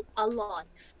 A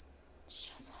life.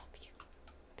 Shut up, you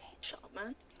bitch. Shut up,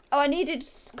 man. Oh, I needed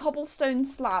cobblestone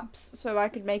slabs so I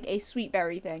could make a sweet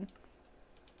berry thing.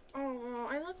 Oh,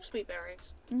 I love sweet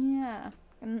berries. Yeah.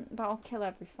 But I'll kill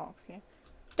every fox here.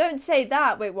 Don't say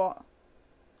that! Wait, what?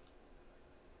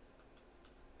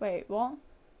 Wait, what?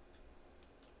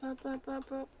 Wait,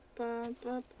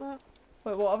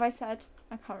 what have I said?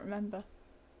 I can't remember.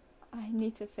 I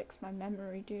need to fix my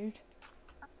memory, dude.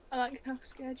 I like how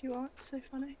scared you are. It's so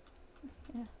funny.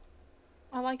 Yeah.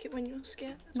 I like it when you're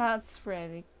scared. That's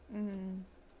really...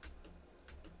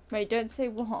 Wait, don't say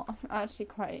what. I'm actually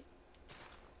quite...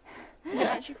 You're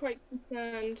actually quite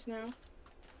concerned now.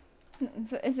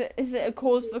 Is it a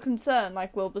cause for concern,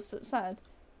 like Wilbur said?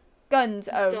 Guns.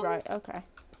 Oh, Don't. right. Okay.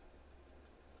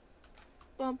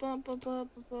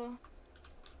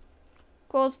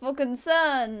 Cause for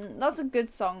concern. That's a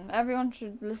good song. Everyone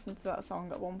should listen to that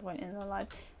song at one point in their life.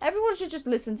 Everyone should just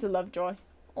listen to Lovejoy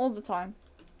all the time.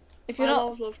 If you're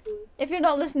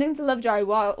not listening to Lovejoy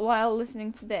while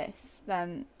listening to this,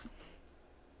 then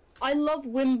I love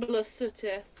Wimbledon.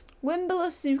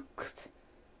 Wimbledon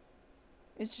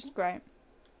it's just great.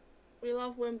 We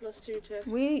love Wimbledon.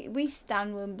 We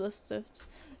stan Wimbledon.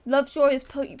 Lovejoy is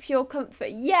pure comfort.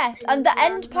 Yes, and the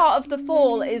end part of the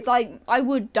fall is like I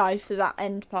would die for that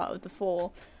end part of the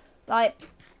fall. Like,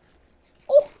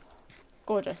 oh,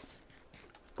 gorgeous,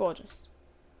 gorgeous,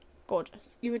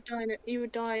 gorgeous. You would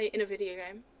die in a video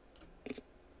game.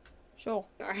 Sure.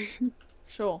 Sorry.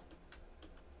 Sure.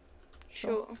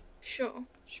 Sure.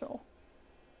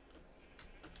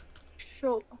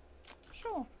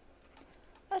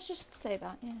 Let's just say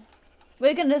that, yeah.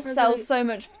 We're gonna sell so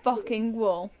much fucking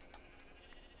wool.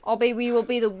 Obbie, we will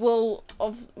be the wool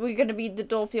of... We're gonna be the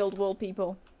Dorfield wool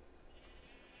people.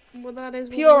 Well, that is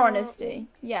pure honesty.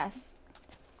 Yes.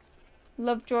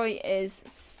 Lovejoy is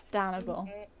stannable.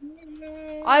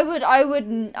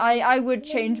 I would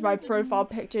change my profile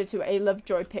picture to a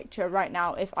Lovejoy picture right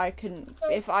now if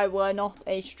I were not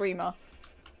a streamer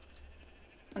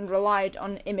and relied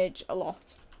on image a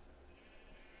lot.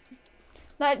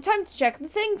 Like, time to check the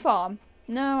thing farm.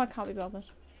 No, I can't be bothered.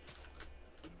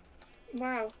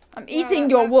 Wow. I'm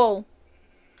eating your wool.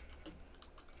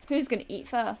 Who's gonna eat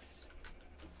first?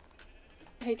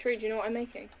 Hey Tree, do you know what I'm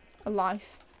making? A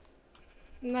life.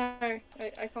 No,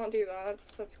 I can't do that.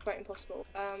 That's quite impossible.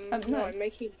 No. No, I'm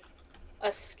making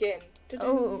a skin.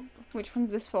 Oh, which one's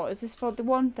this for? Is this for the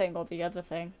one thing or the other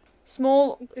thing?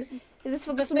 Small. Is this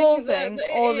for the small thing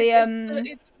or the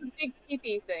It's the big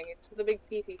pee-pee thing. It's for the big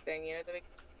pee-pee thing. You know the big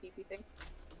pee-pee thing.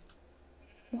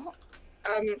 What?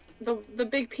 The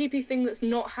big pee-pee thing that's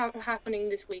not happening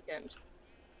this weekend.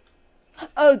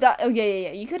 Oh, that. Oh,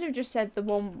 yeah. You could have just said the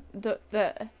one that.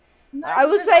 No, I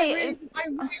would say.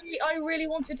 I really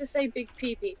wanted to say big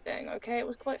pee-pee thing. Okay, it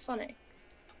was quite funny.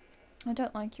 I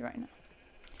don't like you right now.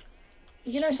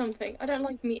 You know something? I don't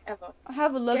like me ever. I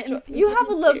have a Lovejoy. You have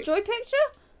a Lovejoy picture?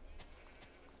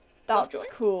 That's Lovejoy?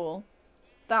 cool.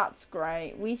 That's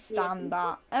great. We stand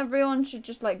that. Everyone should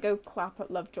just like go clap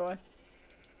at Lovejoy.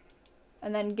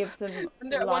 And then give them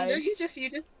lives.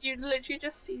 You literally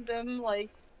just see them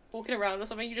like walking around or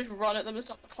something. You just run at them and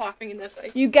start clapping in their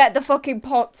face. You get the fucking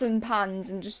pots and pans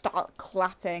and just start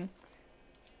clapping.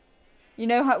 You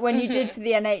know how when you did for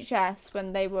the NHS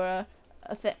when they were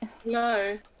a thing.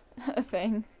 No. A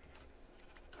thing.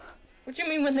 What do you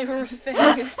mean when they were a thing?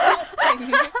 It's not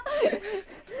a thing.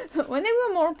 When they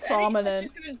were more prominent.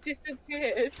 Just gonna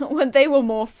disappear. When they were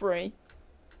more free.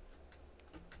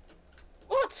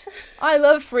 What? I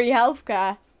love free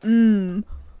healthcare. Oh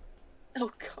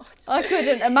god. I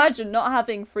couldn't imagine not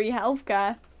having free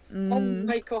healthcare. Oh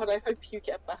my god, I hope you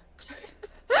get that.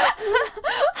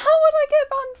 How would I get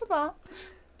banned for that?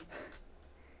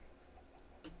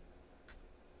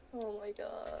 Oh my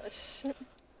gosh.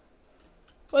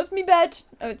 Where's me bed?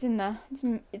 Oh, it's in there.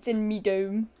 It's in me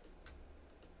dome.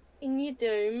 In your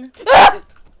dome.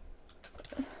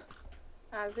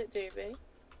 As it do be.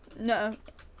 No.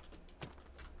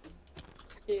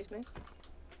 Excuse me.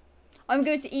 I'm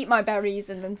going to eat my berries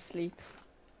and then sleep.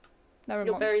 There are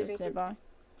Your berries monsters nearby.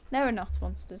 There are not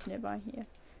monsters nearby here.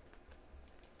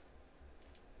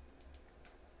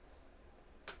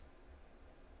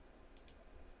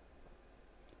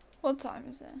 What time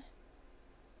is it?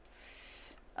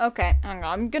 Okay, hang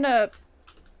on. I'm gonna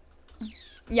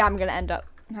end up.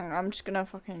 Hang on, I'm just gonna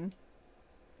fucking.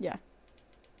 Yeah.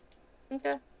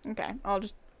 Okay. Okay,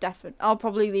 I'll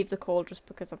probably leave the call just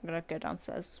because I'm gonna go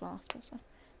downstairs as well after, so.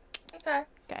 Okay.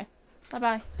 Okay.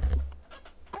 Bye-bye.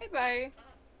 Bye-bye.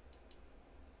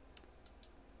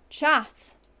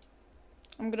 Chat!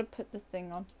 I'm gonna put the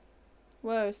thing on.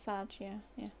 Whoa, sad,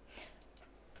 yeah.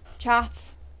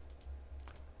 Chat!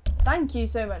 Thank you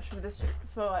so much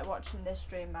for like watching this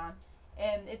stream, man.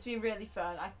 It's been really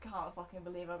fun. I can't fucking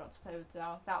believe I got to play with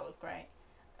Dal. That was great.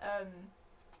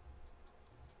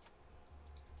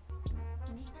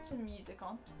 Just put some music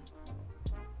on.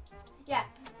 Yeah.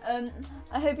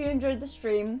 I hope you enjoyed the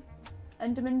stream.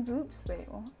 Enderman Boops. Wait,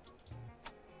 what?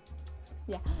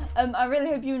 Yeah. I really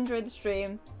hope you enjoyed the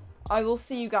stream. I will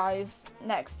see you guys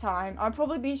next time. I'll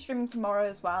probably be streaming tomorrow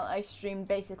as well. I stream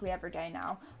basically every day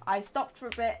now. I stopped for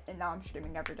a bit and now I'm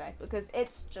streaming every day because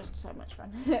it's just so much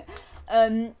fun.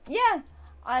 Yeah.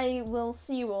 I will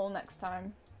see you all next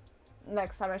time.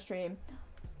 Next time I stream.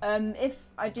 If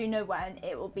I do know when,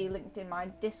 it will be linked in my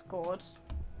Discord.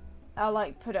 I'll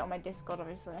like put it on my Discord,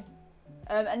 obviously.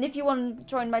 And if you want to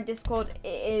join my Discord, it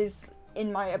is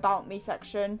in my About Me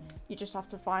section. You just have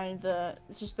to find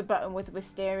it's just the button with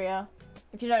Wisteria.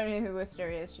 If you don't know who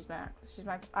Wisteria is, she's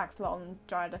my Axolotl and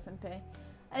Dryad SMP.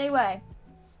 Anyway,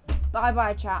 bye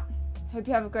bye chat. Hope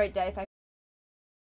you have a great day. Thank